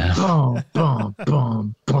 boom, boom,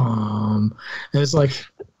 boom, boom. And it's like,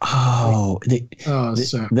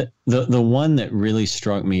 the one that really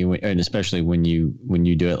struck me, and especially when you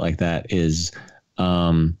do it like that, is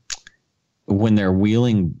when they're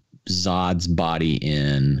wheeling Zod's body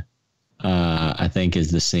in. I think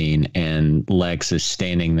is the scene, and Lex is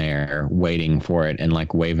standing there waiting for it and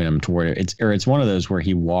like waving him toward it. It's one of those where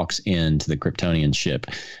he walks into the Kryptonian ship.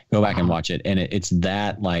 Go back and watch it, and it's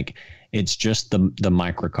that, like, it's just the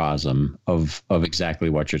microcosm of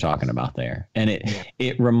exactly what you're talking about there. And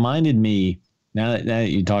it reminded me, now that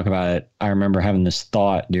you talk about it, I remember having this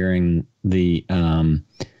thought during the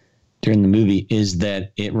movie, is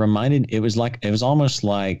that it was almost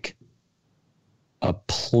like a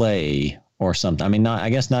play or something. I mean,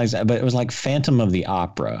 I guess not exactly, but it was like Phantom of the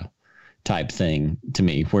Opera type thing to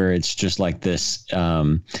me, where it's just like this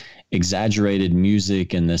exaggerated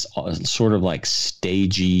music and this sort of like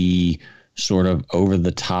stagey, sort of over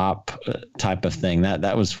the top type of thing.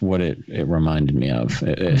 That was what it reminded me of.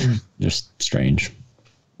 Just strange.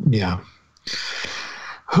 Yeah.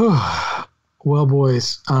 Well,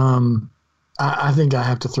 boys, I think I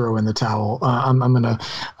have to throw in the towel. I'm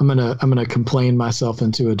gonna complain myself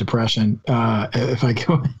into a depression if I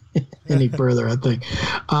go any further. I think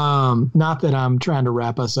not that I'm trying to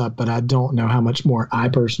wrap us up, but I don't know how much more I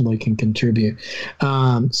personally can contribute.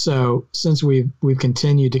 So since we've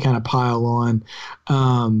continued to kind of pile on,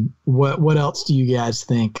 what else do you guys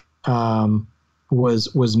think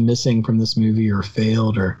was missing from this movie, or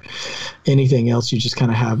failed, or anything else you just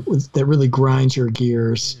kind of have that really grinds your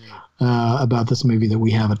gears about this movie that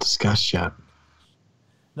we haven't discussed yet?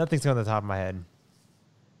 Nothing's on the top of my head.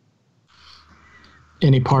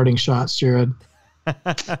 Any parting shots, Jared?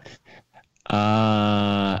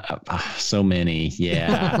 So many.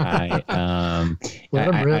 Yeah.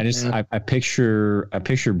 I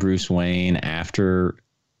picture Bruce Wayne after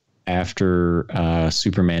after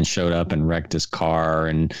Superman showed up and wrecked his car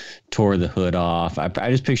and tore the hood off. I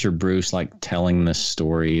just picture Bruce like telling this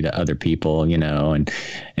story to other people, you know,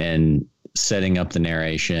 and setting up the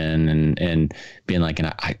narration and being like,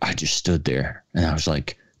 and I just stood there and I was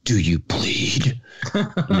like, do you bleed?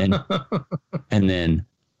 And then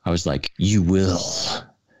I was like, you will.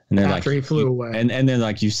 And they're after like, he flew away. And then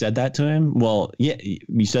like, you said that to him? Well, yeah,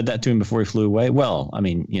 you said that to him before he flew away. Well, I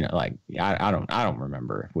mean, you know, like I don't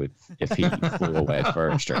remember if he flew away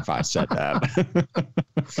first or if I said that.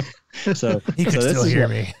 So he could still hear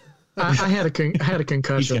me. I had a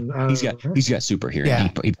concussion. He's got super hearing. Yeah.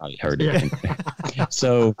 He probably heard it. Yeah.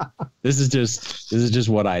 So this is just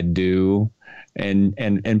what I do,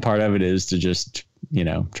 and part of it is to just, you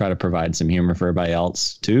know, try to provide some humor for everybody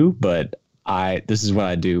else too. But this is what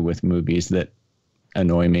I do with movies that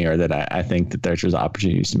annoy me or that I think that there's just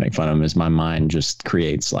opportunities to make fun of them, is my mind just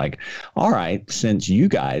creates like, all right, since you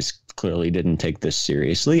guys clearly didn't take this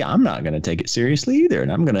seriously, I'm not going to take it seriously either.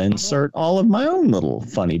 And I'm going to insert all of my own little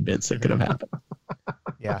funny bits that could have happened.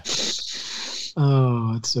 Yeah.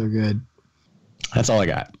 Oh, it's so good. That's all I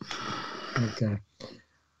got. Okay.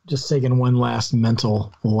 Just taking one last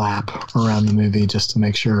mental lap around the movie just to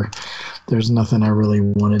make sure there's nothing I really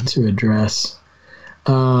wanted to address.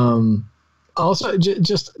 Also,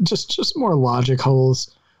 just more logic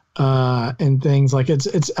holes and things like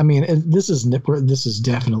it's. I mean, this is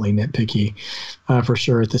definitely nitpicky for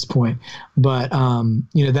sure at this point. But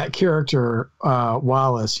you know, that character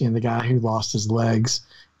Wallace, you know, the guy who lost his legs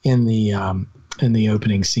in the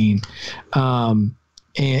opening scene, and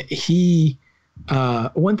he.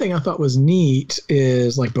 One thing I thought was neat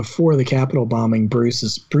is, like, before the Capitol bombing, Bruce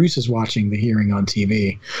is watching the hearing on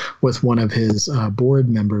TV with one of his board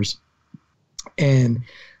members, and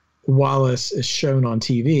Wallace is shown on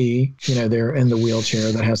TV. You know, they're in the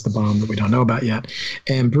wheelchair that has the bomb that we don't know about yet,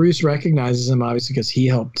 and Bruce recognizes him obviously because he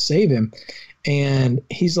helped save him, and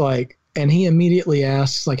he's like, and he immediately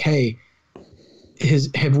asks, like, "Hey,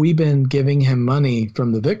 have we been giving him money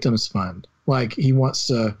from the victims fund?" Like, he wants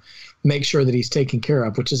to make sure that he's taken care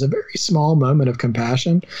of, which is a very small moment of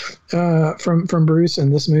compassion from Bruce in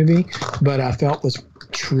this movie, but I felt was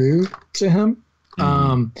true to him.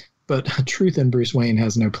 But truth in Bruce Wayne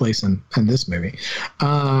has no place in this movie.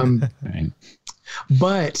 Right.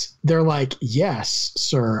 But they're like, yes,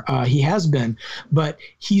 sir, he has been, but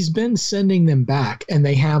he's been sending them back, and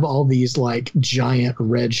they have all these like giant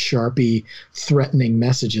red Sharpie threatening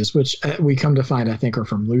messages, which we come to find, I think, are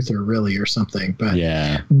from Luther, really, or something. But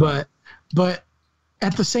yeah, but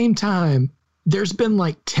at the same time, there's been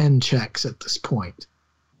like 10 checks at this point,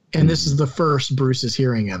 and this is the first Bruce is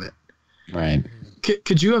hearing of it. Right.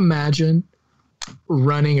 Could you imagine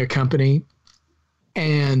running a company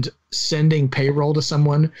and sending payroll to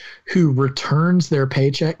someone who returns their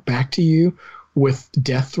paycheck back to you with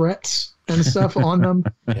death threats and stuff on them?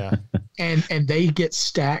 Yeah. And they get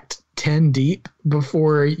stacked 10 deep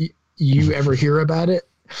before you ever hear about it?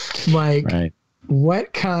 Like, right.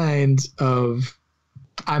 What kind of,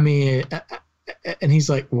 I mean, and he's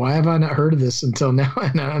like, why have I not heard of this until now?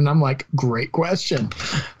 And I'm like, great question.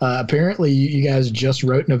 Apparently you guys just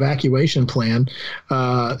wrote an evacuation plan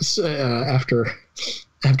after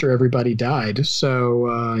everybody died.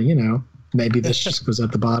 So, you know, maybe this just was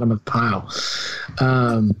at the bottom of the pile.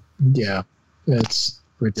 Yeah, it's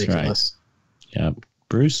ridiculous. Right. Yeah.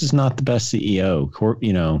 Bruce is not the best CEO.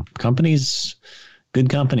 You know, good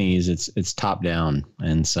companies, it's top down.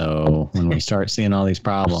 And so when we start seeing all these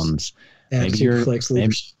problems, maybe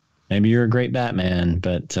you're a great Batman,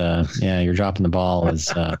 but yeah, you're dropping the ball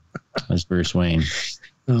as Bruce Wayne.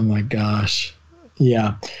 Oh my gosh.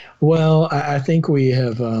 Yeah. Well, I think we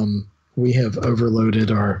have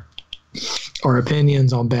overloaded our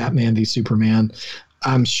opinions on Batman v Superman.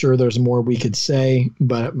 I'm sure there's more we could say,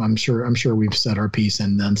 but I'm sure we've said our piece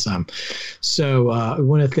and then some. So I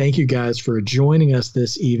want to thank you guys for joining us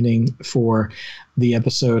this evening for the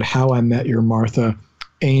episode How I Met Your Martha.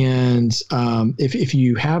 And if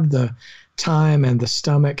you have the time and the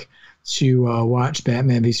stomach to watch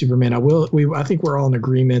Batman v Superman, I think we're all in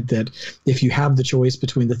agreement that if you have the choice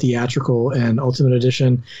between the theatrical and Ultimate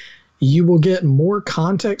Edition, you will get more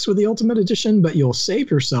context with the Ultimate Edition, but you'll save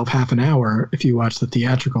yourself half an hour if you watch the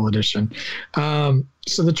theatrical edition.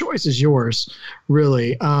 So the choice is yours,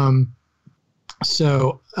 really.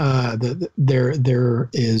 So there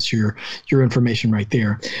is your information right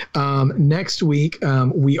there. Next week,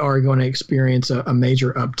 we are going to experience a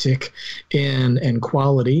major uptick in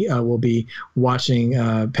quality. We'll be watching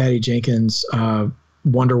Patty Jenkins'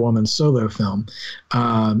 Wonder Woman solo film,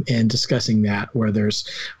 and discussing that, where there's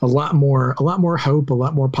a lot more hope, a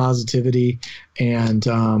lot more positivity, and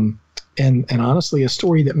honestly a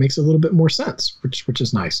story that makes a little bit more sense, which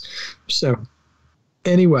is nice. So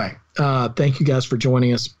anyway, thank you guys for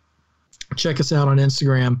joining us. Check us out on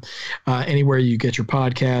Instagram, anywhere you get your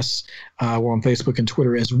podcasts. We're on Facebook and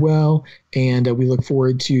Twitter as well. And we look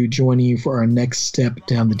forward to joining you for our next step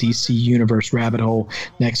down the DC Universe rabbit hole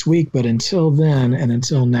next week. But until then, and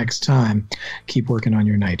until next time, keep working on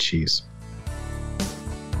your night cheese.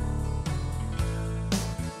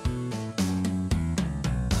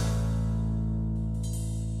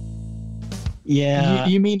 Yeah.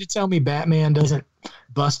 You mean to tell me Batman doesn't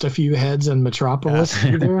bust a few heads in Metropolis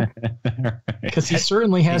either? Because he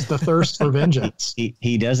certainly has the thirst for vengeance.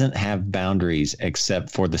 He doesn't have boundaries except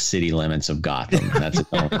for the city limits of Gotham. That's his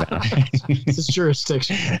only boundary. It's his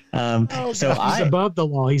jurisdiction. So he's above the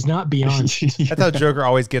law. He's not beyond. That's how Joker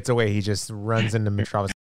always gets away. He just runs into Metropolis.